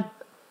 I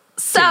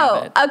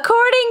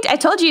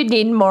told you you'd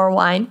need more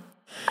wine.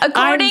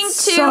 I'm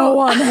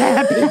so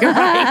unhappy right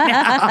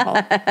now.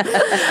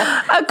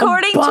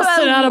 According I'm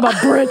busting out of my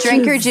britches.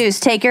 Drink your juice.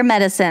 Take your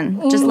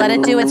medicine. Just let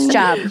it do its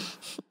job.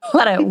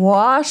 Let it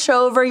wash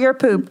over your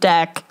poop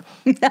deck.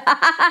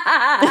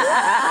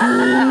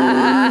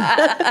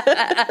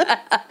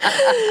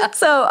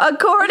 So,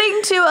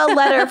 according to a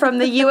letter from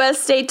the U.S.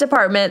 State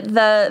Department,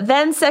 the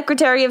then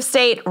Secretary of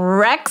State,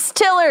 Rex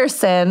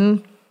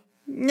Tillerson,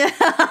 fucking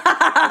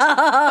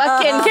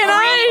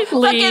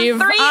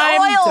three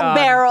oil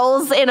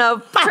barrels in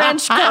a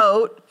trench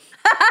coat.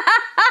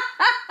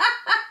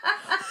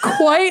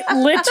 Quite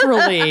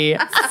literally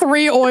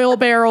 3 oil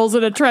barrels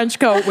in a trench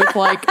coat with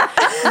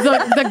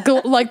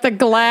the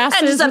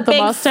glasses with the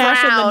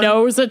mustache and the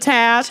nose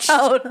attached,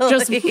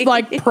 just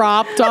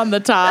propped on the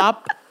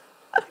top.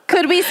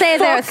 Could we say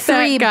there are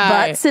 3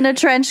 butts in a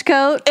trench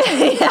coat?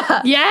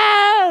 Yeah.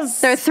 Yes.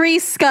 There are 3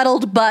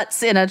 scuttled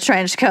butts in a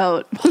trench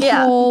coat.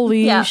 Yeah.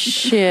 Holy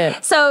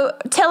shit. So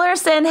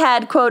Tillerson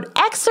had, quote,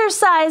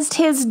 exercised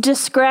his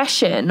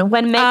discretion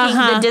when making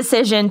the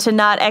decision to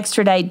not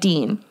extradite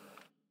Dean.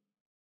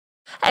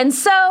 And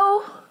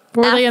so...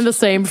 Were they in the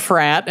same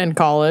frat in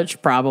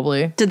college?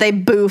 Probably. Did they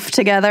boof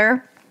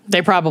together?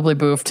 They probably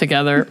boofed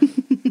together.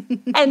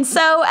 And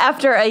so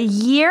after a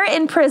year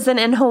in prison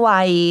in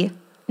Hawaii,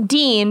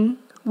 Dean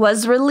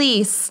was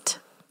released.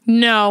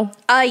 No.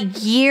 A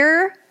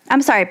year?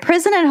 I'm sorry,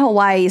 prison in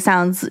Hawaii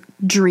sounds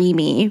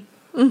dreamy.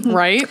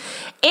 Right?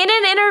 In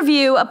an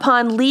interview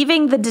upon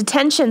leaving the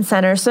detention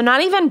center, so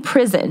not even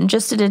prison,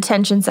 just a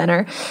detention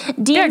center,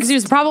 Dean... Yeah, because he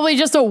was probably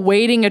just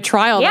awaiting a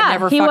trial that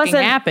never fucking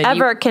happened. He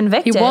wasn't ever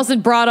convicted. He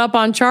wasn't brought up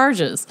on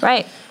charges.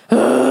 Right.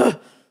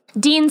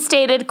 Dean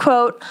stated,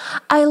 quote,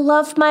 I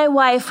love my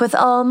wife with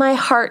all my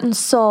heart and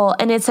soul,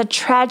 and it's a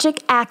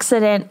tragic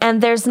accident, and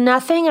there's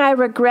nothing I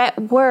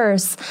regret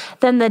worse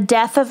than the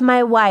death of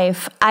my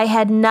wife. I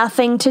had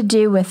nothing to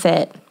do with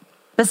it,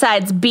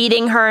 besides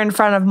beating her in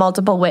front of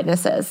multiple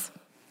witnesses.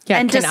 Yeah,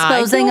 and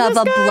disposing of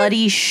a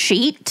bloody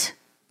sheet.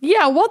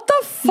 Yeah, what the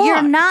fuck?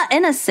 You're not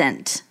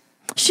innocent.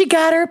 She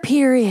got her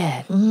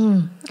period.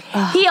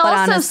 He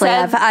also honestly,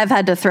 said... I've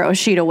had to throw a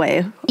sheet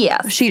away.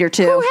 Yes. A sheet or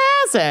 2. Who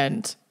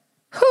hasn't?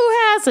 Who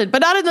hasn't? But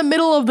not in the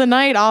middle of the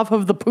night off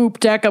of the poop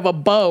deck of a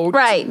boat.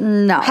 Right.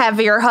 No. Have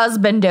your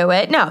husband do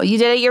it. No, you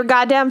did it your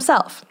goddamn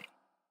self.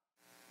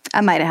 I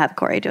might have had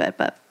Corey do it,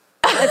 but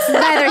it's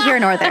neither here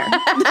nor there.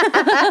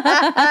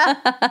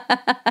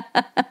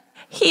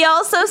 He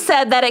also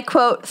said that it,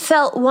 quote,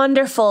 felt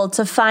wonderful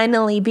to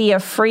finally be a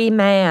free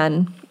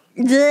man.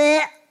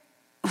 The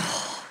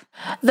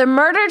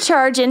murder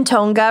charge in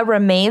Tonga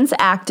remains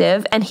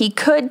active, and he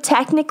could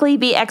technically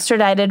be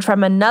extradited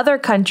from another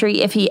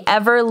country if he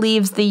ever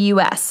leaves the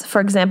U.S.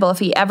 For example, if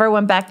he ever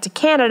went back to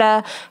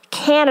Canada,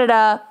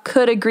 Canada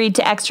could agree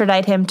to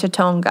extradite him to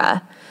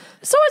Tonga.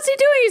 So what's he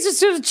doing? He's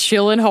just going to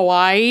chill in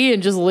Hawaii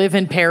and just live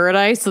in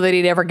paradise so that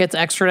he never gets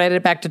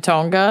extradited back to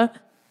Tonga?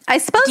 I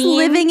suppose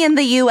living in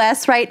the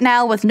U.S. right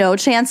now with no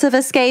chance of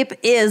escape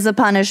is a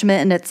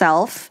punishment in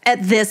itself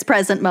at this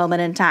present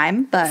moment in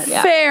time. But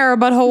fair,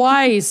 but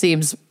Hawaii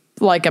seems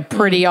like a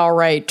pretty all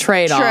right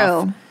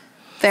trade-off. True.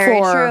 Very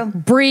for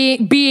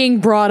true. Being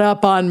brought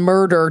up on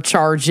murder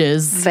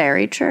charges.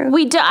 Very true.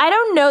 I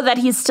don't know that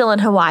he's still in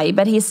Hawaii,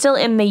 but he's still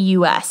in the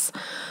U.S.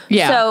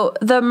 Yeah. So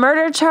the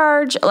murder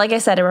charge, like I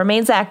said, it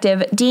remains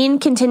active. Dean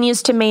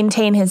continues to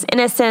maintain his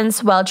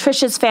innocence while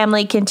Trish's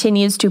family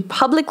continues to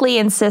publicly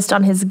insist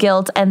on his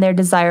guilt and their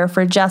desire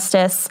for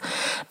justice.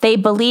 They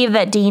believe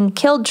that Dean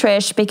killed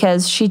Trish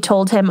because she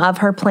told him of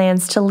her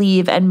plans to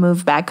leave and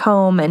move back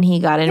home, and he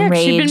got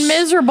enraged. She'd been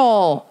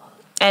miserable.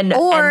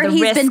 Or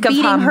he's been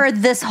beating her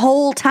this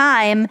whole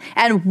time,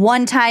 and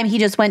one time he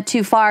just went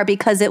too far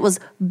because it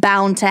was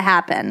bound to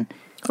happen.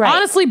 Right.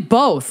 Honestly,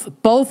 both.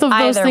 Both of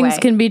those things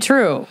can be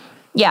true.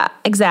 Yeah,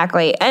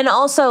 exactly. And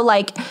also,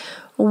 like,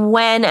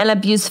 when an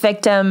abuse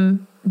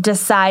victim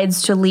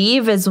decides to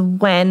leave is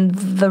when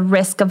the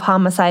risk of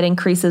homicide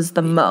increases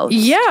the most.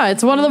 Yeah,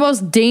 it's one of the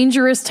most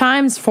dangerous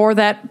times for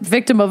that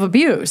victim of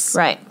abuse.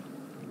 Right.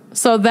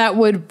 So that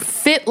would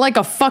fit like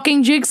a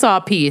fucking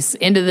jigsaw piece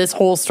into this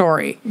whole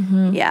story.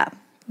 Mm-hmm. Yeah.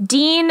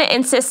 Dean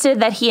insisted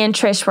that he and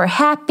Trish were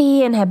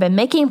happy and had been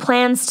making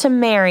plans to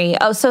marry.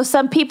 Oh, so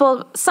some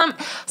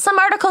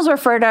articles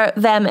refer to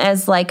them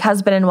as like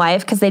husband and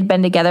wife because they'd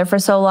been together for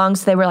so long,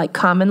 so they were like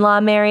common law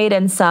married,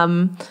 and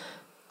some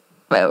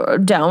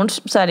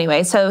don't. So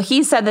anyway, so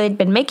he said that they'd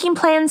been making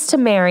plans to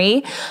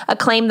marry, a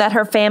claim that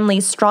her family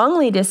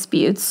strongly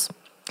disputes.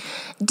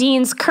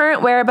 Dean's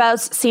current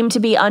whereabouts seem to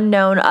be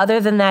unknown, other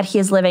than that he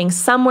is living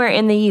somewhere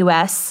in the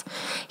U.S.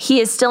 He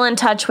is still in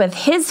touch with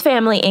his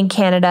family in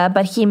Canada,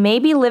 but he may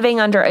be living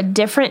under a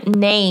different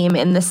name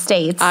in the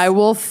States. I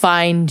will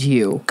find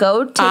you.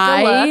 Go take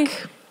a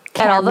look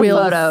at all the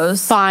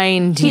photos.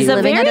 Find you. He's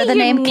living under the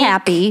name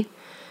Cappy.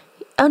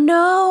 Oh,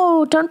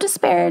 no, don't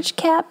disparage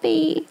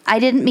Cappy. I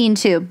didn't mean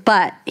to,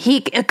 but he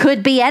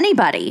could be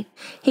anybody.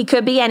 He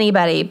could be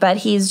anybody, but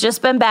he's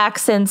just been back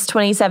since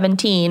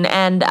 2017,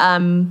 and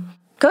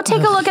go take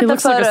a look at the photos. He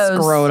looks like a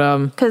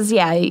scrotum. Because,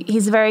 yeah,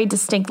 he's very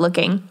distinct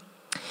looking.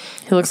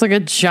 He looks like a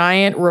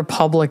giant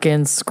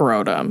Republican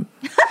scrotum.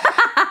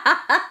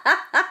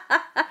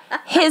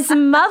 His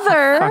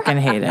mother fucking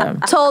hate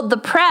him. Told the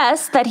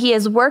press that he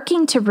is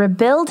working to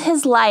rebuild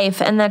his life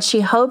and that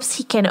she hopes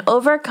he can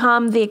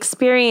overcome the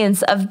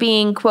experience of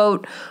being,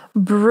 quote,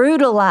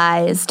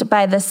 brutalized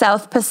by the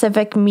South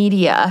Pacific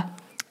media.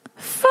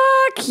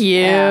 Fuck you.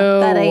 Yeah,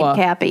 that ain't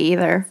Cappy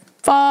either.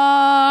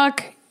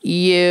 Fuck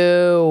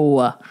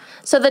you.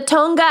 So the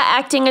Tonga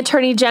Acting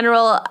Attorney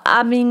General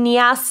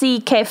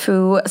Aminiasi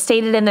Kefu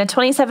stated in a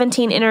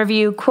 2017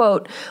 interview,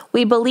 quote,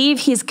 "We believe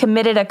he's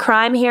committed a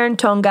crime here in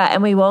Tonga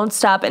and we won't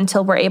stop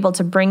until we're able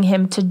to bring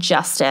him to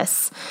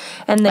justice."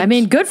 And I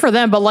mean, good for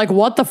them, but like,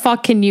 what the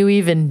fuck can you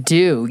even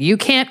do? You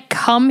can't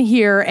come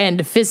here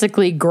and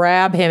physically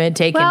grab him and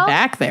take him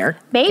back there.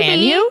 Maybe can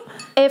you?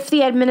 If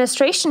the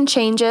administration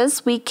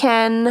changes, we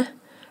can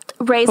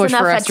raise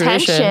enough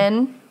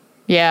attention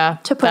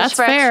to push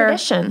for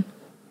extradition.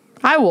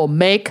 I will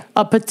make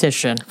a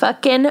petition.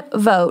 Fucking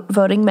vote.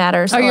 Voting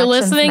matters. Are you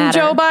listening,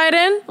 Joe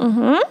Biden?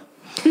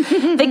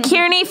 Mm-hmm. The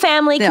Kearney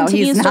family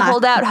continues to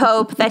hold out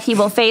hope that he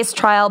will face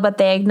trial, but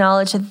they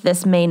acknowledge that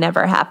this may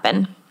never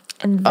happen.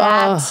 And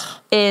that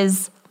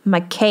is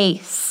my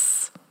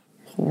case.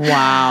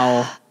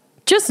 Wow.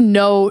 Just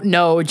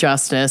no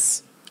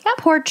justice. Yep.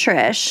 Poor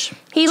Trish.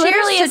 He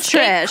literally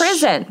escaped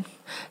prison.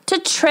 To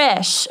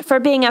Trish for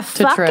being a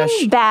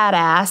fucking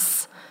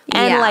badass.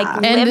 And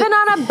living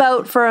on a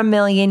boat for a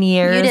million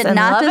years. You did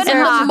not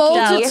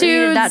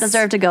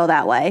deserve to go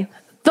that way.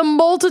 The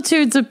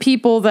multitudes of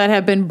people that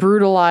have been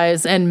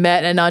brutalized and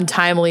met an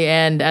untimely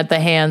end at the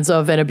hands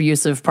of an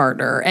abusive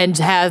partner and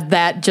have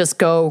that just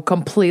go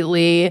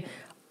completely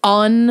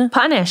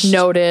unpunished,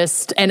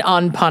 noticed, and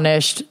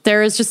unpunished.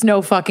 There is just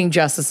no fucking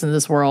justice in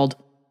this world.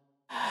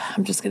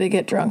 I'm just going to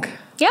get drunk.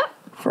 Yep.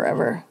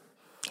 Forever.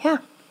 Yeah.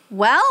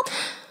 Well,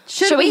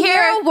 should we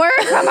hear a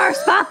word from our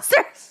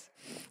sponsors?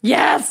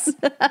 Yes.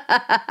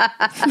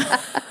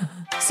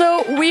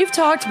 So we've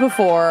talked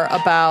before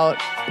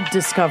about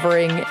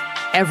discovering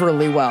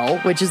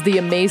Everlywell, which is the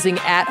amazing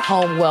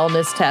at-home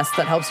wellness test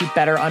that helps you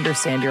better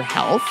understand your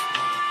health.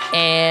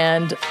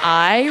 And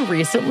I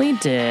recently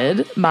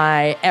did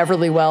my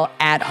Everlywell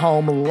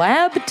at-home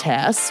lab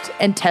test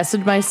and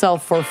tested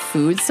myself for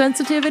food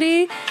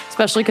sensitivity,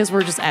 especially because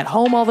we're just at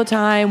home all the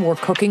time. We're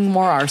cooking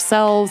more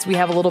ourselves. We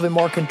have a little bit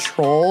more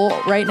control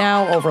right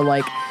now over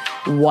like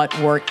what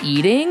we're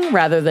eating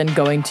rather than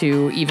going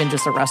to even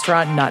just a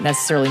restaurant and not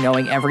necessarily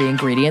knowing every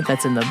ingredient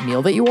that's in the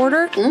meal that you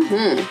order.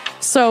 Mm-hmm.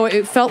 So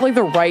it felt like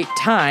the right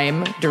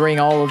time during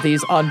all of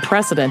these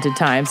unprecedented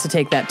times to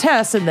take that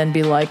test and then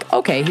be like,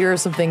 okay, here are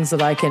some things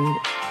that I can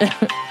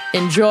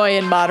enjoy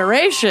in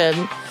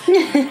moderation.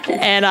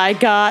 And I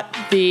got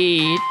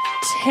the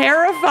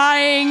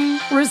terrifying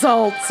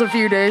results a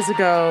few days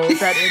ago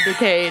that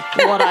indicate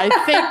what I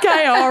think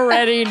I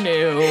already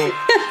knew.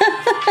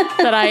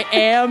 That I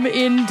am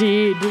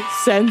indeed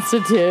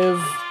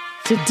sensitive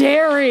to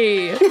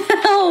dairy.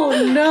 Oh,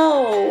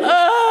 no.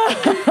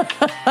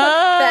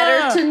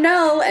 Better to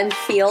know and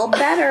feel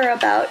better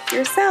about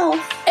yourself.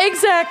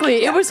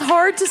 Exactly. It was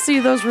hard to see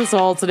those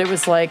results, and it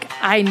was like,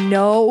 I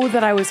know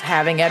that I was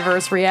having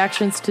adverse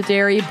reactions to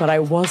dairy, but I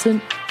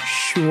wasn't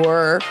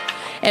sure.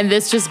 And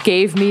this just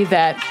gave me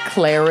that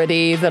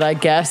clarity that I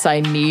guess I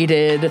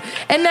needed.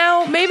 And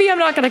now maybe I'm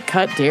not going to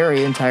cut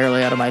dairy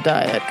entirely out of my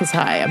diet because,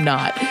 I'm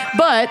not.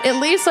 But at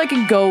least I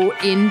can go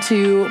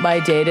into my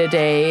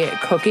day-to-day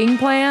cooking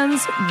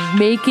plans,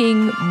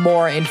 making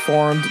more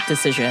informed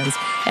decisions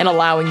and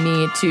allowing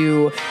me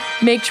to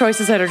make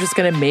choices that are just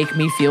going to make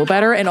me feel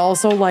better. And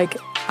also, like,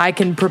 I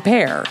can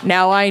prepare.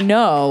 Now I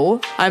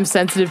know I'm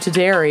sensitive to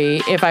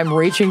dairy. If I'm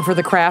reaching for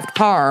the Kraft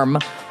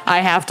Parm,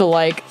 I have to,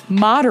 like,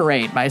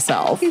 moderate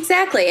myself.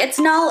 Exactly. It's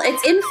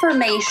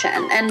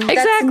information, and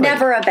that's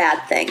never a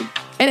bad thing.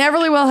 And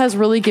Everlywell has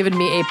really given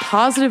me a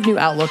positive new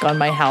outlook on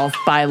my health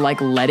by, like,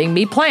 letting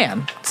me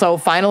plan. So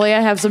finally I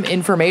have some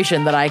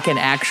information that I can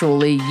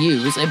actually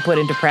use and put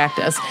into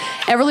practice.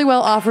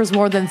 Everlywell offers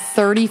more than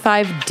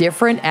 35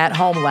 different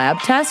at-home lab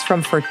tests,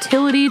 from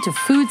fertility to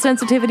food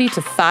sensitivity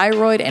to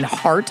thyroid and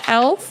heart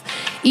health.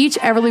 Each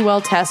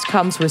Everlywell test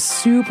comes with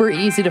super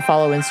easy to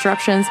follow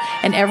instructions,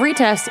 and every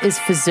test is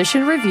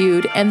physician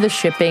reviewed and the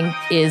shipping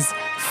is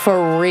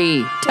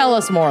free. Tell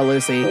us more,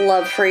 Lucy.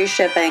 Love free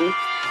shipping.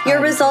 Your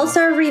results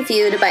are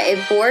reviewed by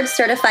a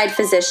board-certified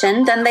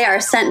physician, then they are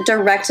sent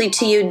directly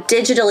to you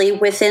digitally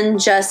within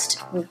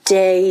just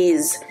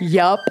days.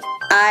 Yup.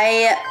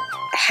 I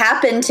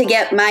happened to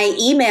get my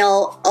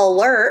email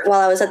alert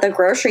while I was at the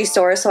grocery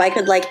store so I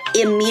could, like,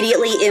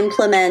 immediately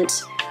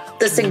implement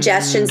the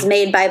suggestions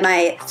made by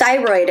my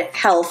thyroid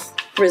health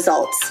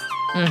results.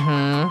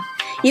 Mm-hmm.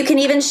 You can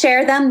even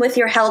share them with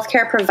your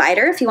healthcare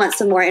provider if you want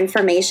some more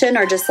information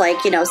or just,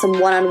 like, you know,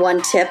 some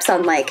one-on-one tips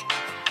on, like,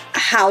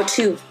 how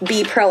to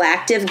be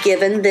proactive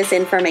given this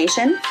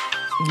information.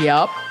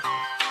 Yep.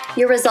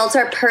 Your results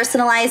are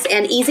personalized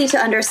and easy to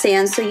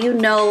understand, so you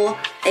know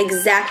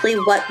exactly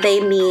what they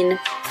mean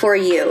for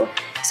you.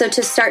 So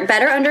to start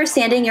better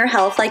understanding your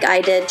health like I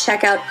did,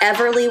 check out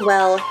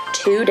Everlywell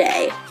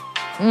today.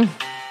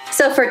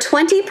 So for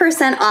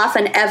 20% off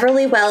an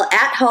Everlywell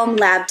at-home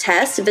lab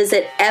test,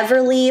 visit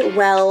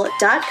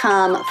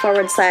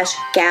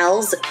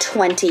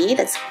everlywell.com/gals20,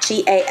 that's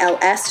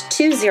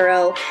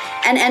GALS20,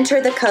 and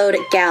enter the code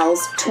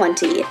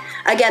GALS20.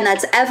 Again,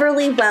 that's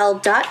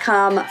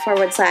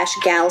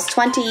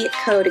everlywell.com/gals20,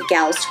 code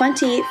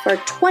GALS20 for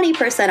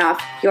 20%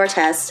 off your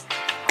test.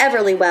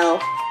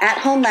 Everlywell,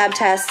 at-home lab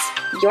tests,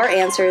 your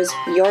answers,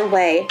 your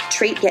way,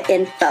 treat your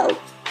info.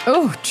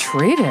 Oh,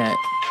 treat it.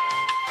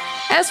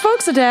 As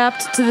folks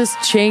adapt to this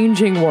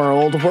changing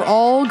world, we're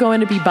all going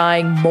to be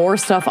buying more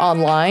stuff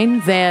online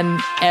than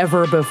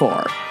ever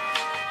before.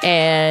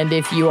 And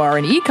if you are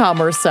an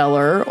e-commerce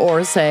seller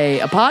or,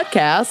 say, a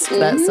podcast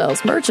that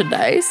sells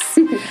merchandise,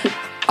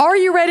 are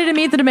you ready to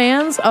meet the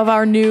demands of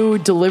our new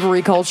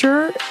delivery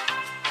culture?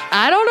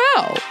 I don't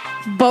know.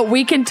 But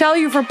we can tell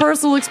you from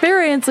personal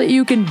experience that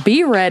you can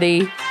be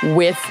ready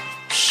with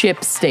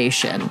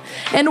ShipStation.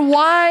 And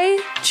why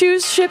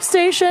choose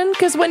ShipStation?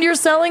 Because when you're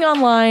selling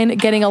online,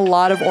 getting a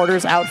lot of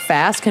orders out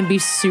fast can be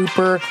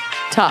super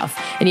tough.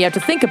 And you have to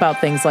think about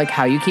things like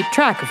how you keep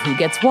track of who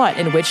gets what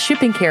and which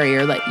shipping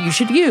carrier that you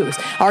should use.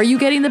 Are you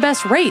getting the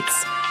best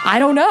rates? I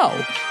don't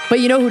know. But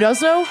you know who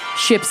does know?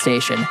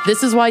 ShipStation.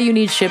 This is why you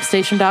need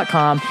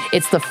ShipStation.com.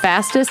 It's the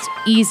fastest,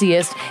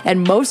 easiest,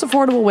 and most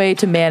affordable way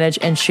to manage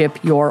and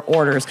ship your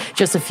orders.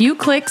 Just a few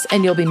clicks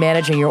and you'll be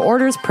managing your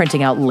orders,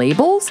 printing out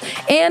labels,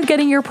 and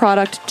getting your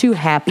product to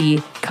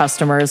happy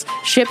customers.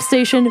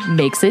 ShipStation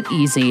makes it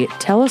easy.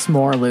 Tell us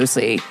more,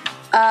 Lucy.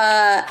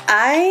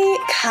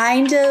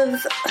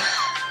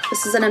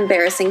 This is an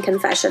embarrassing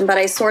confession, but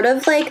I sort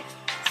of like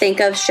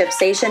think of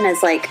ShipStation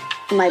as like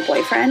my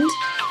boyfriend.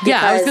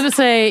 Yeah, I was going to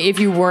say, if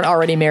you weren't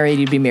already married,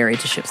 you'd be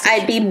married to ShipStation.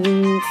 I'd be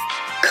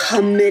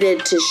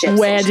committed to ShipStation.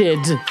 Wedded.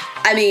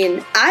 I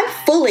mean, I'm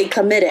fully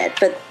committed,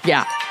 but,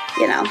 yeah,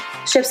 you know,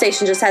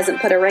 ShipStation just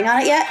hasn't put a ring on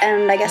it yet,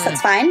 and I guess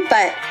that's fine.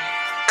 But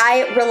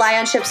I rely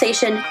on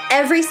ShipStation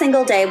every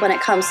single day when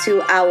it comes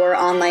to our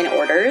online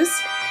orders.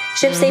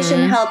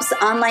 ShipStation helps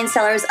online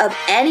sellers of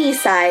any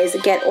size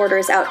get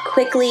orders out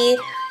quickly,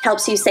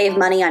 helps you save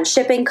money on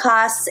shipping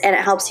costs, and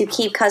it helps you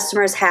keep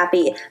customers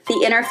happy. The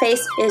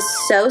interface is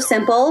so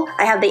simple.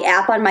 I have the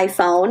app on my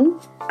phone.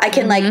 I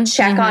can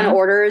check on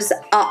orders,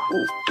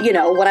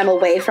 when I'm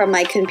away from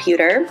my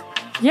computer.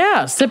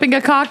 Yeah, sipping a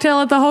cocktail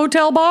at the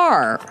hotel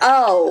bar.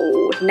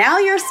 Oh, now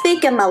you're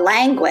speaking my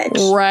language.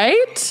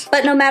 Right?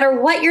 But no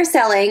matter what you're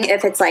selling,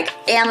 if it's like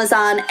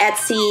Amazon,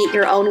 Etsy,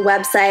 your own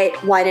website,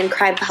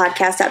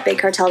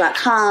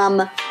 wineandcrimepodcast.bigcartel.com,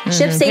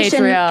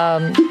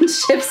 ShipStation,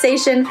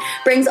 ShipStation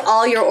brings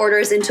all your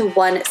orders into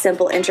one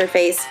simple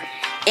interface.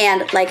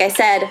 And like I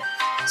said,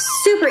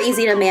 super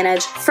easy to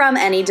manage from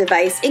any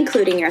device,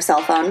 including your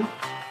cell phone.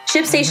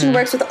 ShipStation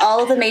works with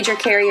all of the major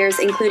carriers,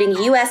 including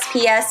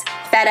USPS,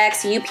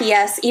 FedEx,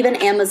 UPS, even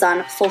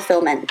Amazon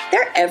Fulfillment.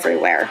 They're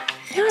everywhere.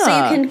 Yeah. So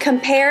you can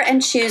compare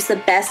and choose the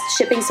best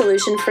shipping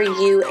solution for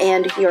you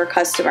and your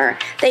customer.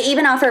 They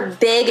even offer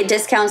big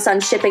discounts on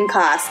shipping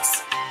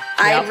costs.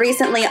 I've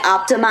recently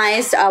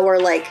optimized our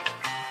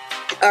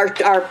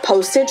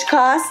postage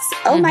costs.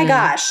 Oh my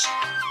gosh.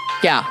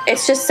 Yeah.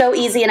 It's just so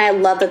easy, and I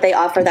love that they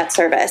offer that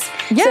service.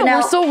 Yeah, so now,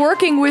 we're still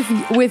working with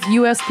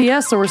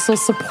USPS, so we're still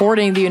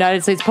supporting the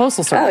United States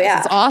Postal Service. Oh, yeah.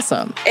 It's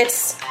awesome.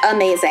 It's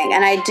amazing,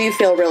 and I do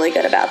feel really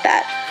good about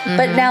that.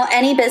 But now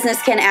any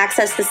business can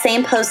access the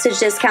same postage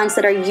discounts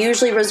that are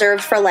usually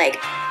reserved for,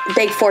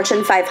 big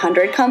Fortune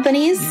 500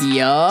 companies.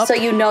 Yup. So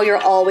you know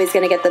you're always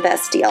going to get the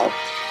best deal.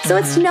 So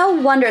it's no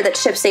wonder that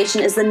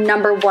ShipStation is the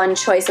 #1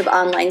 choice of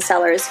online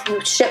sellers who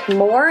ship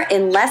more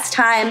in less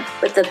time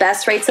with the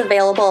best rates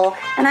available,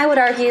 and I would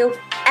argue,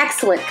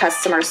 excellent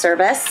customer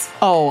service.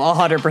 Oh,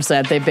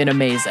 100%. They've been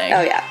amazing.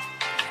 Oh, yeah.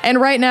 And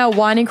right now,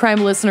 Wine and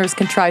Crime listeners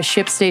can try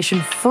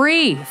ShipStation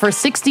free for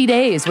 60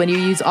 days when you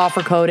use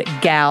offer code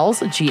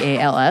GALS,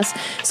 G-A-L-S.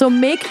 So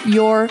make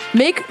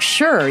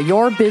sure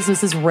your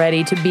business is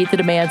ready to meet the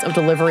demands of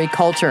delivery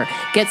culture.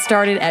 Get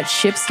started at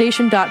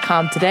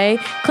ShipStation.com today.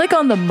 Click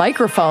on the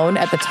microphone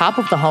at the top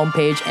of the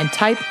homepage and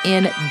type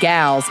in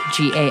GALS,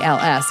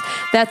 G-A-L-S.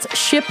 That's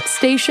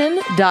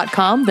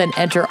ShipStation.com. Then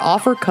enter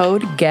offer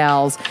code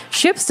GALS.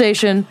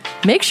 ShipStation,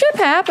 make ship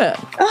happen.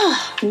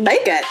 Oh,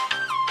 make it.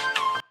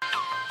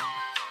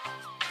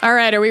 All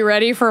right, are we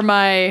ready for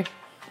my...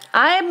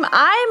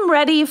 I'm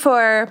ready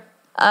for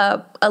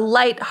a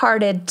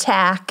lighthearted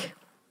tack.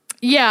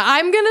 Yeah,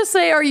 I'm going to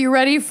say, are you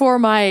ready for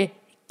my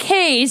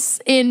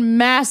case in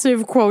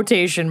massive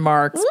quotation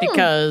marks?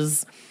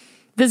 Because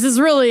this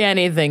is really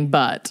anything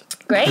but.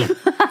 Great.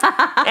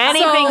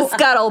 Anything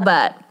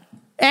scuttlebutt.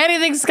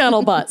 Anything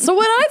scuttlebutt. So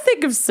when I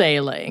think of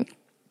sailing,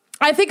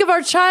 I think of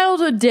our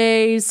childhood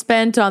days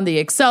spent on the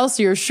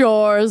Excelsior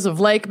shores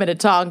of Lake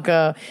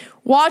Minnetonka,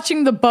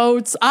 watching the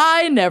boats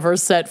I never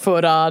set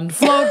foot on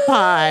float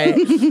by.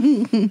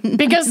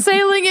 Because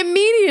sailing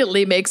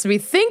immediately makes me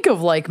think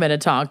of Lake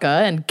Minnetonka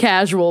and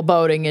casual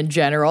boating in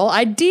general.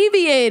 I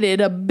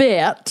deviated a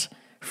bit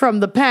from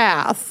the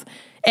path,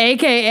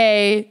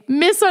 aka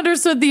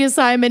misunderstood the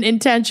assignment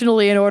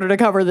intentionally in order to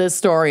cover this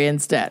story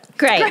instead.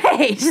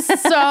 Great.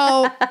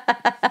 So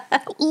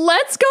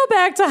let's go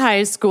back to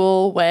high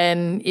school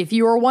when, if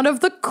you were one of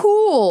the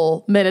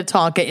cool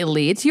Minnetonka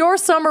elites, your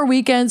summer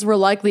weekends were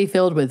likely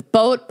filled with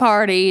boat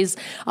parties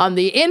on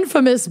the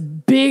infamous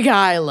Big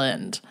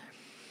Island.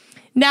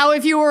 Now,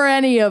 if you were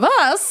any of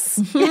us,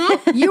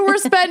 you were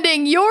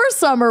spending your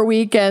summer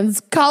weekends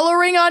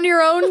coloring on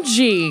your own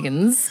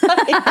jeans,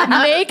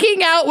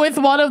 making out with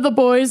one of the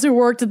boys who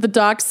worked at the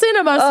Dock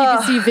Cinema so you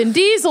could see Vin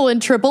Diesel in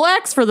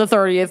XXX for the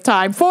 30th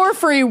time for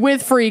free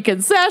with free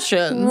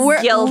concessions.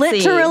 We're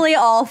literally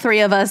all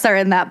three of us are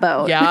in that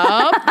boat.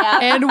 Yup.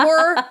 And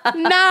we're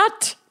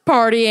not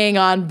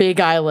partying on Big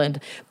Island.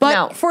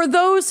 But for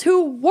those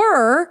who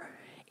were...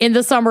 in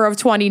the summer of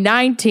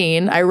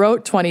 2019, I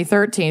wrote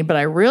 2013, but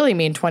I really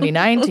mean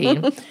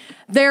 2019,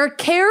 their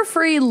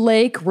carefree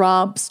lake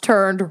romps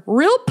turned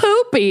real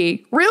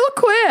poopy real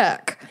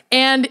quick.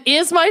 And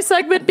is my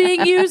segment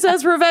being used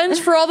as revenge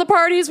for all the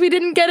parties we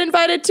didn't get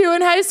invited to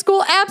in high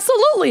school?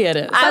 Absolutely it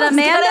is. I was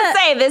going to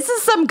say, this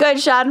is some good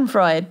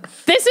Schadenfreude.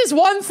 This is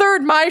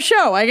 1/3 my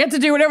show. I get to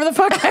do whatever the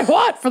fuck I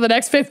want for the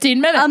next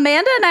 15 minutes.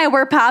 Amanda and I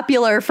were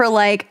popular for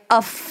like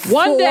a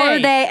 4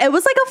 day. It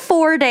was like a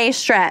 4-day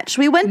stretch.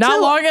 We went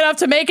not long enough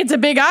to make it to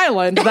Big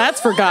Island.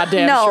 That's for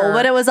goddamn sure. No,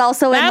 but it was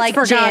also in like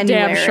for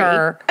January. Goddamn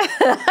sure.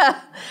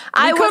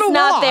 I was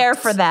not there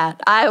for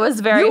that. I was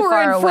very far away. You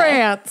were in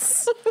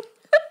France.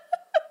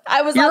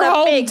 I was on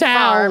a big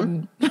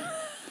farm.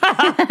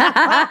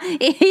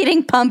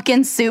 Eating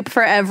pumpkin soup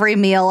for every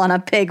meal on a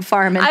pig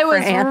farm in France. I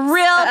was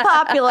real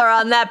popular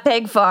on that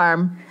pig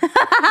farm.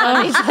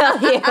 Let me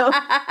tell you.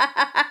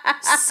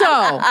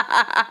 So,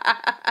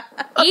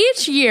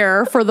 each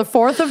year for the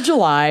 4th of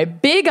July,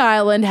 Big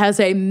Island has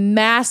a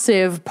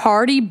massive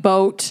party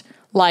boat,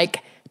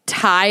 like,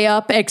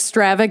 tie-up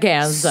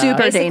extravaganza.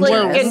 Super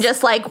dangerous. You can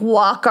just, like,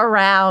 walk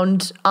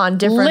around on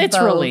different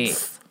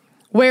boats.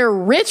 Where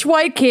rich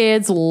white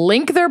kids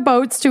link their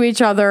boats to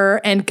each other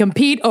and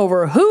compete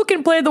over who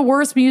can play the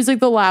worst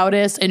music the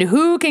loudest and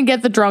who can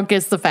get the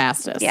drunkest the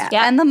fastest. Yeah,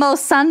 and the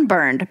most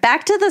sunburned.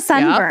 Back to the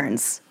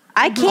sunburns.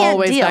 I can't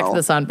always deal. Back to the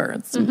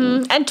sunburns.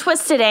 And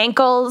twisted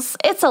ankles.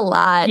 It's a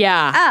lot.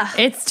 Yeah,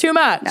 it's too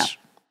much. No.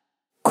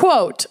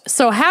 Quote,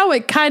 so how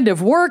it kind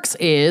of works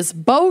is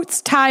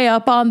boats tie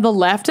up on the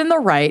left and the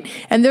right,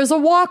 and there's a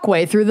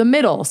walkway through the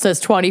middle, says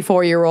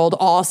 24-year-old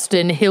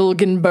Austin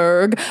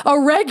Hilgenberg, a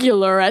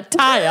regular at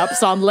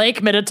tie-ups on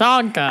Lake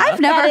Minnetonka. I've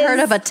never heard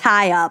of a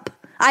tie-up.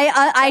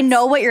 I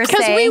know what you're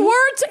saying. Because we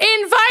weren't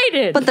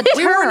invited. But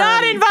we were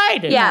not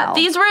invited. Yeah, no.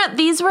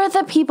 these were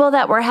the people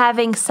that were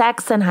having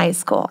sex in high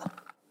school.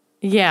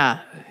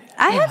 Yeah.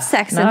 I had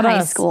sex in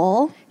high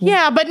school.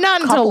 Yeah, but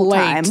not until late.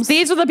 Times.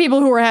 These are the people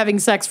who were having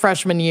sex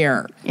freshman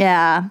year.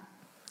 Yeah.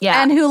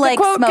 Yeah. And who the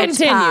quote smoked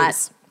continues.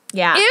 pot.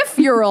 Yeah. If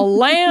you're a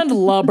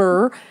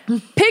landlubber,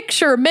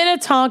 picture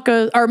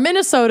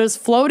Minnesota's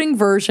floating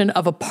version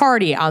of a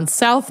party on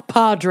South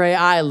Padre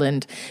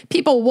Island.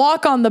 People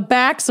walk on the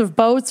backs of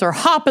boats or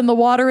hop in the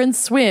water and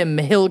swim,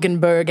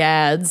 Hilgenberg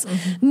adds.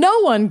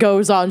 No one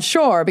goes on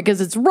shore because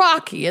it's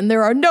rocky and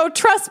there are no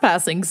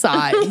trespassing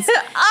signs.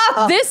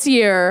 This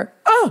year,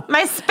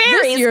 my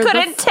Sperry's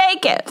couldn't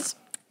take it.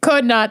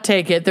 Could not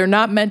take it. They're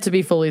not meant to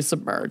be fully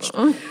submerged.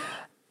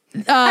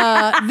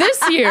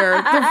 This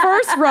year, the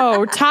first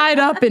row tied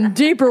up in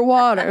deeper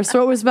water,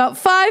 so it was about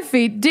 5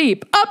 feet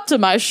deep, up to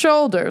my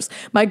shoulders.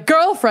 My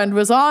girlfriend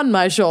was on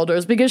my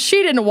shoulders because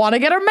she didn't want to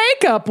get her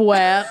makeup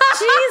wet.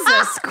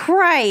 Jesus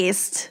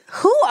Christ.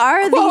 Who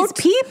are Quote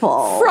these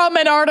people? From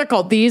an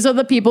article. These are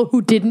the people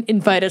who didn't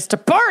invite us to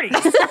parties.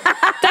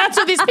 That's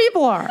what these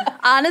people are.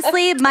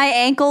 Honestly, my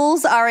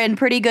ankles are in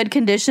pretty good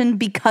condition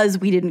because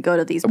we didn't go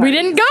to these parties. We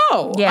didn't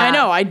go. Yeah. I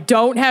know. I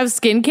don't have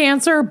skin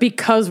cancer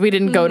because we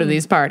didn't go to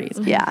these parties.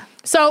 Yeah.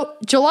 So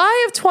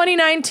July of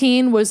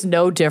 2019 was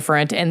no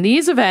different, and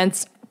these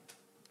events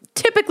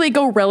typically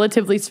go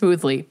relatively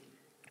smoothly.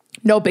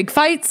 No big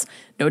fights,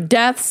 no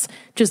deaths,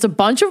 just a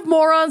bunch of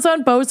morons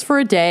on boats for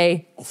a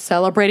day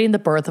celebrating the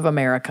birth of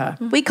America.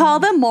 We call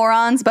them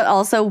morons, but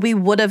also we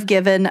would have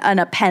given an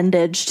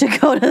appendage to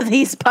go to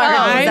these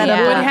parties.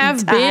 I would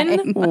have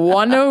been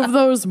one of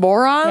those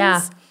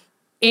morons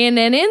in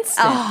an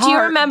instant. Do you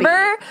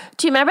remember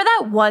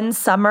that one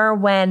summer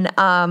when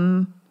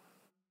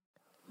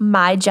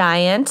my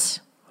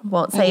giant,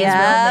 won't say his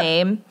real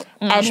name,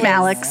 and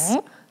Alex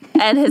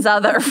and his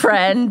other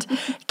friend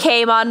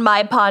came on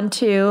my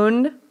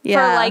pontoon for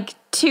like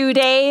 2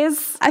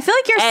 days? I feel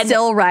like you're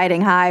still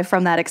riding high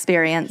from that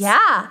experience.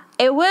 Yeah,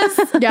 it was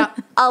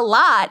a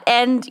lot.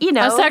 And, you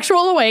know, a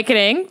sexual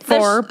awakening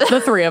for the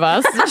three of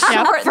us. The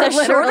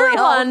shorter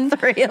one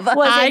three of us.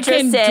 was I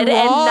interested can draw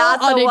and not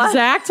the an one.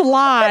 exact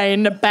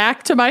line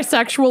back to my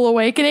sexual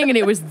awakening, and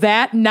it was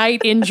that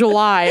night in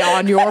July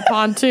on your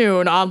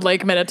pontoon on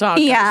Lake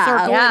Minnetonka.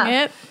 Circling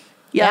it.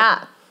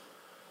 Yeah.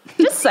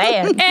 Just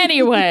saying.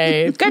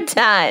 Anyway. Good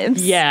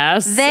times.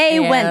 Yes. They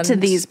went to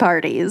these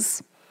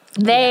parties.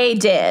 They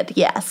did,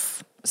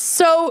 yes.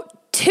 So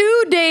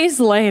 2 days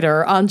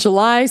later, on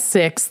July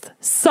 6th,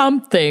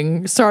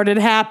 something started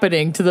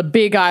happening to the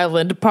Big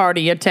Island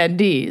party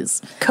attendees.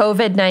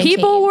 COVID-19.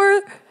 People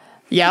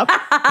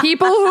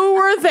who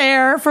were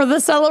there for the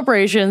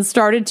celebration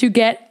started to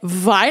get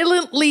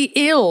violently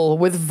ill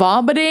with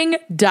vomiting,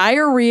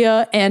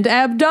 diarrhea, and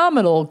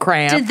abdominal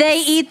cramps. Did they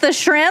eat the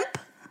shrimp?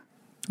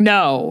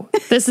 No,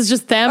 this is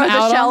just them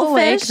out on the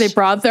lake. They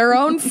brought their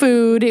own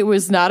food. It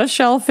was not a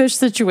shellfish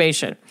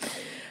situation.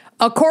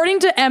 According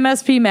to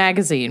MSP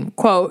Magazine,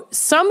 quote,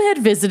 some had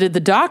visited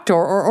the doctor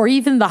or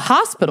even the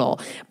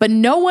hospital, but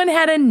no one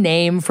had a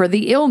name for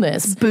the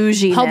illness.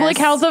 Bouginess. Public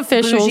health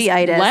officials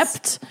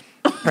leapt...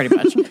 Pretty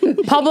much.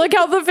 Public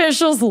health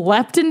officials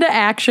leapt into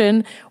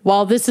action.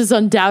 While this is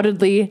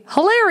undoubtedly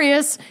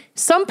hilarious,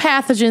 some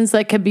pathogens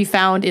that can be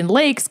found in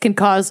lakes can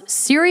cause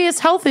serious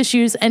health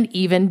issues and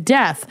even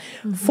death.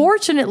 Mm-hmm.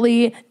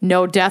 Fortunately,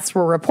 no deaths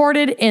were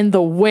reported in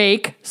the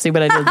wake, see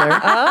what I did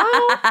there,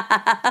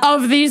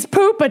 of these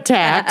poop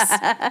attacks.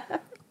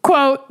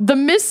 Quote, the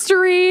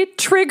mystery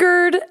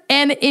triggered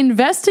an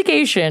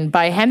investigation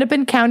by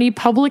Hennepin County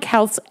Public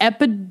Health's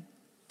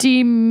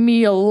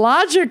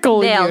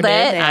epidemiological unit.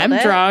 I'm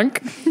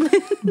drunk.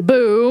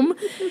 Boom.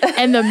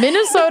 And the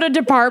Minnesota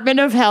Department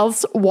of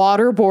Health's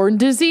waterborne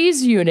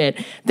disease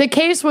unit. The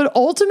case would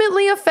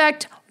ultimately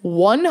affect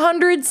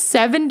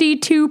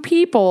 172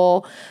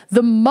 people,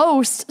 the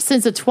most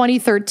since a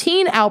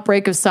 2013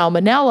 outbreak of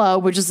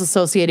salmonella, which is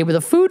associated with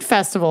a food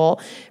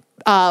festival,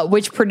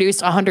 which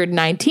produced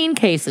 119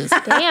 cases.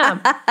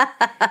 Damn.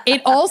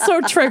 It also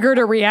triggered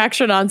a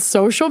reaction on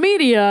social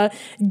media,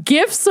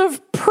 gifs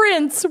of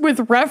prints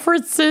with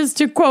references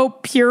to,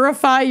 quote,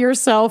 purify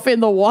yourself in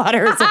the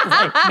waters of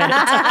Lake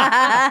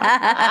Minnetonka.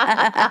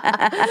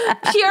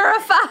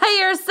 Purify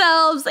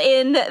yourselves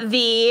in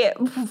the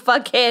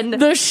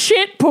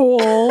shit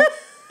pool.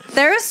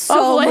 There's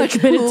so much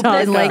poop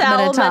in Lake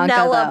Minnetonka,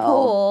 though.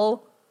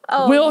 Pool.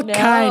 Oh, we'll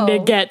kind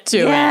of get to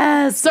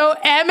it. So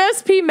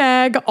MSP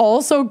Mag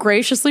also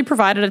graciously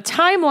provided a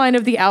timeline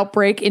of the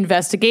outbreak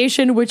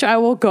investigation, which I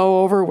will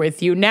go over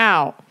with you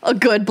now. A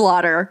good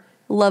blotter.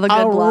 Love a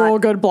good blot. A real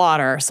good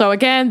blotter. So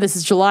again, this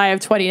is July of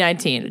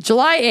 2019.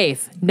 July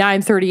 8th,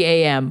 9:30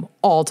 a.m.,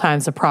 all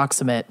times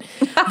approximate.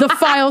 The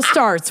file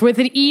starts with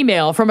an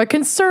email from a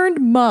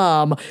concerned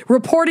mom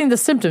reporting the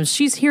symptoms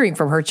she's hearing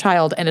from her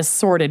child and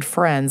assorted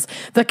friends.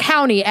 The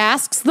county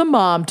asks the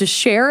mom to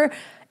share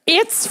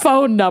its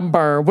phone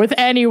number with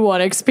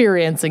anyone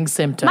experiencing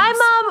symptoms.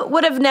 My mom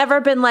would have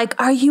never been like,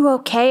 are you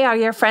okay? Are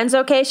your friends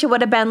okay? She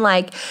would have been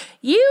like,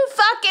 you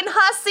fucking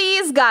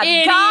hussies got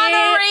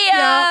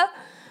gonorrhea.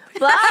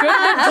 Yep. Shouldn't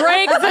have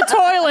drank the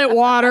toilet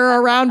water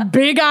around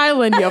Big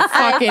Island, you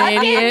fucking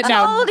idiot.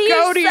 Now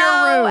go to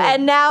your room.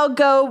 And now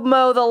go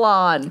mow the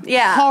lawn.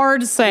 Yeah.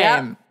 Hard same.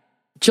 Yep.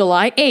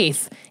 July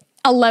 8th.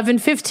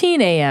 11:15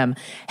 a.m.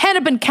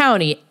 Hennepin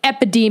County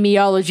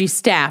epidemiology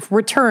staff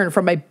returned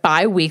from a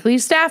bi-weekly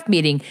staff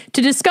meeting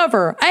to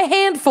discover a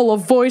handful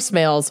of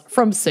voicemails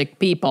from sick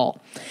people.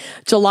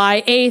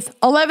 July 8th,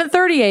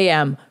 11:30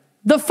 a.m.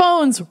 The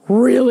phones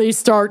really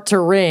start to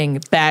ring,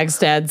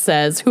 Bagstad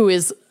says, who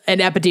is an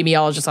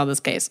epidemiologist on this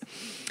case.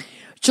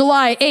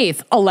 July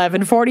 8th,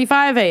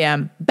 11:45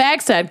 a.m.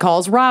 Bagstad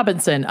calls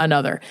Robinson,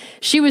 another.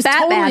 She was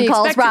Batman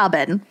calls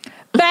Robin.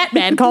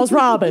 Batman calls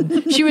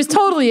Robin. She was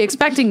totally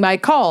expecting my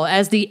call,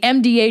 as the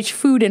MDH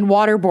food and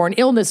waterborne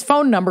illness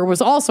phone number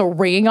was also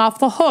ringing off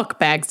the hook,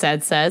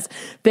 Bagstad says.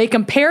 They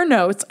compare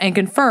notes and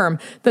confirm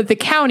that the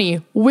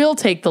county will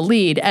take the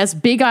lead as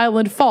Big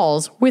Island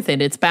falls within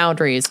its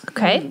boundaries.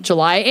 Okay.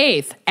 July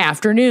 8th,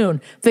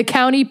 afternoon, the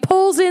county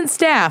pulls in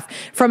staff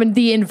from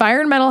the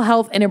Environmental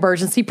Health and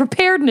Emergency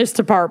Preparedness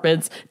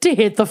departments to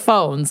hit the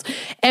phones.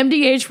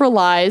 MDH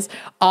relies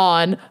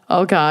on,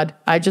 oh God,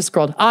 I just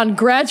scrolled, on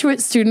graduate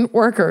student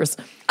workers.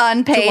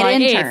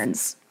 Unpaid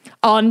interns.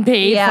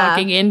 Unpaid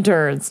fucking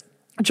interns.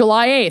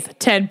 July 8th,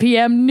 10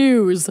 p.m.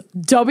 news.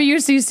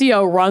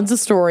 WCCO runs a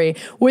story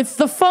with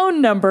the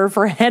phone number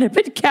for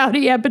Hennepin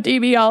County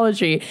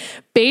Epidemiology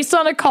based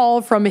on a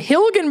call from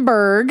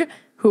Hilgenberg,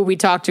 who we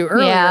talked to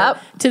earlier,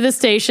 to the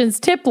station's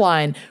tip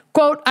line.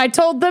 Quote, I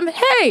told them,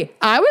 hey,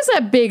 I was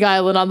at Big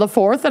Island on the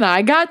 4th and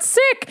I got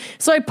sick.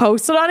 So I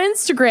posted on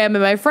Instagram and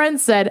my friend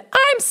said,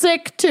 I'm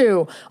sick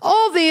too.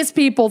 All these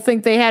people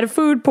think they had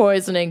food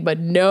poisoning, but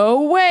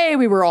no way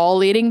we were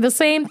all eating the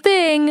same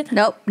thing.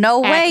 Nope,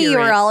 no way you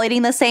were all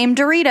eating the same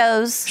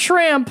Doritos.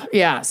 Shrimp.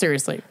 Yeah,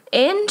 seriously.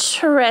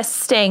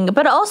 Interesting.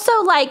 But also,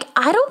 like,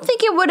 I don't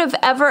think it would have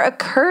ever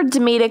occurred to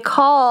me to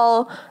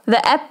call the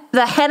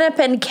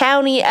Hennepin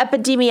County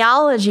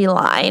epidemiology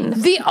line.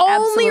 The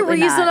only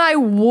reason I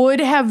would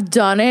have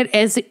done it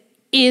is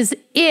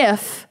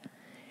if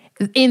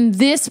in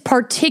this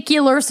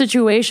particular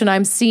situation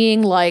I'm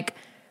seeing like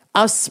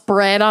a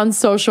spread on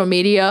social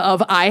media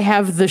of I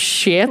have the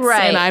shits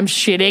and I'm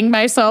shitting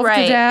myself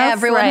to death.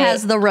 Everyone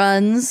has the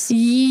runs.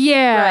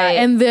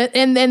 Yeah. And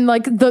then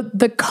like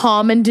the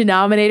common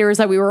denominator is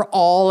that we were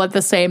all at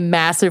the same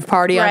massive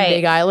party on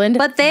Big Island.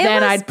 But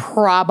I'd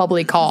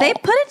probably call. They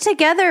put it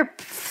together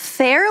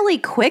fairly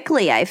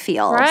quickly, I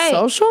feel.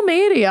 Social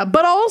media.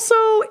 But also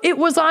it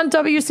was on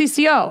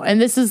WCCO.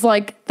 And this is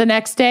like the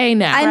next day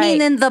now. I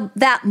mean, in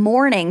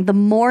the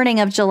morning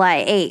of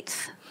July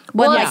 8th.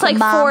 Well, it's like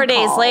 4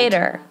 days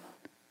later.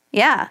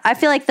 Yeah, I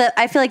feel like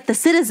the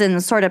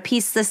citizens sort of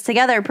pieced this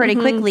together pretty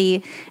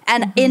quickly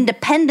and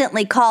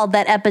independently called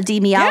that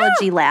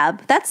epidemiology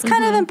lab. That's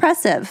kind of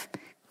impressive.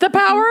 The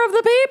power of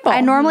the people.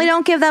 I normally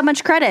don't give that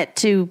much credit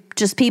to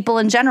just people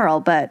in general,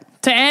 but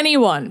to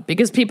anyone,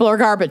 because people are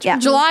garbage. Yeah.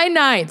 July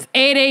 9th,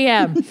 8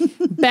 a.m.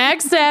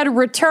 Bagstad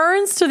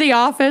returns to the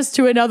office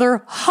to another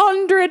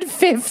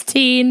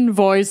 115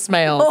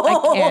 voicemails.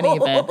 I can't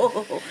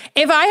even.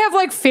 If I have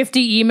like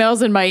 50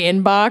 emails in my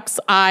inbox,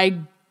 I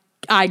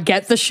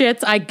get the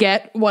shits. I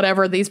get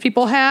whatever these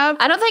people have.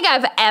 I don't think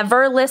I've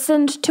ever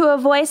listened to a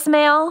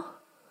voicemail.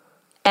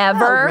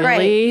 Ever. Oh, really?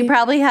 right. You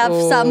probably have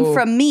some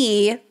from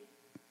me.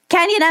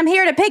 Kenyon, I'm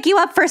here to pick you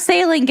up for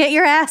sailing. Get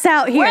your ass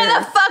out here. Where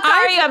the fuck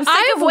are you? I'm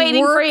sick of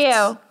waiting for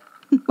you.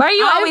 Why are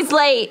you always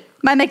late?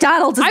 My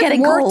McDonald's is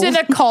getting cold. I've worked in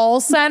a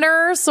call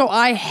center, so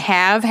I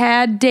have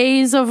had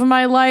days of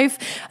my life.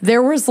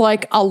 There was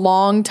like a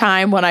long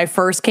time when I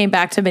first came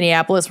back to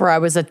Minneapolis where I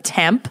was a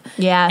temp.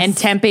 Yes. And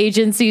temp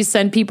agencies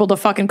send people to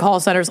fucking call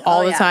centers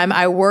all the time.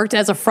 I worked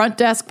as a front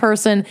desk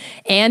person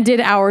and did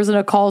hours in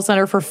a call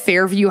center for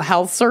Fairview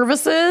Health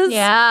Services.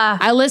 Yeah.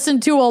 I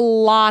listened to a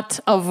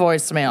lot of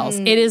voicemails.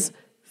 It is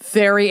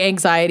very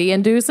anxiety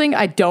inducing.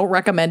 I don't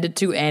recommend it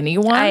to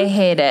anyone. I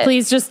hate it.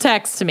 Please just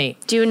text me.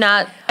 Do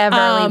not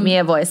ever leave me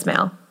a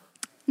voicemail.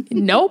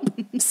 Nope.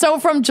 So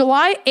from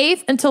July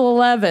 8th until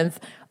 11th,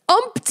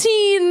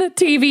 umpteen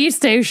TV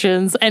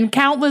stations and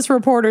countless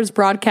reporters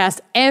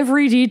broadcast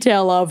every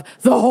detail of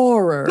the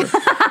horror.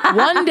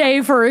 One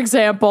day, for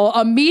example,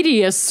 a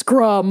media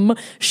scrum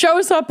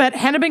shows up at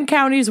Hennepin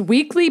County's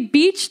weekly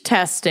beach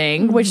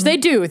testing, which they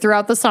do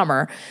throughout the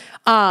summer.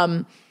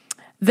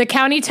 The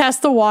county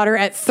tests the water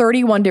at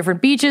 31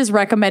 different beaches,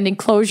 recommending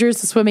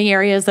closures to swimming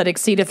areas that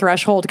exceed a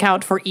threshold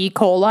count for E.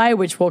 coli,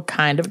 which we'll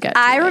kind of get to.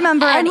 I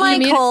remember an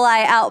E.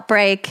 coli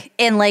outbreak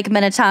in Lake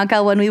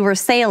Minnetonka when we were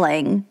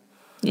sailing.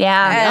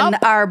 Yeah.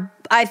 And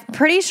I'm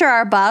pretty sure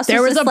our boss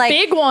There was just a like,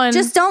 big one.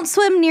 just don't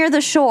swim near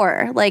the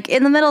shore. Like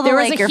in the middle of the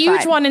lake, There was a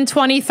huge one in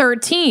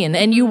 2013,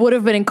 and you would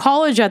have been in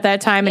college at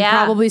that time and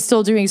probably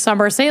still doing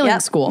summer sailing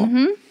school.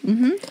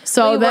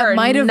 So that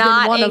might have been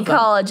one of them. Not in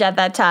college at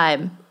that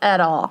time at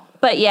all.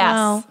 But yes.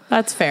 Well,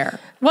 that's fair.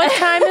 What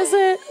time is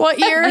it? What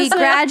year We is it?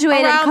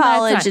 graduated Around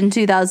college in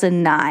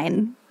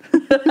 2009.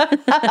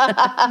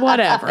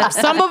 Whatever.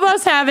 Some of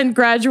us haven't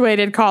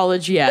graduated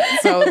college yet,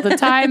 so the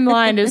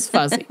timeline is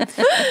fuzzy.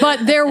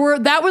 But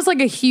that was like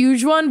a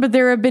huge one, but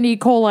there have been E.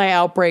 coli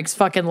outbreaks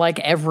fucking like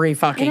every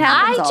fucking year.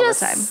 happens I all the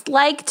just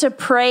like to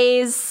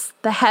praise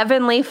the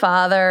Heavenly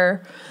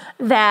Father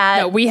that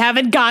No, we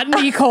haven't gotten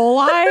E.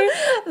 coli.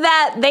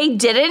 that they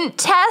didn't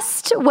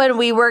test when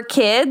we were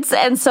kids,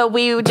 and so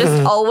we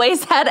just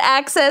always had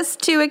access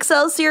to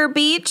Excelsior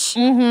Beach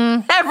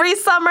every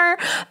summer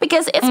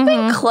because it's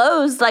been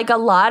closed like a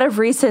lot of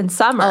recent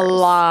summers. A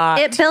lot.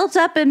 It built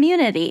up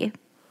immunity.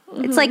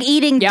 It's like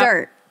eating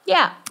dirt.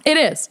 Yeah. It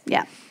is.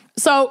 Yeah.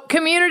 So,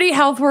 community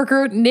health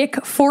worker Nick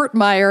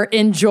Fortmeyer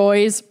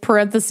enjoys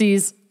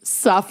 (parentheses)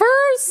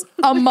 suffers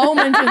a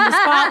moment in the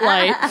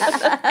spotlight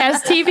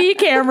as TV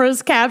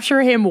cameras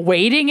capture him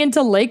wading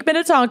into Lake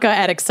Minnetonka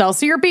at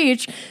Excelsior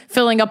Beach,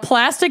 filling a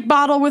plastic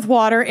bottle with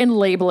water and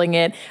labeling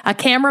it. A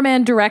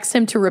cameraman directs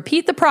him to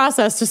repeat the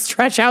process to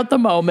stretch out the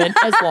moment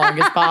as long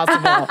as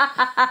possible.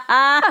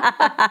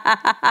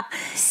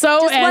 So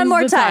Just one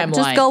more time. Timeline.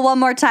 Just go one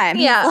more time.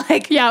 Yeah.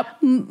 Like, Yep.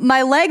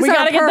 my legs We are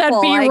gotta get that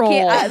purple. I B-roll.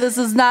 can't, this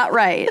is not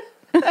right.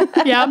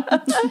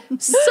 Yep.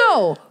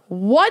 So,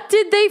 what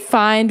did they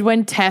find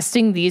when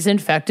testing these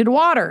infected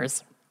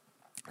waters?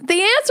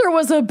 The answer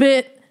was a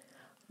bit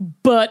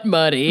butt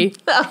muddy.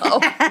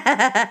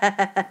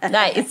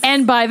 Nice.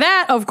 And by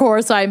that, of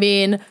course, I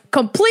mean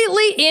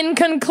completely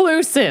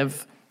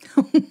inconclusive.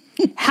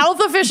 Health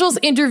officials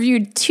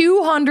interviewed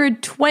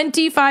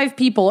 225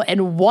 people,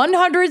 and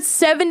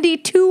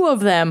 172 of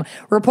them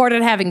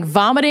reported having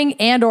vomiting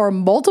and or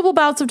multiple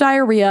bouts of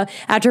diarrhea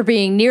after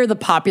being near the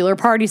popular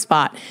party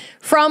spot.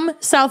 From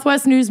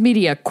Southwest News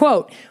Media,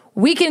 quote,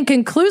 "We can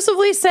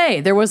conclusively say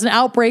there was an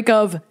outbreak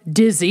of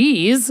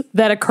disease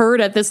that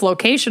occurred at this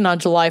location on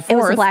July 4th. It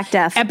was a Black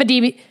Death.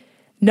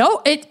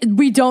 No,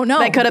 we don't know.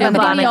 That could have been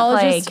bubonic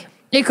plague.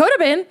 It could have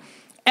been.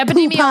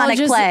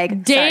 Epidemiologist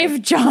plague.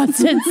 Dave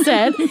Johnson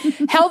said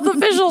health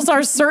officials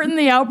are certain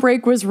the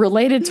outbreak was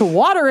related to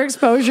water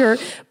exposure,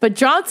 but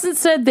Johnson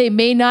said they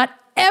may not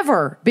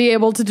ever be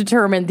able to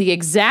determine the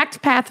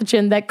exact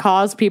pathogen that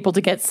caused people to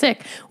get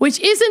sick, which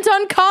isn't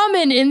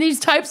uncommon in these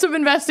types of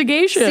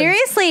investigations.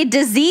 Seriously,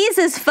 disease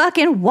is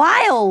fucking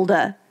wild.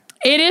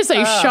 It is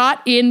a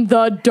shot in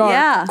the dark.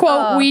 Yeah.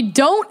 Quote, "We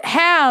don't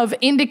have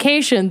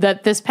indication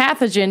that this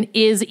pathogen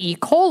is E.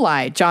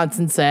 coli,"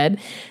 Johnson said,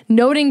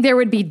 noting there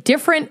would be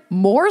different,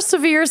 more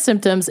severe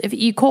symptoms if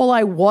E.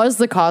 coli was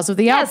the cause of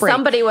the outbreak.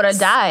 Somebody would have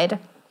died.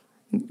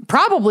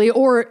 Probably,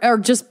 or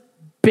just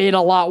been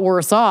a lot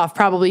worse off,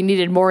 probably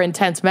needed more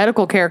intense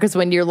medical care, because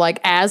when you're like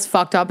as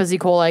fucked up as E.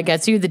 coli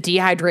gets you, the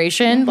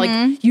dehydration,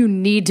 like you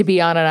need to be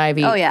on an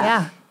IV. Oh, yeah.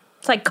 Yeah.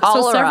 It's like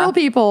cholera. So several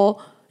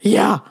people,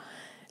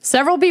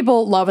 Several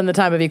people, loving the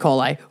time of E.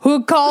 coli,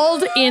 who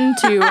called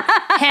into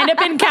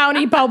Hennepin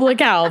County Public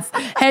Health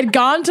had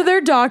gone to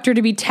their doctor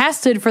to be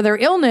tested for their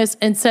illness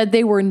and said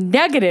they were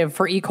negative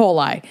for E.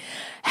 coli.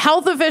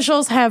 Health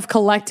officials have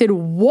collected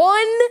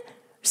one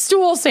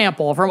stool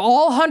sample from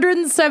all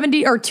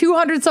 170 or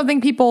 200 something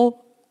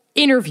people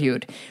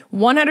interviewed.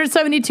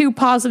 172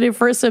 positive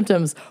for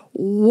symptoms.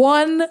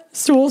 One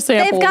stool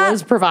sample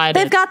was provided.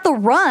 They've got the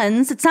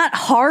runs. It's not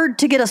hard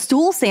to get a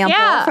stool sample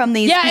from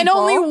these people. Yeah, and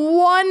only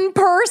one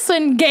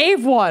person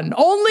gave one.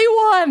 Only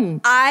one.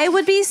 I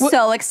would be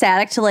so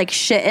ecstatic to like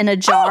shit in a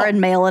jar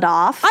and mail it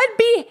off. I'd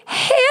be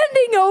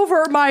handing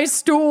over my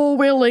stool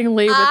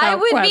willingly without question. I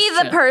would be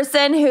the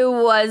person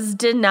who was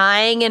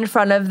denying in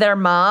front of their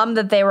mom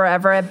that they were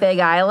ever at Big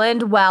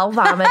Island while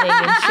vomiting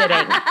and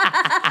shitting.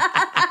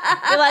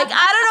 You're like,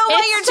 I don't know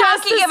what you're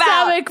talking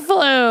about. Stomach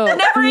flu.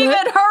 Never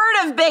even heard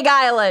of Big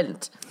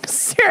Island.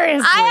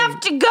 Seriously. I have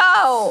to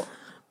go.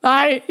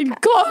 I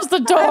close the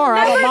door.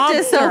 I'm a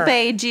monster.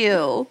 Disobeyed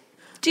you.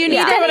 Do you need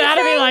anything? Coming out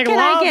of me like Can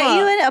lava. I get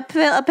you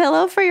a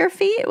pillow for your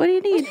feet? What do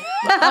you need?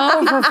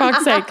 Oh, for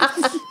fuck's sake.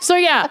 So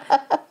yeah,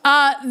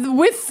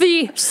 with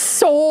the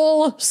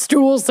sole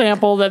stool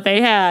sample that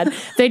they had,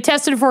 they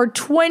tested for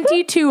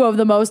 22 of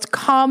the most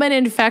common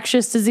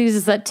infectious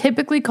diseases that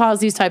typically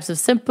cause these types of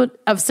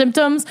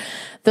symptoms.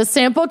 The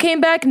sample came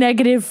back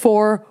negative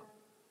for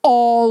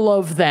all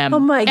of them. Oh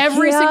my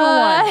Every God. single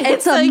one.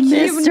 It's a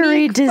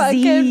mystery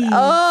disease.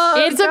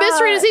 It's a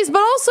mystery disease, but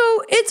also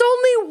it's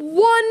only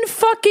one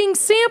fucking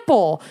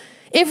sample.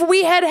 If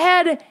we had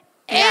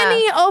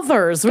any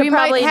others, we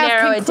might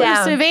have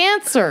conclusive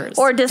answers.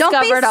 Or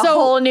discovered a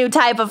whole new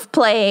type of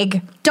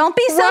plague. Don't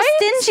be so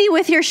stingy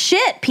with your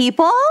shit,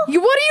 people. What are you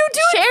doing?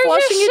 Share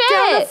Flushing your it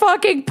down shit. the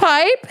fucking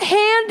pipe?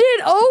 Hand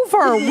it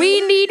over.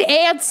 We need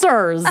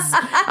answers.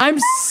 I'm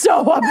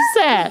so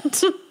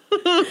upset.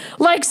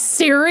 Like,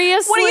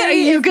 seriously? Are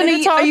you gonna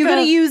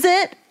use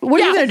it? What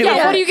are you gonna do?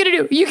 What are you gonna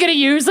do? You gonna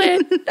use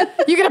it?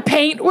 You gonna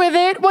paint with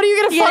it? What are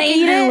you gonna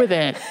fucking do with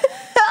it?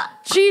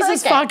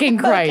 Jesus fucking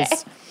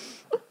Christ.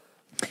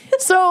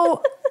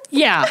 So,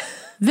 yeah,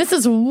 this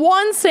is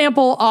one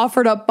sample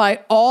offered up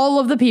by all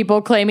of the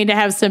people claiming to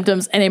have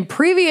symptoms. And in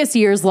previous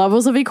years,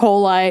 levels of E.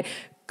 coli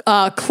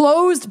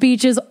closed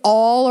beaches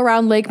all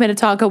around Lake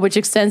Minnetonka, which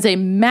extends a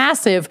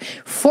massive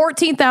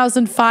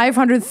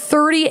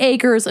 14,530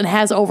 acres and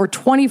has over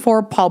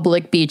 24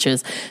 public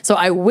beaches. So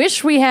I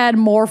wish we had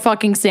more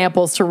fucking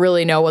samples to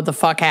really know what the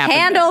fuck happened.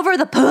 Hand over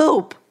the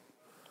poop.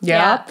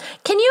 Yeah.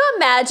 Can you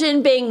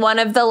imagine being one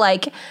of the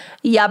like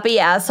yuppie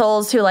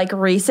assholes who like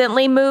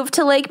recently moved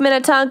to Lake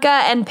Minnetonka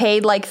and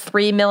paid like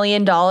 $3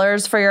 million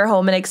for your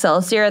home in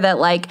Excelsior that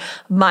like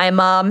my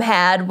mom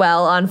had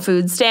while on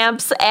food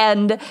stamps,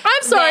 and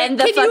I'm sorry, then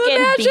the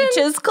fucking beach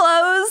is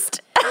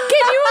closed?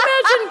 Can you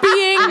imagine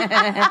being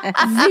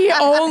the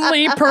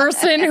only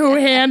person who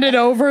handed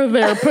over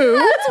their poop?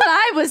 That's what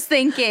I was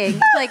thinking.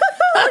 Like,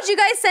 did you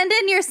guys send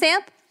in your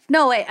sample?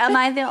 No, wait, am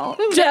I the only?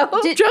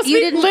 Just you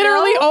didn't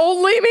literally know?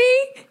 Only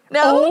me?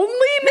 No.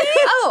 Only me?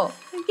 Oh,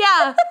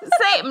 yeah.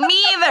 Say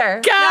me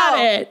either. Got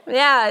it.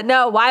 Yeah,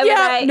 no, why would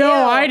I? No,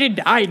 I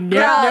didn't. I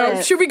never.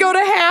 No. Should we go to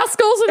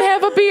Haskell's and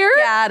have a beer?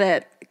 Got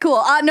it.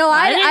 Cool. No,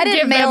 I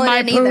didn't mail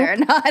it in either.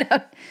 No,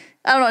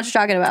 I don't know what you're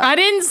talking about. I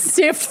didn't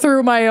sift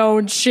through my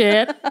own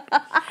shit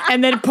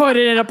and then put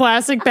it in a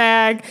plastic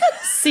bag,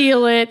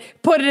 seal it,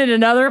 put it in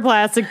another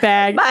plastic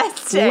bag,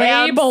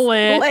 label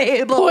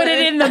it, put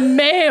it in the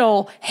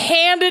mail,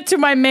 hand it to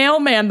my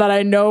mailman that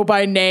I know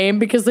by name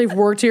because they've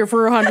worked here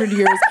for 100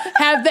 years,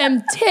 have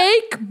them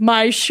take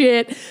my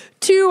shit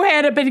to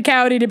Hennepin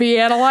County to be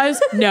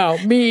analyzed? No,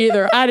 me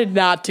either. I did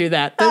not do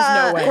that. There's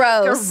no way.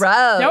 Gross.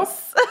 Nope.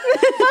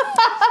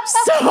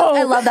 So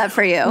I love that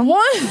for you.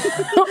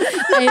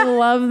 I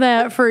love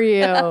that for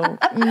you.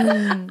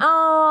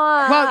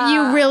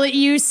 Well,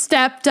 you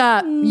stepped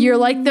up. You're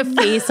like the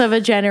face of a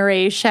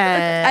generation.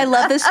 I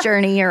love this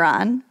journey you're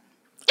on.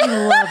 I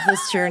love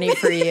this journey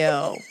for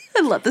you. I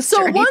love this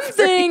journey. So one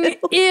thing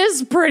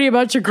is pretty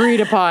much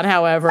agreed upon,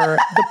 however.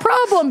 The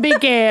problem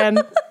began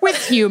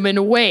with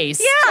human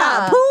waste.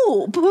 Yeah,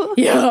 poop.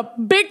 Yeah,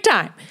 big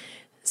time.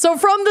 So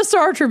from the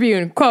Star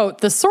Tribune, quote,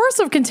 the source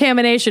of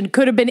contamination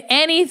could have been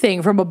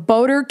anything from a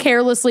boater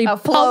carelessly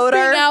pumping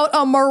out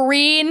a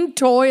marine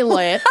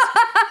toilet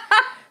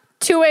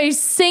to a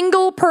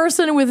single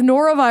person with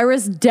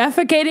norovirus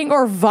defecating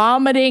or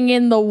vomiting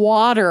in the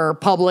water,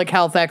 public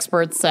health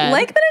experts said.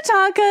 Lake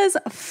Minnetonka's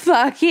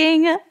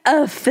fucking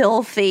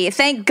filthy.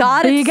 Thank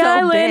God Big it's so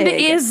Island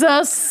big. is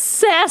a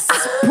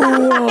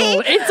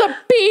cesspool. It's a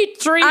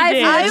petri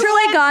dish. I've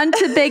literally gone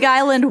to Big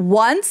Island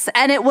once,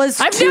 and it was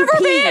I've to never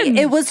pee. been.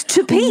 It was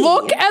to pee.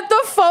 Look at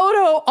the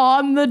photo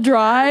on the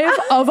drive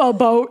of a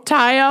boat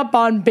tie-up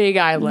on Big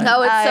Island.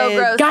 No, it's so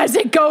gross. Guys,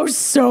 it goes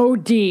so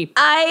deep.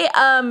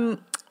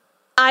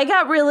 I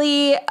got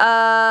really,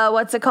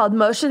 what's it called?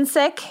 Motion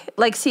sick,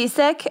 like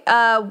seasick,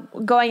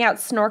 going out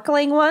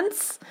snorkeling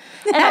once.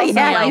 And I was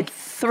like,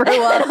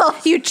 threw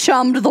up. You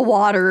chummed the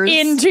waters.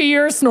 Into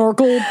your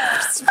snorkel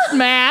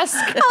mask.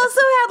 I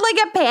also had like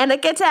a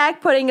panic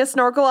attack putting a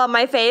snorkel on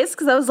my face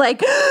because I was like,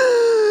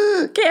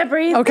 can't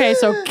breathe. Okay,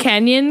 so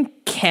Kenyon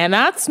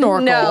cannot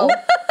snorkel. No.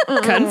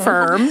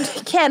 Confirmed.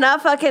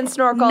 Cannot fucking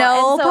snorkel.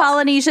 No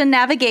Polynesian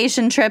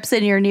navigation trips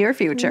in your near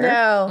future.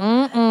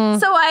 No.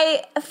 So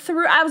I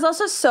was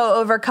also so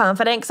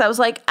overconfident because I was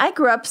like, I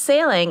grew up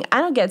sailing.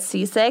 I don't get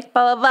seasick,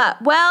 blah, blah, blah.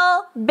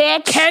 Well,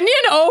 bitch. Kenyon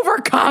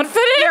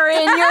overconfident? You're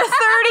in your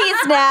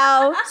 30s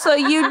now, so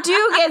you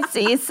do get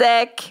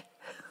seasick.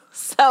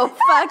 So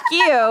fuck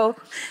you.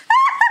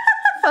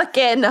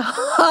 Fucking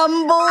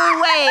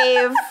humble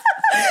wave.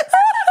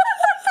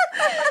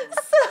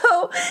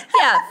 So,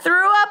 yeah,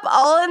 threw up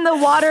all in the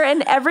water,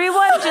 and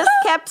everyone just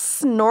kept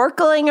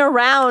snorkeling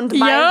around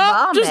my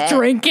vomit. Just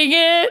drinking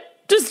it.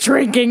 Just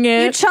drinking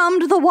it. You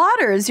chummed the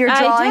waters. You're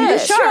drawing the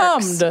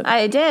sharks. Chummed.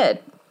 I did.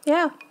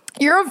 Yeah.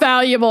 You're a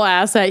valuable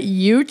asset.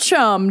 You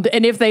chummed,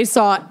 and if they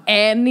saw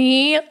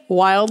any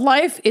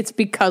wildlife, it's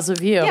because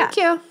of you. Thank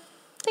you.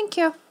 Thank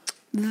you.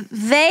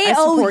 They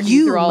owe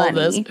you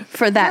money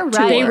for that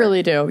tour. They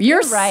really do.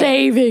 You're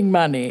saving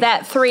money.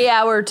 That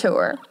 3-hour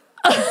tour.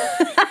 3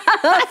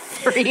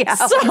 hours.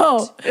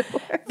 So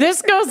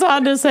this goes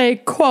on to say,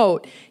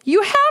 quote,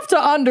 you have to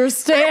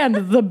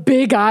understand the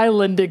Big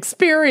Island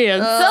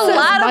experience. It's a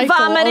lot of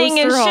vomiting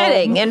and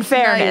shitting, in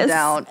fairness.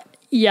 No, you don't.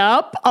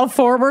 Yep, a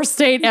former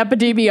state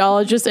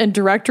epidemiologist and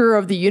director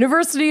of the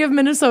University of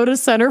Minnesota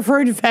Center for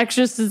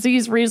Infectious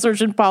Disease Research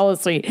and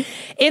Policy.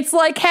 It's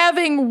like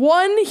having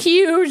one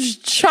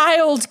huge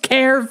child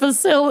care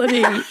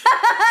facility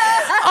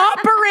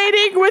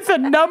operating with a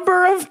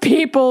number of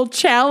people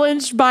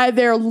challenged by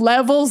their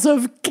levels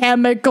of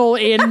chemical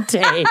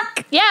intake.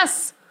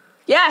 Yes.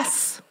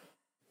 Yes.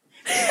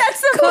 That's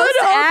the most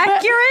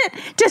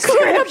accurate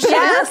description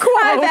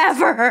I've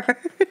ever.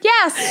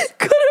 Yes.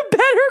 Could a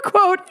better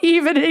quote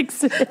even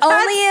exist?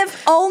 Only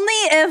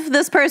if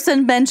this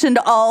person mentioned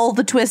all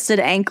the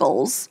twisted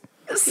ankles.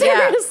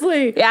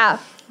 Seriously. Yeah.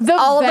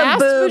 All the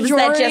boobs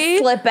that just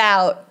slip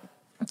out.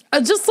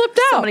 Just slipped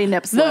out. Somebody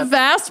nip slip. The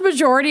vast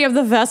majority of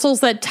the vessels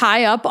that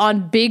tie up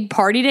on big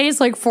party days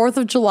like 4th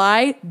of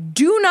July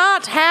do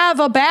not have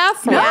a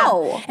bathroom.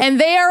 No. And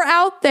they are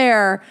out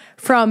there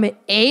from 8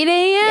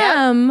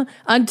 a.m.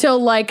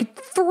 until like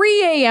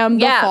 3 a.m.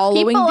 the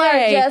following people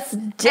day. Are just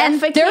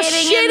defecating they're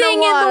shitting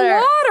in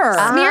the water.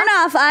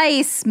 Smirnoff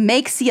Ice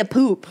makes you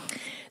poop.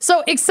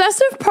 So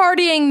excessive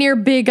partying near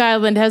Big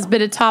Island has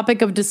been a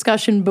topic of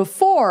discussion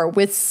before,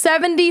 with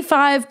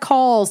 75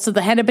 calls to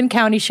the Hennepin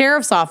County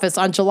Sheriff's Office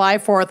on July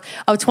 4th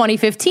of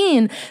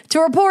 2015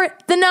 to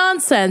report the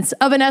nonsense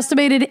of an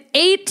estimated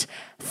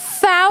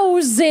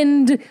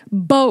 8,000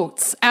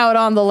 boats out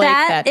on the lake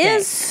that day. That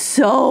is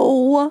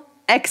so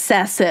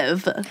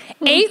excessive.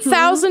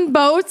 8,000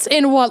 boats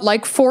in what,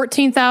 like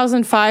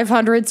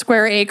 14,500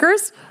 square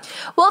acres?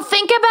 Well,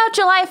 think about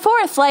July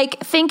 4th. Like,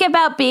 think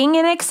about being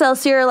in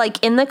Excelsior,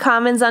 like in the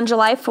Commons on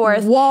July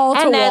 4th. Wall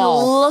to and then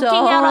wall. looking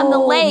out on the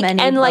lake.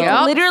 And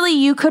like literally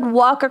you could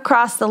walk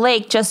across the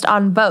lake just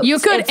on boats. You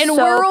could, it's and so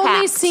we're packed.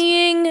 only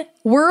seeing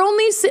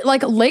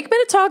like Lake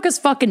Minnetonka is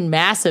fucking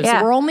massive. Yeah.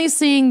 So we're only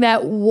seeing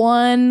that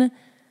one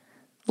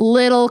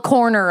little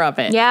corner of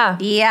it. Yeah.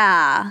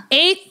 Yeah.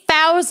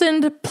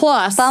 8,000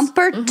 plus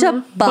bumper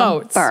to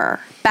boats.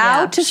 bumper.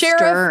 Bow to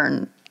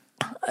stern.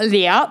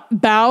 Yeah,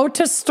 bow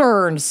to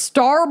stern,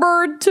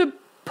 starboard to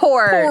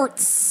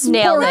ports.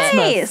 Nailed it.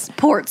 Nice.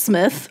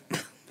 Portsmouth.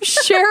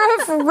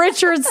 Sheriff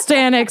Richard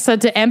Stanek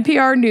said to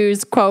NPR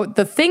News, quote,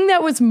 the thing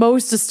that was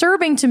most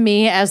disturbing to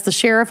me as the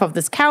sheriff of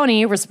this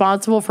county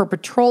responsible for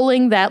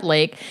patrolling that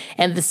lake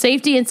and the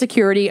safety and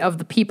security of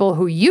the people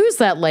who use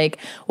that lake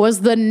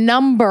was the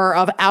number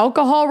of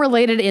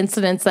alcohol-related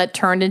incidents that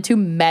turned into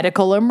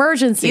medical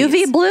emergencies.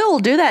 UV blue will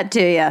do that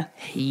to you.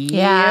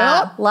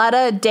 Yeah. A lot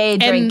of day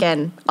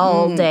drinking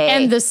all day.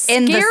 And the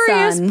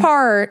scariest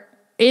part,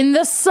 in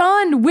the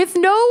sun with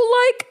no,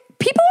 like,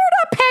 people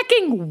are not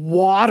packing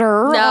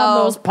water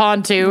on those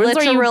pontoons.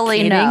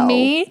 Literally, are you kidding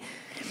me?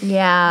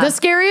 Yeah. The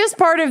scariest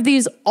part of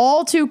these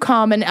all too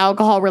common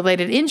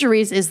alcohol-related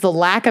injuries is the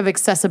lack of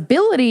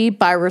accessibility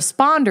by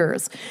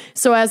responders.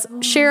 So as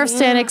Sheriff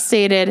Stanek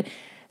stated,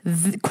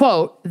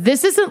 quote,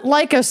 this isn't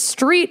like a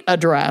street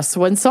address.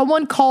 When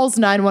someone calls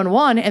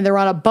 911 and they're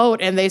on a boat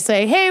and they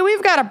say, hey,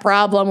 we've got a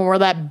problem, and we're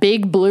that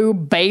big blue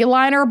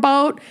Bayliner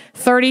boat,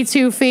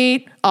 32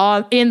 feet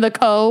in the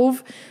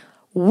cove.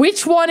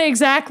 Which one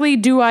exactly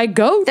do I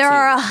go to? There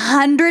are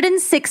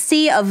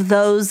 160 of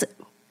those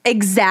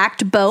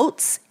exact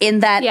boats in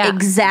that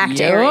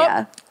exact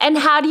area. And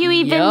how do you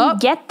even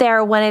get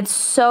there when it's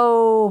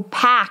so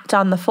packed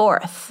on the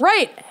 4th?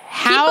 Right.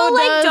 How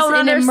does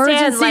don't an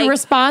emergency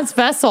response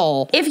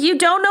vessel? If you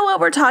don't know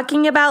what we're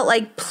talking about,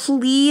 like,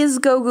 please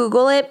go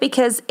Google it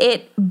because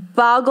it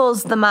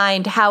boggles the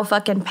mind how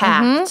fucking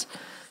packed.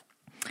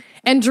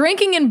 And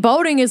drinking and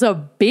boating is a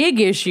big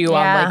issue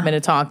on Lake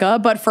Minnetonka,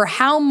 but for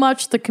how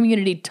much the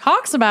community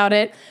talks about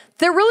it,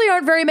 there really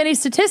aren't very many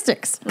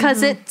statistics.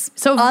 Because it's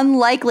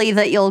unlikely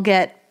that you'll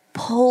get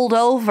pulled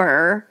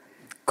over.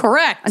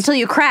 Correct. Until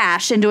you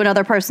crash into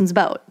another person's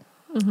boat.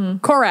 Mm-hmm.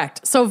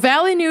 Correct. So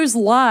Valley News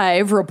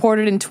Live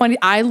reported in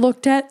I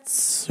looked at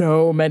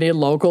so many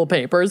local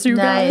papers, you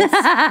guys.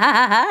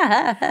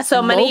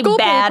 So many local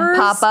bad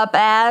pop-up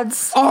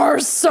ads. Are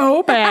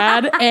so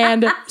bad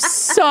and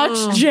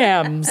such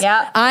gems.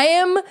 Yeah. I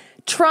am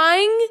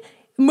trying,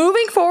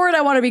 moving forward,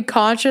 I want to be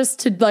conscious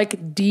to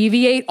like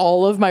deviate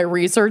all of my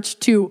research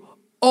to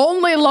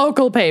only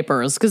local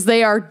papers because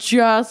they are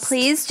just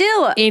please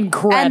do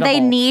incredible. And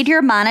they need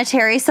your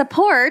monetary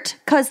support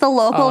because the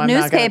local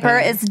newspaper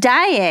is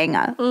dying.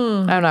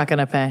 I'm not going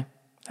to pay.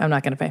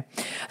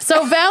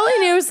 So Valley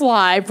News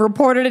Live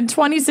reported in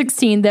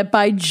 2016 that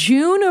by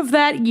June of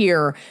that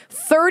year,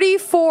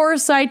 34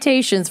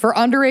 citations for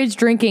underage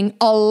drinking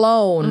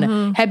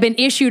alone had been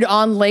issued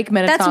on Lake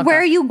Minnetonka. That's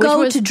where you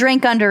go to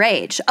drink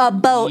underage, a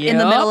boat in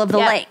the middle of the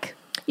lake.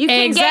 You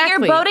can get your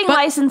boating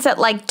license at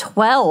like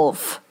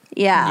 12.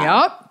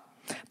 Yeah. Yep.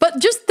 But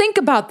just think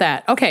about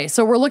that. Okay,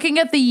 so we're looking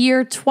at the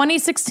year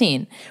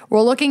 2016.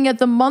 We're looking at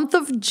the month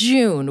of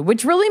June,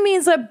 which really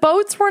means that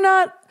boats were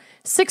not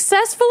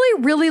successfully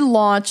really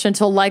launched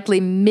until likely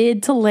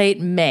mid to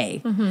late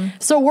May.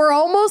 So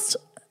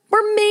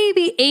we're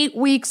maybe 8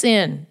 weeks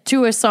in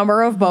to a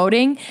summer of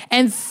boating,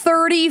 and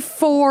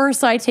 34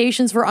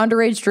 citations for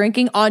underage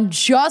drinking on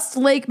just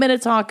Lake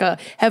Minnetonka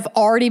have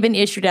already been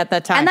issued at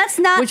that time. And that's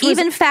not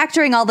even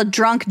factoring all the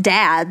drunk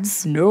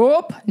dads.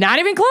 Nope, not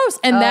even close.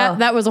 And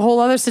that was a whole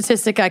other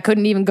statistic. I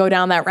couldn't even go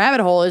down that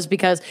rabbit hole, is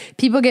because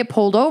people get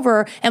pulled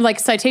over and like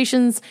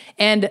citations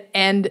and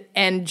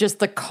just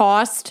the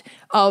cost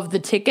of the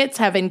tickets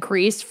have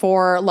increased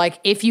for like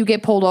if you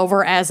get pulled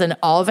over as an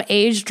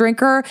of-age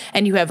drinker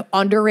and you have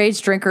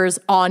underage drinkers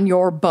on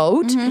your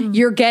boat,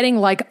 you're getting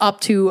like up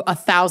to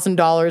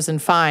 $1,000 in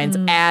fines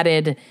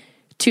added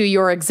to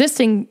your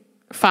existing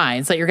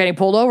fines that you're getting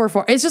pulled over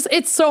for.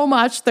 It's so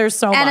much. There's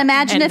so much. And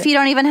imagine if you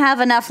don't even have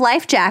enough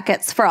life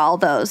jackets for all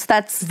those.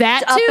 That's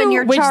that up too, in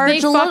your which charge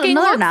they fucking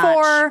look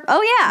for.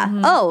 Oh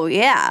yeah. Oh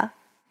yeah.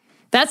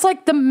 That's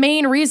like the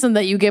main reason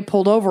that you get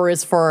pulled over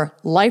is for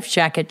life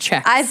jacket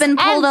checks. I've been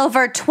pulled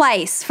over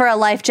twice for a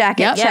life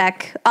jacket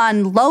check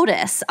on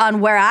Lotus, on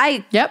where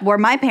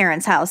my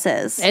parents' house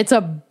is. It's a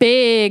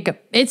big,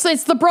 it's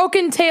the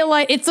broken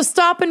taillight. It's the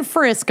stop and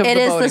frisk of the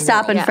boating world. It is the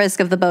stop and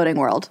frisk of the boating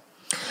world.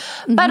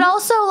 But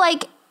also,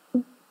 like,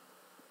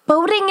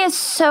 boating is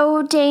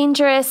so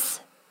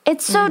dangerous.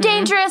 It's so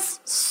dangerous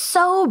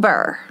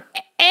sober.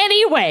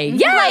 Anyway,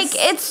 yes. Like,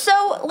 it's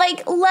so,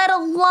 like, let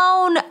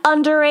alone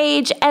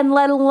underage and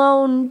let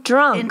alone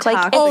drunk.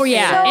 Like, oh,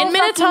 yeah. And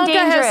Minnetonka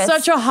has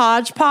such a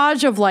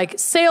hodgepodge of, like,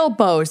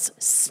 sailboats,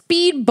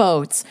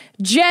 speedboats,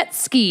 jet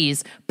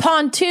skis,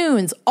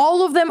 pontoons.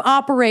 All of them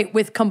operate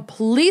with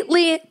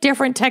completely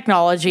different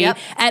technology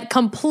at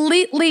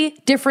completely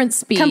different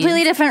speeds.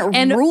 Completely different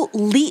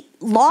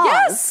laws.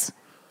 Yes.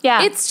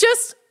 Yeah. It's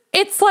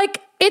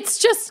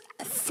just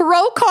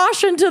throw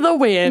caution to the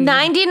wind.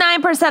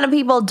 99% of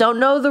people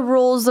don't know the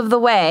rules of the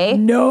way.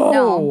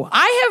 No.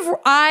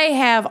 I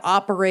have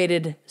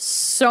operated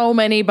so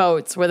many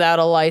boats without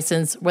a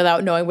license,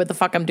 without knowing what the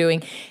fuck I'm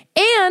doing.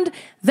 And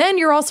then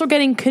you're also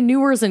getting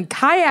canoers and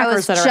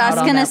kayakers that are out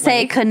on that lake. I was just going to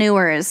say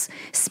canoers.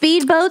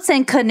 Speedboats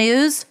and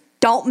canoes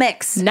don't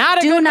mix.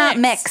 Do not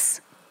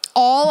mix.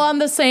 All on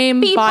the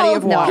same body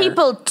of water.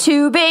 People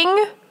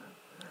tubing.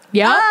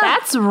 Yeah.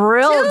 That's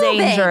real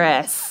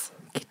dangerous.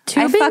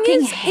 Tubing I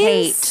fucking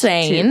hate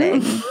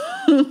tubing.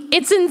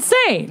 It's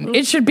insane.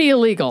 It should be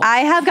illegal.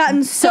 I have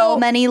gotten so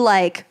many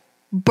like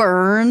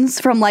burns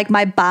from like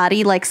my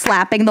body like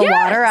slapping the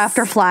water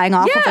after flying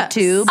off of a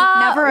tube.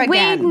 Never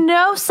again. We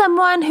know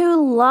someone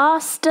who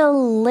lost a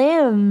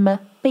limb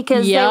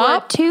because they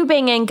were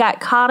tubing and got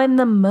caught in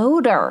the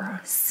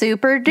motor.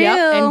 Super do.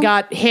 And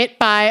got hit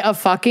by a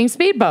fucking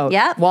speedboat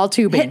while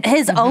tubing.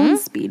 His own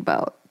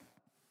speedboat.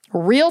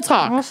 Real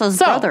talk. Also his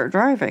brother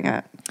driving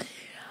it.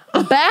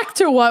 Back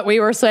to what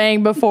we were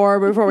saying before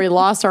we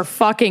lost our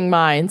fucking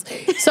minds.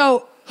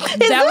 So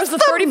that was the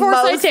 34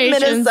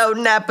 citations.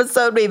 Minnesotan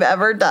episode we've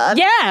ever done.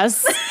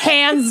 Yes,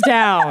 hands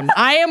down.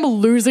 I am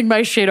losing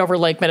my shit over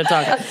Lake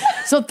Minnetonka.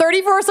 So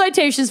 34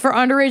 citations for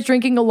underage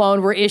drinking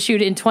alone were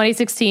issued in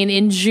 2016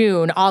 in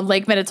June on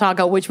Lake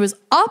Minnetonka, which was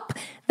up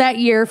that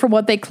year from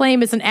what they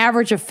claim is an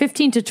average of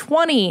 15 to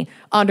 20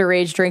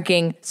 underage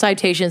drinking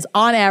citations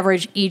on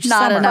average each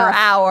summer. Not enough. Per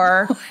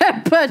hour.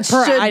 But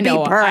should be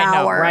per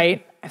hour.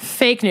 Right?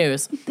 Fake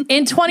news.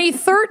 In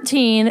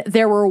 2013,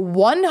 there were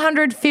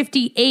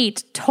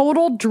 158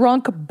 total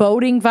drunk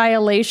boating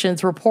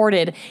violations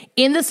reported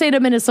in the state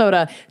of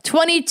Minnesota,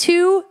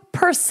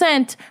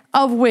 22%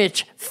 of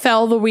which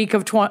fell the week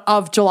of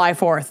July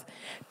 4th.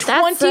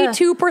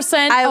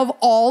 22% of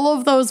all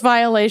of those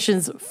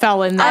violations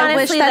fell in that. I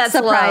wish that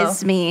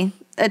surprised me.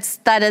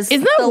 Isn't that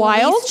the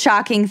wild? least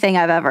shocking thing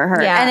I've ever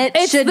heard. Yeah. And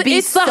it's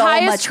the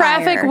highest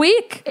traffic higher.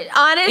 week.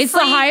 Honestly, it's the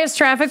highest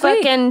traffic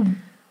week.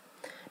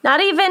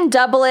 Not even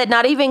double it,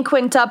 not even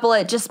quintuple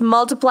it, just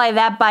multiply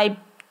that by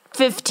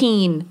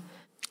 15.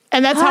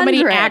 And that's 100. How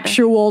many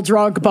actual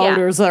drunk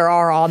boaters there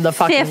are on the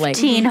fucking lake.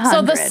 1,500.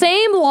 So the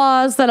same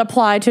laws that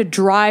apply to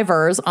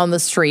drivers on the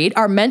street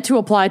are meant to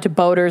apply to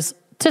boaters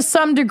to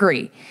some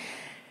degree.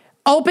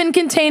 Open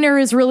container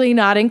is really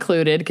not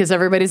included because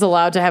everybody's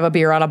allowed to have a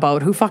beer on a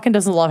boat. Who fucking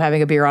doesn't love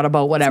having a beer on a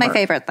boat? Whatever. It's my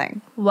favorite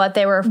thing. What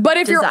they were But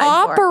if you're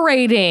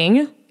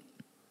operating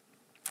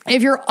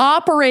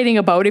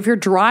a boat, if you're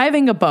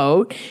driving a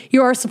boat,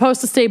 you are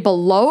supposed to stay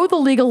below the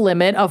legal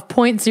limit of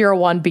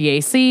 0.01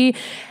 BAC.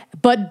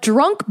 But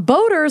drunk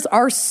boaters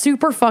are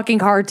super fucking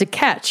hard to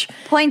catch.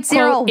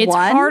 0.01? It's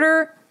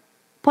harder.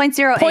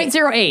 0.08.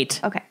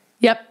 0.08. Okay.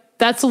 Yep.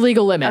 That's the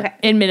legal limit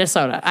in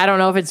Minnesota. I don't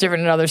know if it's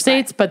different in other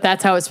states, but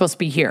that's how it's supposed to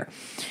be here.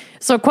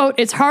 So, quote,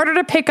 it's harder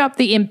to pick up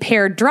the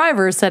impaired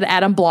drivers, said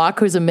Adam Block,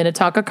 who's a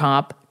Minnetonka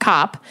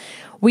cop.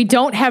 We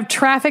don't have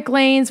traffic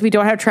lanes. We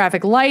don't have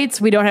traffic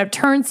lights. We don't have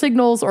turn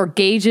signals or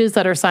gauges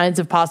that are signs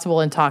of possible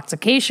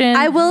intoxication.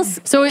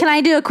 Can I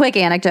do a quick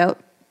anecdote?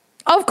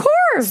 Of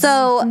course.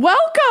 So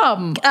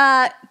welcome.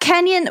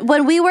 Kenyon,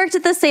 when we worked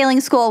at the sailing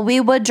school, we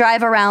would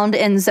drive around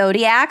in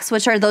Zodiacs,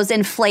 which are those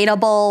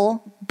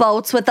inflatable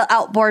boats with the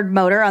outboard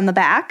motor on the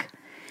back.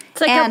 It's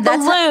like a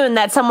balloon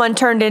that someone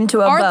turned into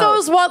a boat. Aren't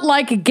those what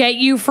like get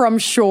you from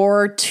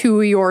shore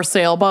to your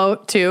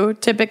sailboat too,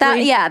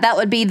 typically? That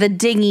would be the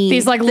dinghy.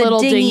 These like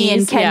little dinghies.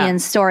 In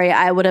Kenyon's story,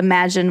 I would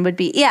imagine would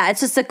be, it's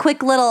just a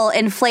quick little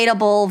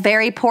inflatable,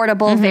 very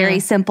portable, very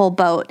simple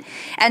boat.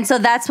 And so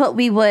that's what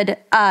we would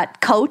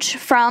coach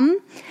from.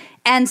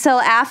 And so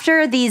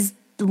after these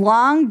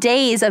long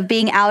days of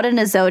being out in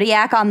a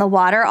Zodiac on the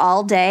water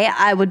all day,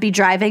 I would be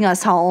driving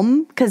us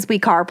home because we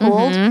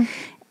carpooled.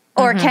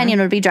 Or Kenyon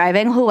would be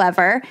driving,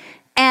 whoever.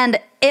 And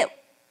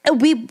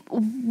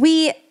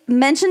we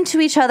mentioned to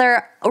each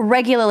other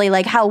regularly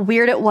like how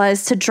weird it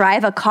was to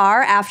drive a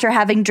car after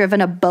having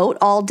driven a boat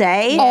all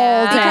day.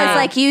 Because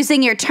like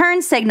using your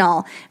turn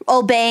signal,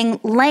 obeying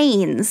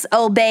lanes,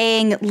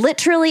 obeying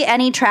literally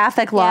any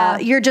traffic law.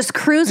 You're just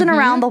cruising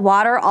around the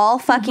water all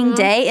fucking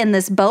day in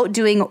this boat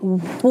doing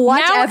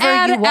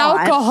whatever you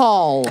want.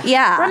 Alcohol.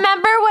 Yeah.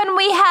 Remember when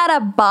we had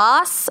a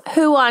boss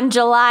who on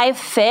July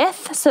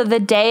 5th, so the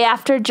day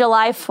after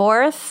July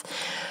 4th,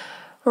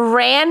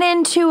 ran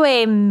into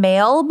a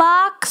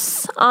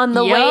mailbox on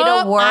the way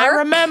to work? I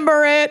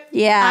remember it.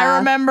 Yeah. I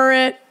remember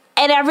it.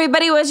 And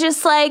everybody was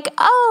just like,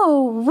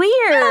 oh,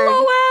 weird.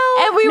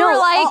 LOL. And we were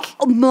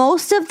like...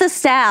 most of the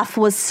staff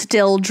was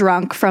still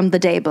drunk from the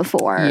day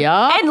before.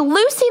 Yeah. And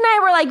Lucy and I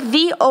were like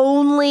the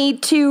only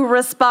two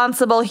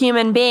responsible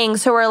human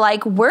beings who were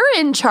like, we're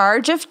in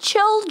charge of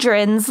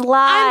children's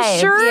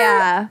lives.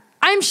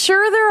 I'm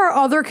sure there are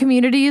other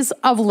communities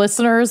of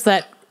listeners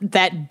that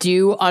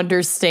do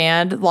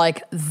understand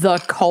like the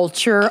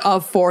culture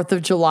of 4th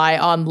of July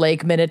on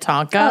Lake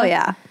Minnetonka. Oh,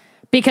 yeah.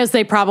 Because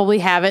they probably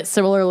have it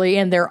similarly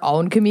in their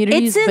own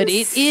communities. It's but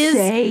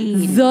insane.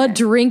 It is the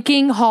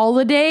drinking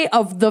holiday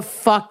of the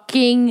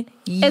fucking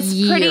year.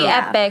 It's pretty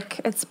epic.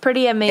 It's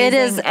pretty amazing. It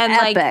is and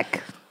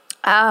epic.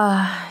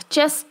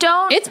 Just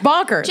don't... It's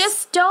bonkers.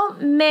 Just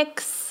don't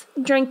mix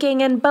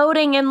drinking and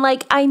boating, and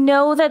like I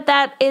know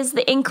that is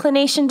the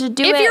inclination to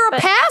do it. If you're a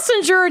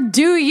passenger,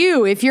 do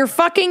you? If you're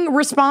fucking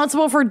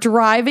responsible for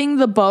driving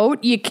the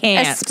boat, you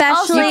can't.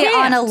 Especially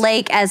on a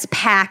lake as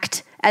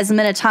packed as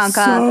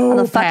Minnetonka on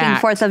the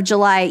fucking 4th of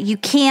July. You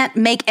can't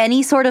make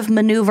any sort of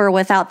maneuver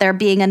without there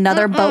being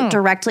another boat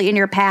directly in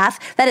your path.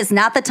 That is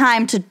not the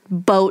time to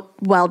boat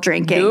while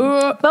drinking.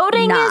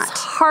 Boating is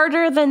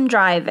harder than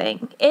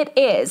driving. It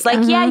is. Like,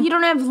 you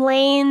don't have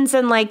lanes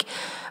and like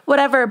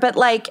whatever, but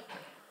like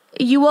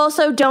you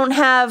also don't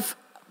have,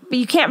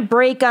 you can't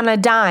brake on a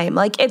dime.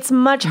 Like, it's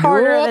much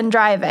harder than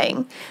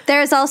driving.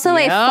 There's also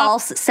a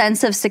false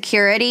sense of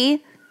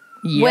security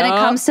when it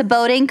comes to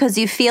boating, because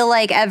you feel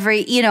like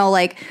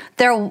like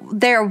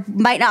there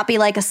might not be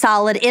like a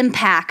solid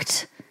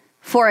impact,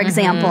 for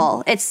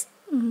example. It's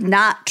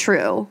not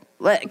true.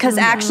 Because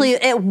actually,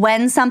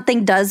 when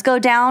something does go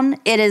down,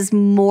 it is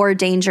more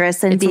dangerous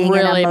than being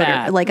really in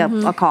a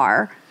motor, a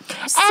car.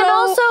 And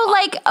also,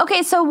 like,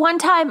 okay, so one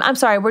time, I'm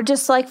sorry, we're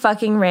just like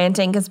fucking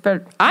ranting because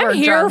I'm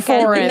here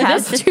for it.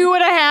 This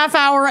 2.5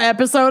 hour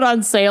episode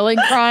on sailing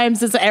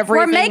crimes is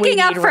everything we're making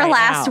up for right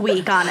last now.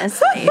 week,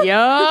 honestly.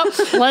 Yup,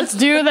 let's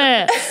do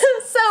this.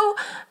 So,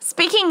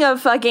 speaking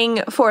of fucking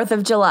 4th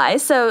of July,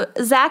 so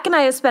Zach and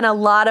I have spent a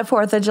lot of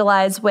 4th of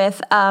Julys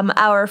with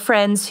our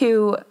friends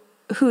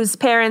whose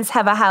parents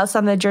have a house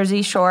on the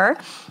Jersey Shore.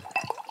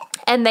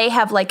 And they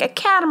have like a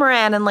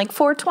catamaran and like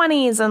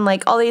 420s and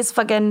like all these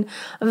fucking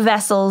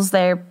vessels.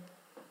 They're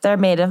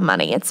made of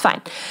money. It's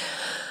fine.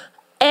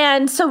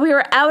 And so we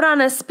were out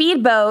on a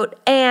speedboat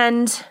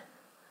and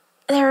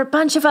there were a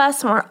bunch of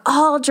us and we're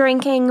all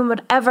drinking and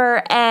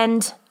whatever.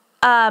 And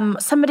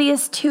somebody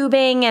is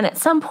tubing and at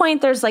some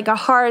point there's like a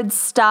hard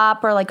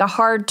stop or like a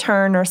hard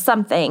turn or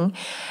something.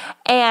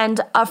 And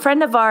a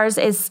friend of ours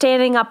is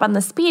standing up on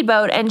the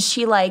speedboat and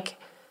she like,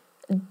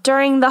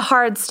 during the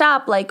hard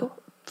stop, like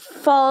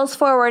falls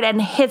forward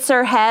and hits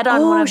her head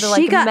on one of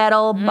the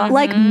metal buttons.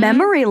 Like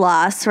memory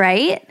loss,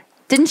 right?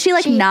 Didn't she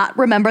not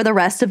remember the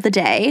rest of the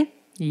day?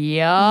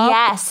 Yeah.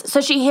 Yes.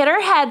 So she hit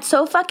her head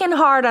so fucking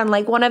hard on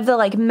one of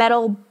the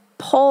metal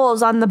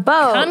poles on the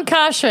boat.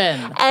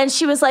 Concussion. And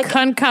she was like...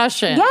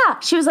 Concussion. Yeah.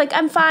 She was like,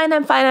 I'm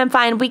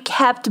fine. We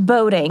kept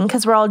boating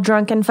because we're all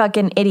drunken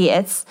fucking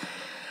idiots.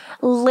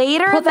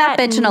 Later Put that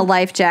bitch in a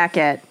life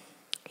jacket.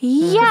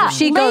 Yeah. If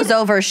she goes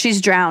over,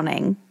 she's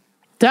drowning.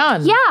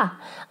 Done. Yeah.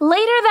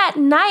 Later that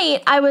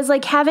night, I was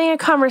having a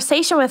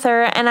conversation with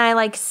her and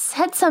I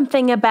said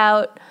something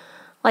about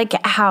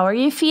how are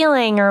you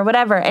feeling or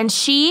whatever. And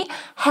she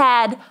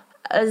had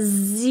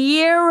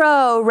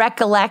zero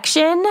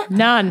recollection.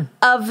 None.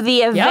 Of the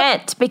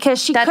event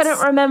because she couldn't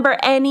remember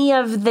any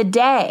of the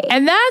day.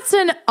 And that's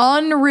an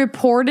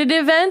unreported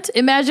event.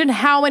 Imagine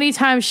how many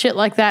times shit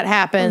like that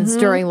happens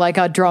during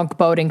a drunk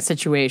boating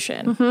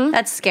situation.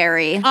 That's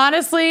scary.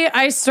 Honestly,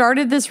 I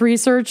started this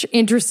research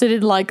interested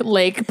in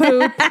lake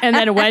poop and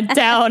then went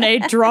down a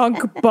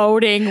drunk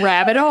boating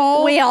rabbit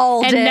hole. We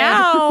all did. And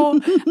now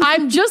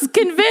I'm just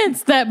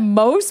convinced that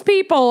most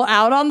people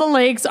out on the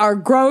lakes are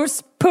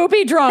gross,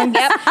 poopy drunk.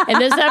 And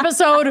this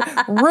episode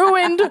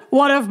ruined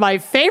one of my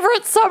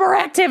favorite summer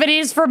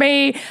activities for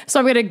me. So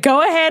I'm going to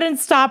go ahead and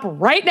stop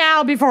right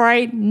now before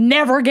I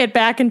never get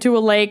back into a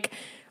lake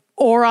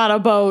or on a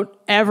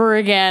boat ever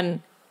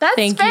again. That's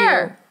Thank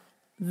fair.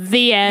 You.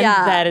 The end.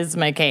 Yeah. That is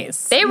my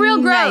case. They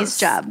real gross. Nice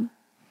job.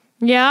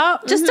 Yeah.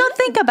 Just don't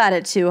think about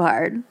it too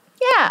hard.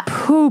 Yeah.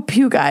 Poop,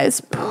 you guys.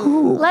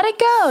 Poop. Let it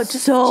go.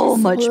 Just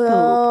much poop.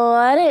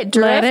 Let it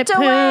drift Let it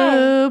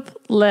away. poop.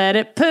 Let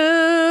it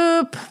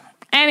poop.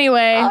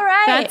 Anyway, all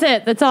right. That's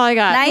it. That's all I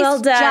got. Nice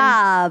well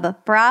done.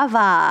 job.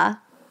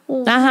 Brava.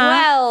 Well,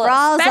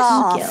 Bras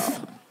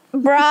off.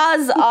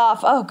 Bras off.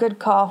 Oh, good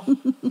call.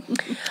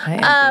 I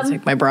am going to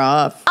take my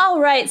bra off.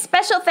 All right.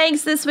 Special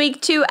thanks this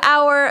week to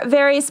our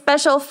very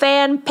special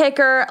fan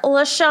picker,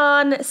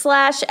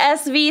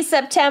 LaShawn/SV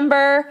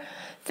September.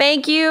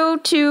 Thank you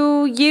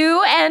to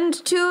you and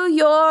to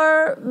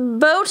your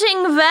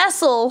boating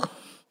vessel.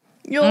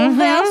 Your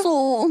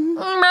vessel.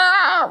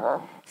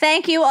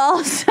 Thank you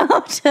also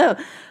to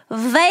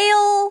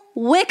Vale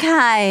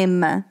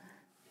Wickheim.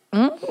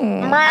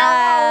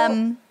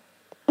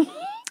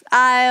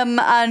 I'm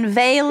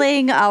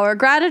unveiling our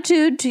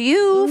gratitude to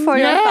you for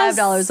your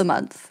 $5 a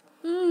month.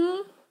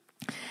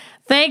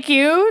 Thank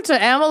you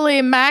to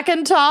Emily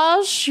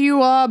McIntosh.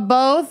 You are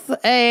both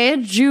a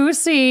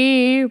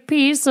juicy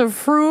piece of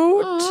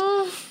fruit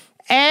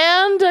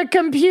and a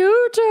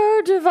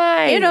computer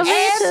device.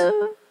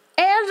 Innovative.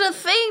 And a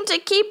thing to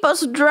keep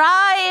us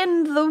dry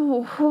in the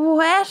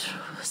wet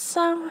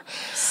summer.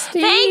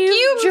 Thank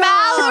you,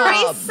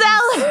 Mallory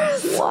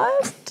Sellers.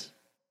 What?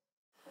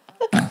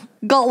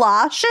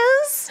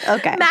 Galoshes?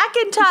 Okay.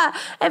 McIntosh.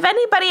 If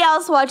anybody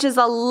else watches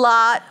a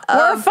lot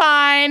of We're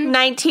fine.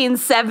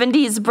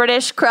 1970s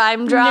British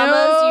crime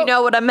dramas, you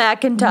know what a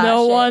McIntosh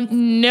No is.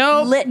 one.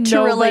 No.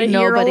 Literally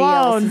nobody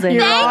else is in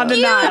You're it. on Thank an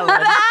you, island.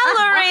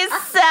 Mallory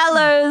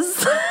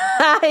Sellers.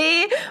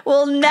 I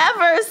will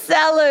never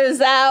sellers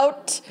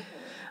out,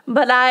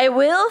 but I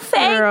will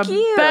thank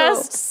you.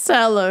 Best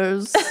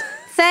sellers.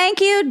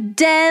 Thank you,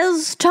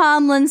 Des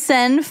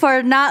Tomlinson,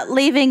 for not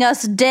leaving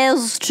us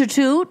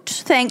destitute,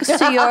 thanks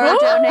to your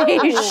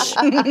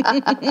donation.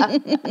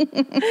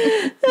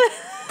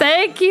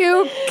 Thank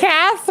you,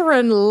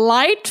 Catherine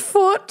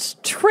Lightfoot.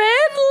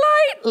 Tread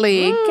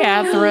lightly,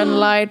 Catherine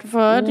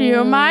Lightfoot.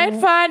 You might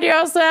find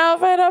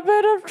yourself in a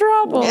bit of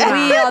trouble.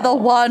 We are the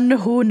one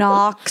who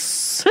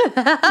knocks.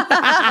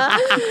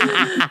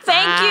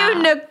 Thank you,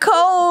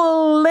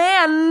 Nicole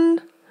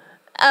Lynn.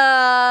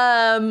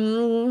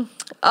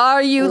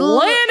 Are you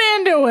Lean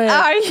into it.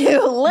 Are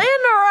you Lynn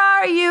or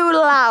are you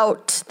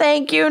Lout?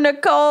 Thank you,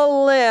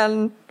 Nicole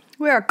Lynn.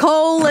 We're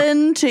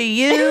calling to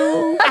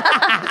you.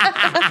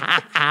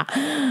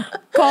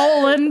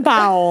 Colin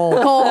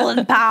Powell.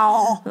 Colin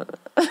Powell.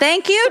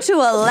 Thank you to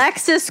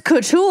Alexis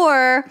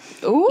Couture.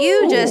 Ooh.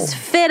 You just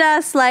fit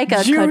us like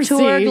a Juicy.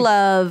 couture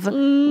glove.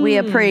 We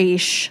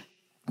appreciate.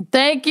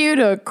 Thank you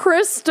to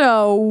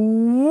Krista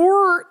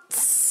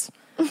Wirtz.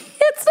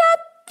 It's not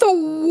the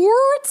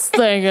worst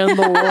thing in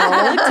the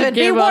world to Could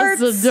be give us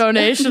worse. a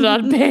donation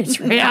on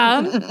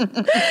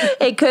Patreon.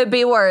 It could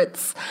be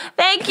worse.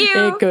 Thank you,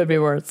 It could be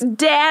worse.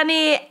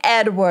 Danny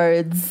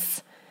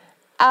Edwards.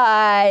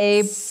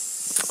 I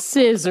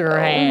Scissor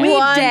hand. We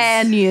Once-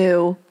 dan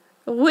you.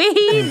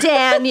 We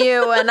dan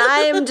you, and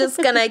I am just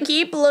gonna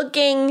keep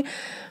looking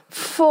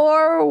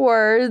for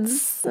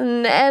words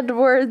and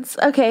Edwards.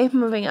 Okay,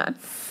 moving on.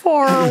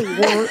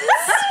 Forward.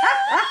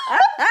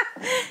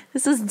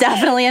 This is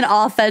definitely an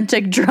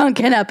authentic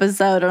drunken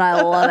episode, and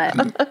I love it.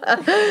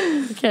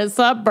 Can't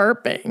stop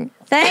burping.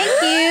 Thank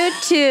you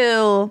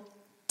to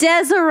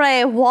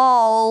Desiree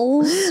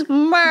Walls.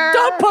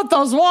 Don't put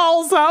those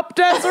walls up,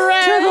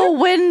 Desiree. To the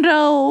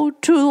window,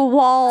 to the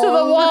wall. To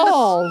the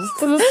walls.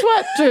 To the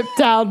sweat drip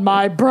down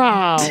my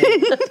brow.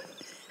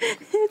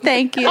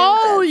 Thank you.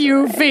 All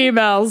you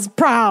females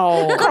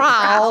prowl.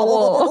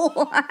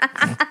 Prowl.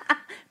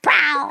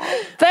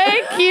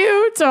 Thank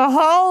you to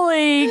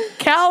Holly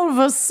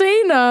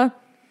Calvacina.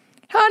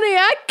 Honey,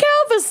 I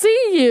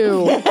Calvacy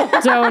you.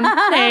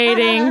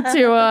 Donating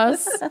to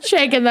us.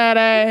 Shaking that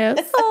ass.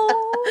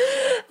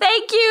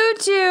 Thank you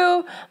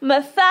to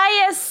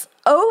Matthias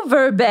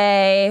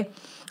Overbay.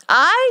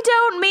 I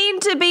don't mean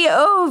to be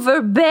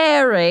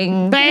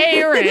overbearing.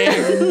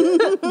 Bearing.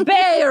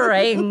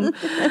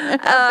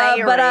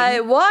 But I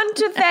want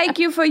to thank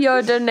you for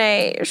your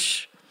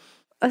donation.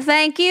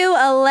 Thank you,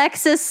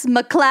 Alexis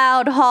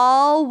McLeod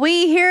Hall.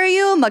 We hear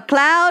you,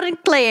 McLeod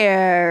and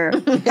clear.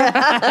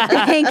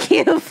 Thank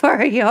you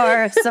for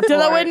your support. To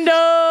the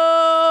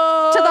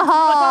window. To the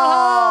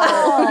hall.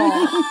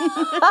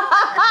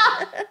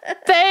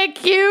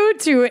 Thank you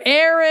to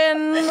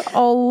Aaron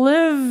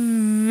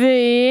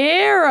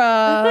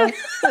Oliveira.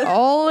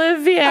 Are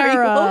you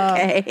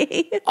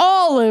okay?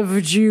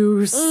 Olive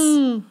juice.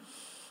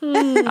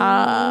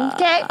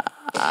 Okay.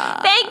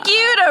 Thank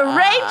you to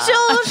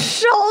Rachel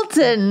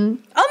Schulten.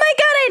 Oh my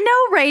God, I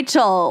know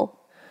Rachel.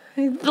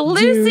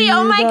 Lucy,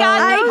 oh my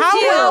God, I no, do.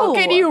 How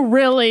can you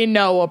really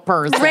know a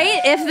person?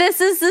 If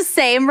this is the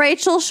same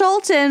Rachel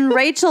Schulten,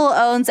 Rachel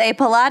owns a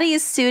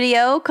Pilates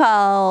studio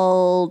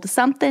called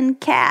something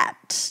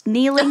Cat.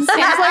 Kneeling Seems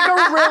Cat. like a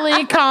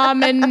really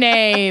common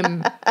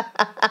name.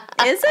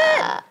 Is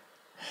it?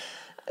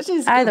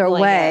 She's Either Googling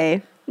way.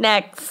 it.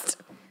 Next.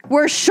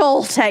 We're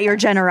Schult at your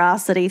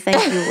generosity.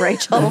 Thank you,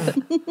 Rachel.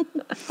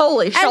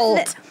 Holy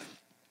Schult.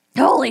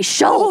 Holy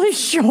Schult. Holy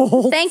shit.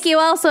 Thank you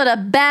also to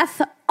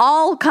Beth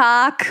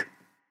Alcock.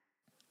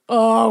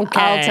 Okay.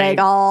 I'll take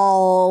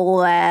all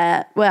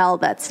that. Well,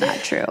 that's not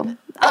true.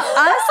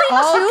 Honestly,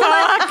 all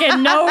cock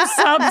and no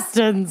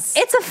substance.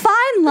 it's a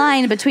fine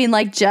line between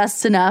like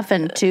just enough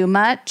and too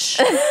much.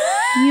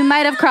 You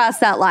might have crossed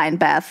that line,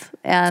 Beth.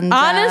 And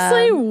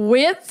honestly,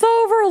 width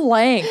over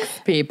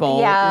length, people.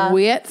 Yeah.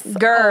 Width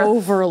Girth.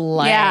 over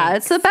length. yeah,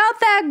 it's about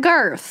that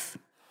girth.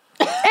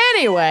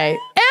 Anyway,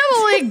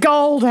 Emily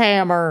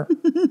Goldhammer.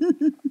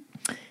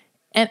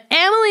 And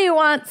Emily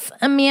wants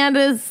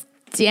Amanda's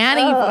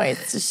daddy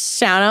voice to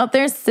shout out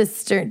their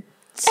sister,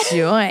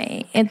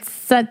 Joy. It's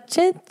such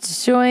a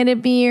joy to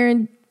be your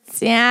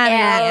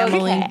daddy,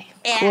 Emily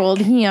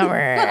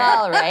Goldhammer.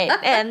 All right,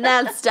 and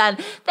that's done.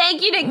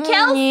 Thank you to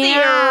Kelsey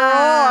Roar.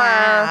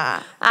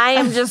 I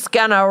am just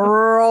gonna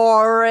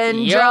roar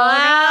and You're draw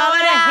out.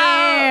 gonna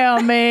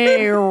hear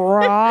me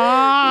roar.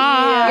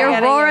 You're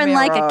gotta roaring give me a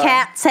like roar. a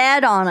cat's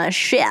head on a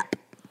ship.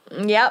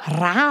 Yep.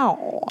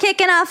 Row.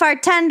 Kicking off our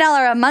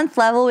 $10 a month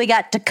level, we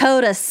got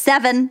Dakota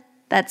 7.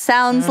 That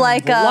sounds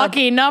like a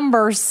Lucky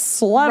number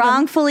 11.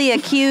 wrongfully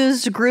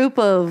accused group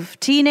of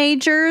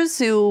teenagers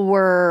who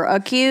were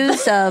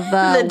accused of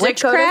The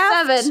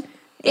witchcraft Dakota 7.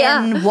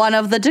 Yeah. in one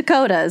of the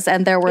Dakotas,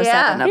 and there were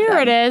Yeah. 7 of Here them.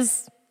 it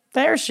is.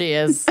 There she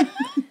is.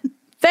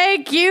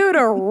 Thank you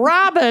to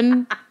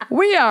Robin.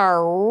 We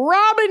are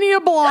robbing you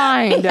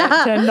blind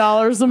at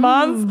 $10 a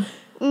month.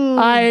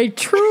 I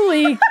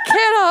truly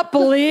cannot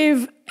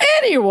believe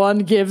anyone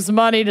gives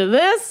money to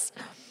this.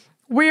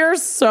 We're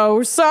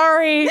so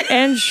sorry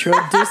and should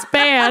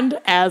disband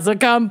as a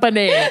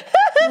company.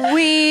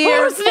 We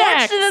are Who's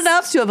next? fortunate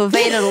enough to have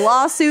evaded a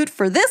lawsuit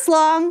for this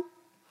long.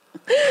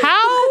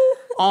 How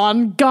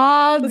on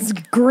God's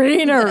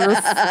green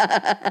earth?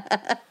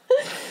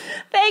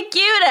 Thank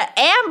you to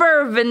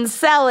Amber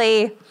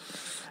Vincelli.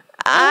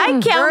 I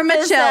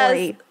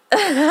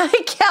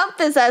count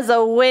this as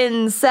a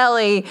win,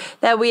 Selly,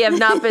 that we have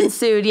not been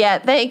sued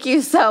yet. Thank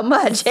you so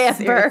much,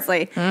 Amber.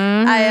 Seriously.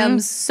 I am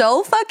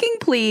so fucking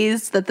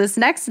pleased that this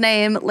next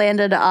name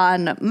landed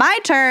on my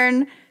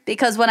turn,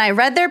 because when I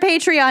read their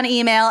Patreon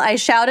email, I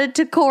shouted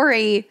to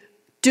Corey,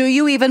 do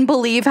you even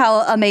believe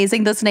how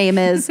amazing this name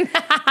is?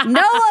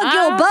 Noah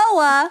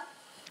Gilboa.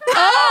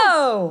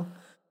 Oh!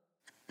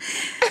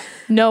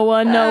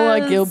 Noah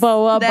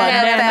Gilboa, but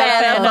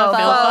never no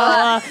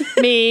Gilboa.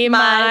 Me,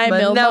 my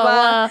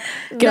Milboa,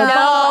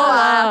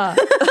 Gilboa.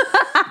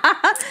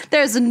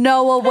 There's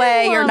no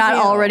way you're not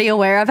already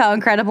aware of how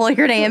incredible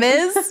your name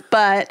is,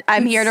 but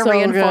I'm here to so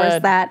reinforce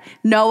good. that.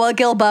 Noah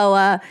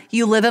Gilboa,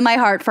 you live in my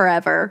heart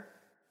forever.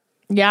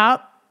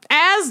 Yep.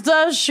 As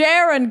does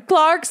Sharon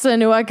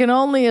Clarkson, who I can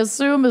only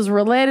assume is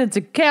related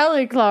to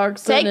Kelly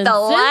Clarkson. Take And the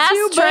since last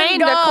you've been train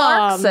to gone,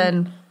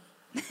 Clarkson.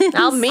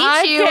 I'll meet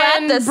I you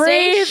can at the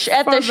breathe station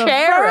at for the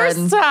Sharon.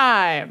 first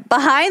time.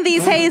 Behind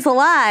these hazel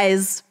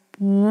eyes,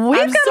 we've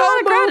I'm got a lot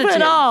of moving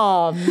gratitude.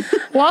 on.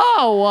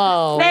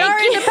 Whoa. We are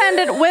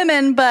independent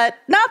women, but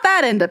not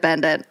that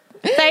independent.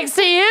 Thanks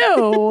to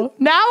you.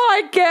 Now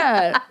I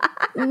get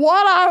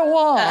what I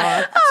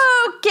want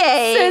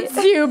Okay.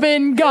 since you've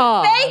been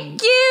gone.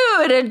 Thank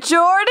you to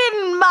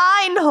Jordan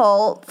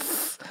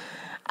Meinholtz.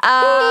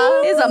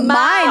 It's a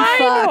mind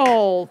fuck.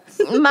 Final.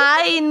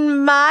 My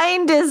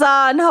mind is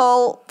on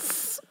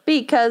Holtz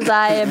because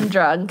I am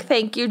drunk.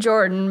 Thank you,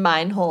 Jordan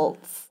Meinholtz.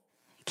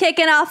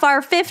 Kicking off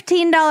our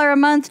 $15 a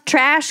month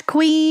trash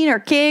queen or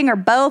king or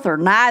both or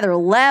neither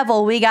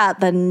level, we got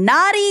the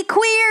Naughty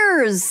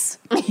Queers.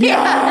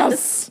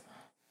 Yes.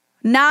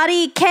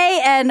 Naughty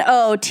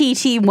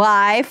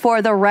KNOTTY.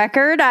 For the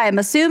record, I am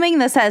assuming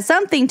this has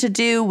something to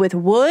do with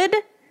wood.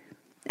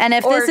 And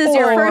if this is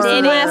your first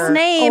and last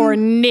name, or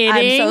knitting.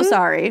 I'm so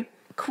sorry.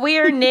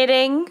 Queer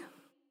knitting.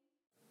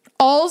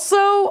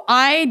 Also,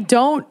 I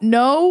don't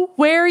know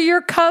where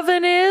your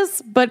coven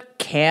is, but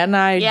can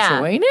I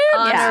join it?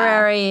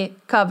 Honorary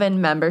coven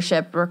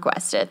membership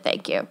requested.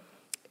 Thank you.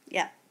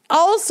 Yeah.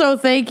 Also,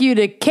 thank you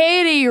to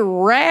Katie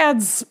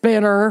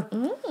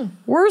Radspinner.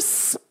 We're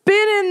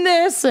spinning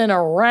this in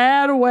a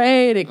rad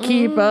way to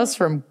keep us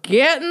from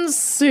getting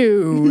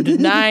sued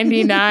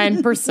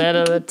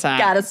 99% of the time.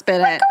 Gotta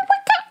spin it.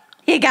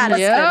 You gotta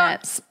spin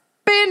it.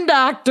 Spin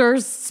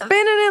doctors,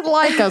 spinning it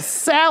like a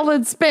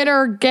salad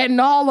spinner, getting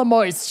all the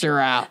moisture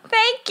out.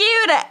 Thank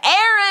you to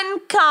Aaron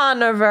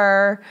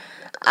Conover.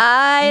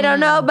 I don't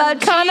know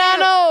about Come you.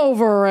 on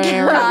over,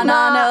 Aaron. Gone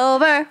on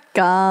over.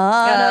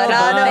 Gone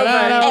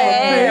on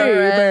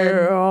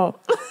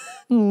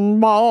over.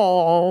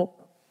 Ball.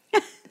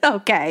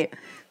 Okay.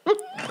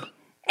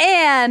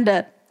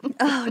 And,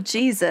 oh,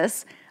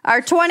 Jesus. Our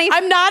 20.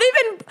 I'm not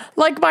even,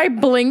 like, my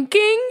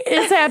blinking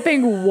is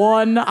happening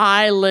one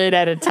eyelid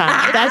at a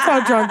time. That's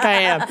how drunk I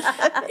am.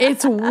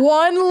 It's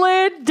one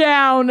lid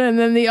down, and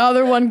then the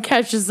other one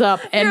catches up,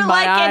 and You're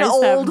my like an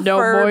eyes have old no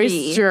Furby.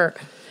 moisture.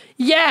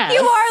 Yes.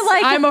 You are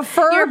like I'm a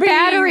Furby your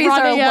batteries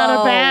running are out low.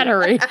 of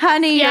battery.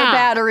 Honey, your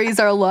batteries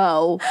are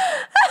low.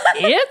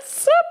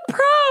 It's a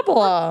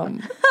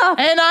problem.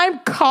 And I'm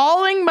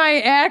calling my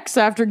ex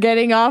after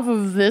getting off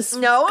of this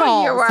No,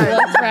 call. you So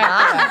let's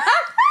wrap it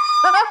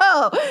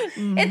up. It's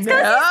because he's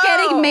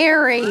getting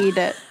married.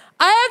 I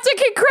have to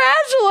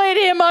congratulate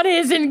him on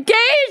his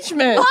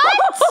engagement.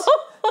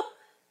 What?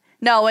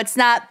 No, it's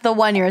not the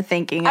one you're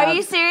thinking of. Are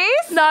you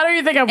serious? Not who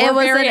you think of. We're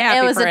very happy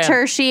It was for a him.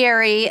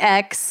 tertiary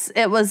ex.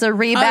 It was a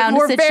rebound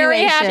We're situation.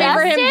 very happy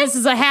for him. This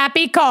is a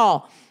happy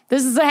call.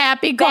 This is a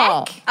happy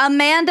call.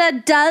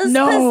 Amanda does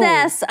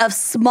possess a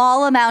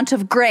small amount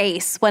of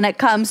grace when it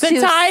comes to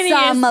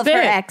some of her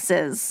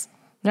exes.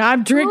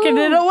 I'm drinking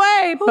it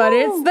away, but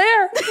it's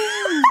there.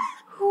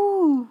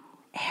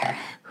 Aaron.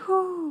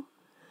 Who?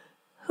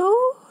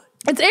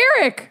 It's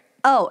Eric.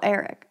 Oh,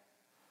 Eric.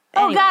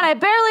 Oh, God, I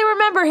barely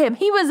remember him.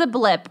 He was a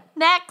blip.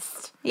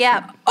 Next.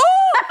 Yeah. Oh!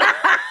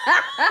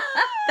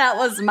 That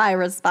was my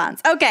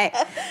response. Okay.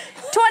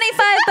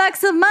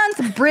 $25 a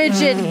month,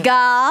 Bridget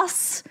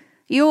Goss.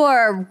 You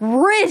are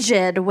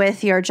rigid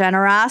with your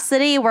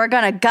generosity. We're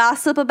going to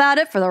gossip about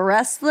it for the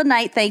rest of the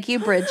night. Thank you,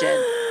 Bridget.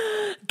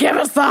 Give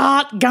us the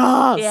hot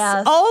goss.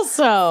 Yes.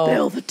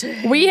 Also,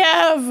 we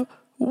have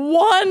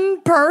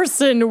one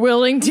person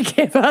willing to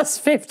give us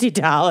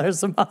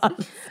 $50 a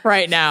month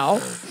right now.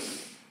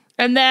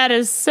 And that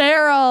is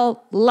Sarah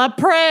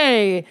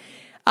Lapre.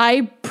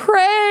 I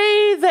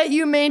pray that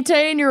you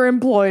maintain your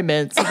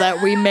employment so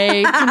that we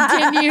may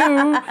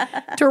continue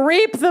to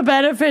reap the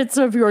benefits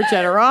of your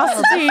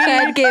generosity.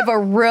 Ed gave a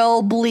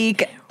real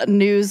bleak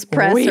news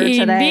presser We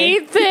today.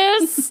 need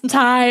this.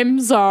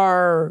 Times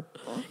are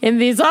in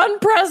these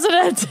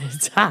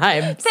unprecedented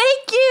times.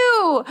 Thank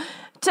you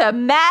to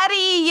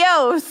Maddie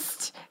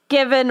Yost,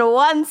 giving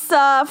one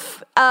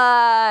stuff.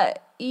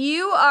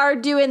 You are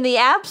doing the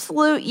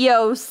absolute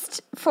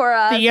Yost for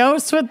us. The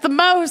Yost with the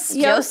most.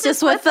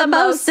 Yostis with the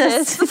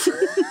mostest.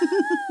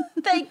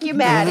 Thank you,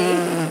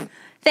 Maddie.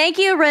 Thank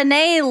you,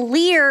 Renee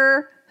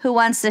Lear, who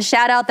wants to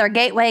shout out their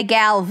gateway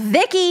gal,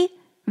 Vicky.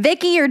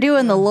 Vicky, you're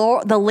doing the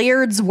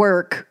Leard's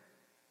work.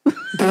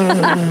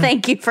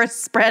 Thank you for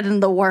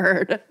spreading the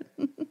word.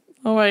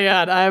 Oh my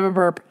God, I have a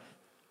burp.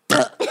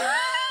 That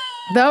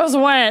was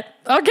wet.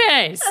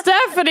 Okay,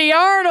 Stephanie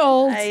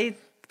Arnold. I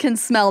can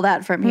smell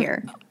that from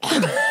here.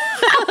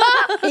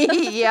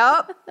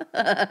 Yep.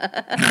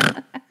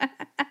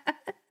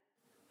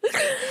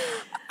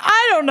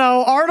 I don't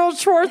know. Arnold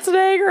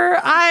Schwarzenegger?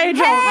 I don't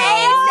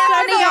know.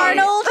 Stephanie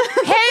Arnold.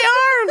 Hey,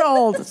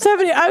 Arnold.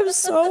 Stephanie, I'm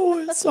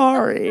so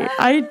sorry.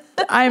 I'm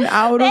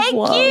out of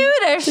love.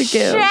 Thank you to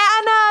give.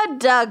 Shanna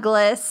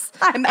Douglas.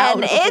 I'm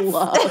out of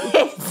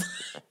love.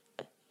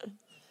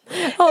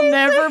 I'll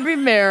never be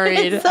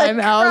married. I'm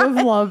out of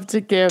love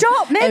to give.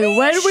 Maybe and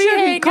when you we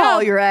shouldn't hang call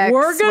up, your ex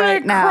we're gonna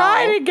right now.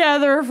 cry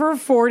together for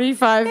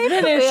 45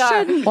 minutes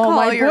while call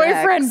my your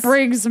boyfriend ex.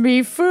 brings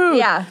me food.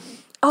 Yeah.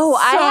 Oh,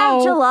 I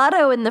have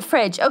gelato in the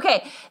fridge.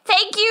 Okay.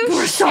 Thank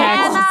you,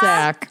 Shanna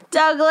Zach.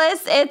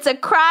 Douglas. It's a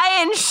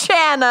crying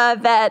Shanna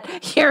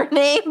that your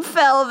name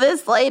fell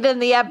this late in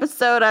the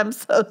episode. I'm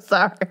so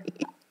sorry.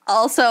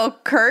 Also,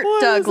 Kurt What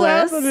is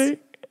Douglas. happening?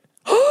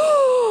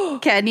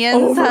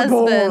 Kenyon's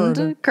Overboard.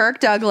 husband, Kirk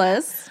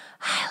Douglas.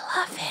 I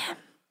love him.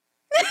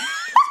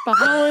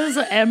 Bottle is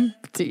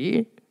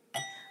empty. I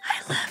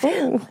love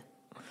him.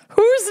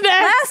 Who's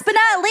next? Last but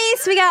not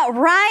least, we got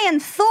Ryan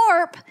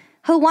Thorpe,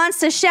 who wants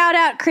to shout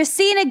out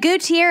Christina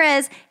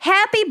Gutierrez.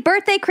 Happy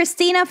birthday,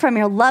 Christina, from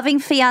your loving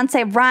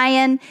fiance,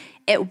 Ryan.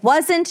 It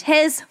wasn't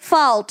his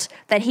fault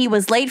that he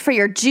was late for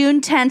your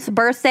June 10th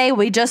birthday.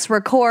 We just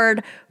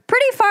record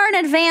pretty far in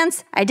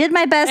advance. I did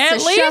my best to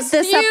shove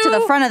this up to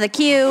the front of the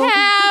queue.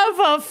 Have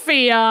a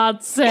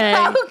fiance.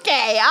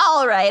 Okay,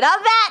 all right.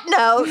 On that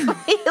note,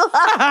 we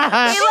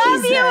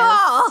love you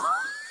all.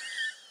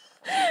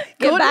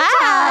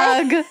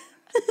 Goodbye.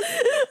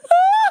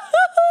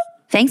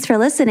 Thanks for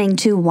listening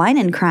to Wine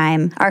and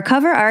Crime. Our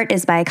cover art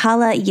is by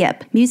Kala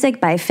Yip.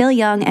 Music by Phil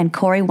Young and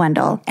Corey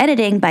Wendell.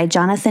 Editing by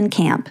Jonathan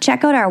Camp.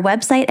 Check out our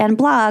website and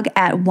blog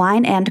at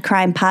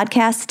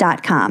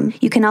wineandcrimepodcast.com.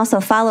 You can also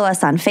follow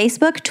us on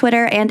Facebook,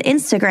 Twitter, and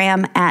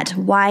Instagram at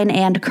Wine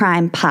and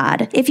Crime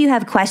Pod. If you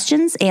have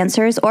questions,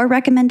 answers, or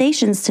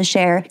recommendations to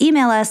share,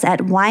 email us at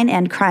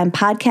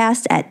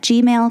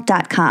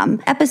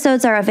wineandcrimepodcast@gmail.com.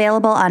 Episodes are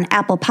available on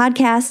Apple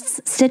Podcasts,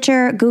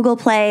 Stitcher, Google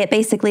Play,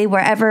 basically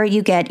wherever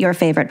you get your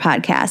favorite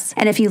podcasts.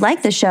 And if you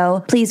like the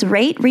show, please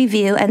rate,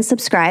 review, and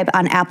subscribe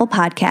on Apple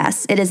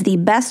Podcasts. It is the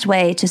best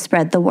way to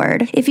spread the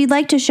word. If you'd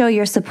like to show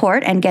your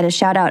support and get a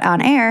shout out on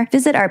air,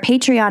 visit our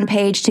Patreon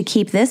page to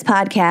keep this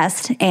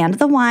podcast and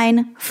the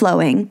wine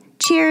flowing.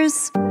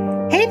 Cheers.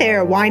 Hey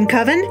there, Wine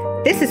Coven.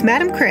 This is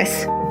Madam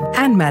Chris.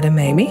 And Madam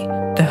Amy,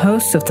 the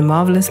hosts of The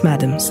Marvelous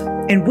Madams.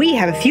 And we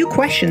have a few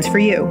questions for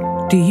you.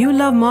 Do you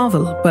love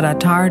Marvel but are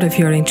tired of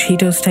hearing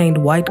Cheeto-stained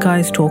white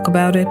guys talk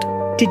about it?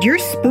 Did your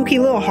spooky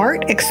little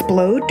heart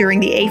explode during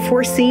the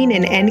A4 scene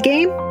in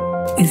Endgame?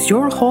 Is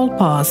your hall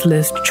pass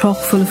list chock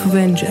full of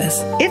Avengers?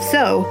 If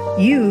so,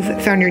 you've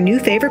found your new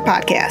favorite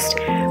podcast.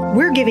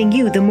 We're giving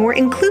you the more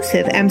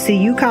inclusive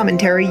MCU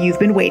commentary you've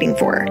been waiting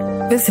for.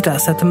 Visit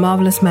us at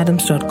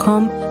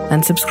themarvelousmadams.com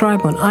and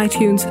subscribe on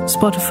iTunes,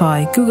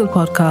 Spotify, Google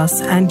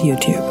Podcasts, and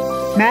YouTube.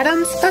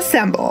 Madams,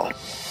 assemble.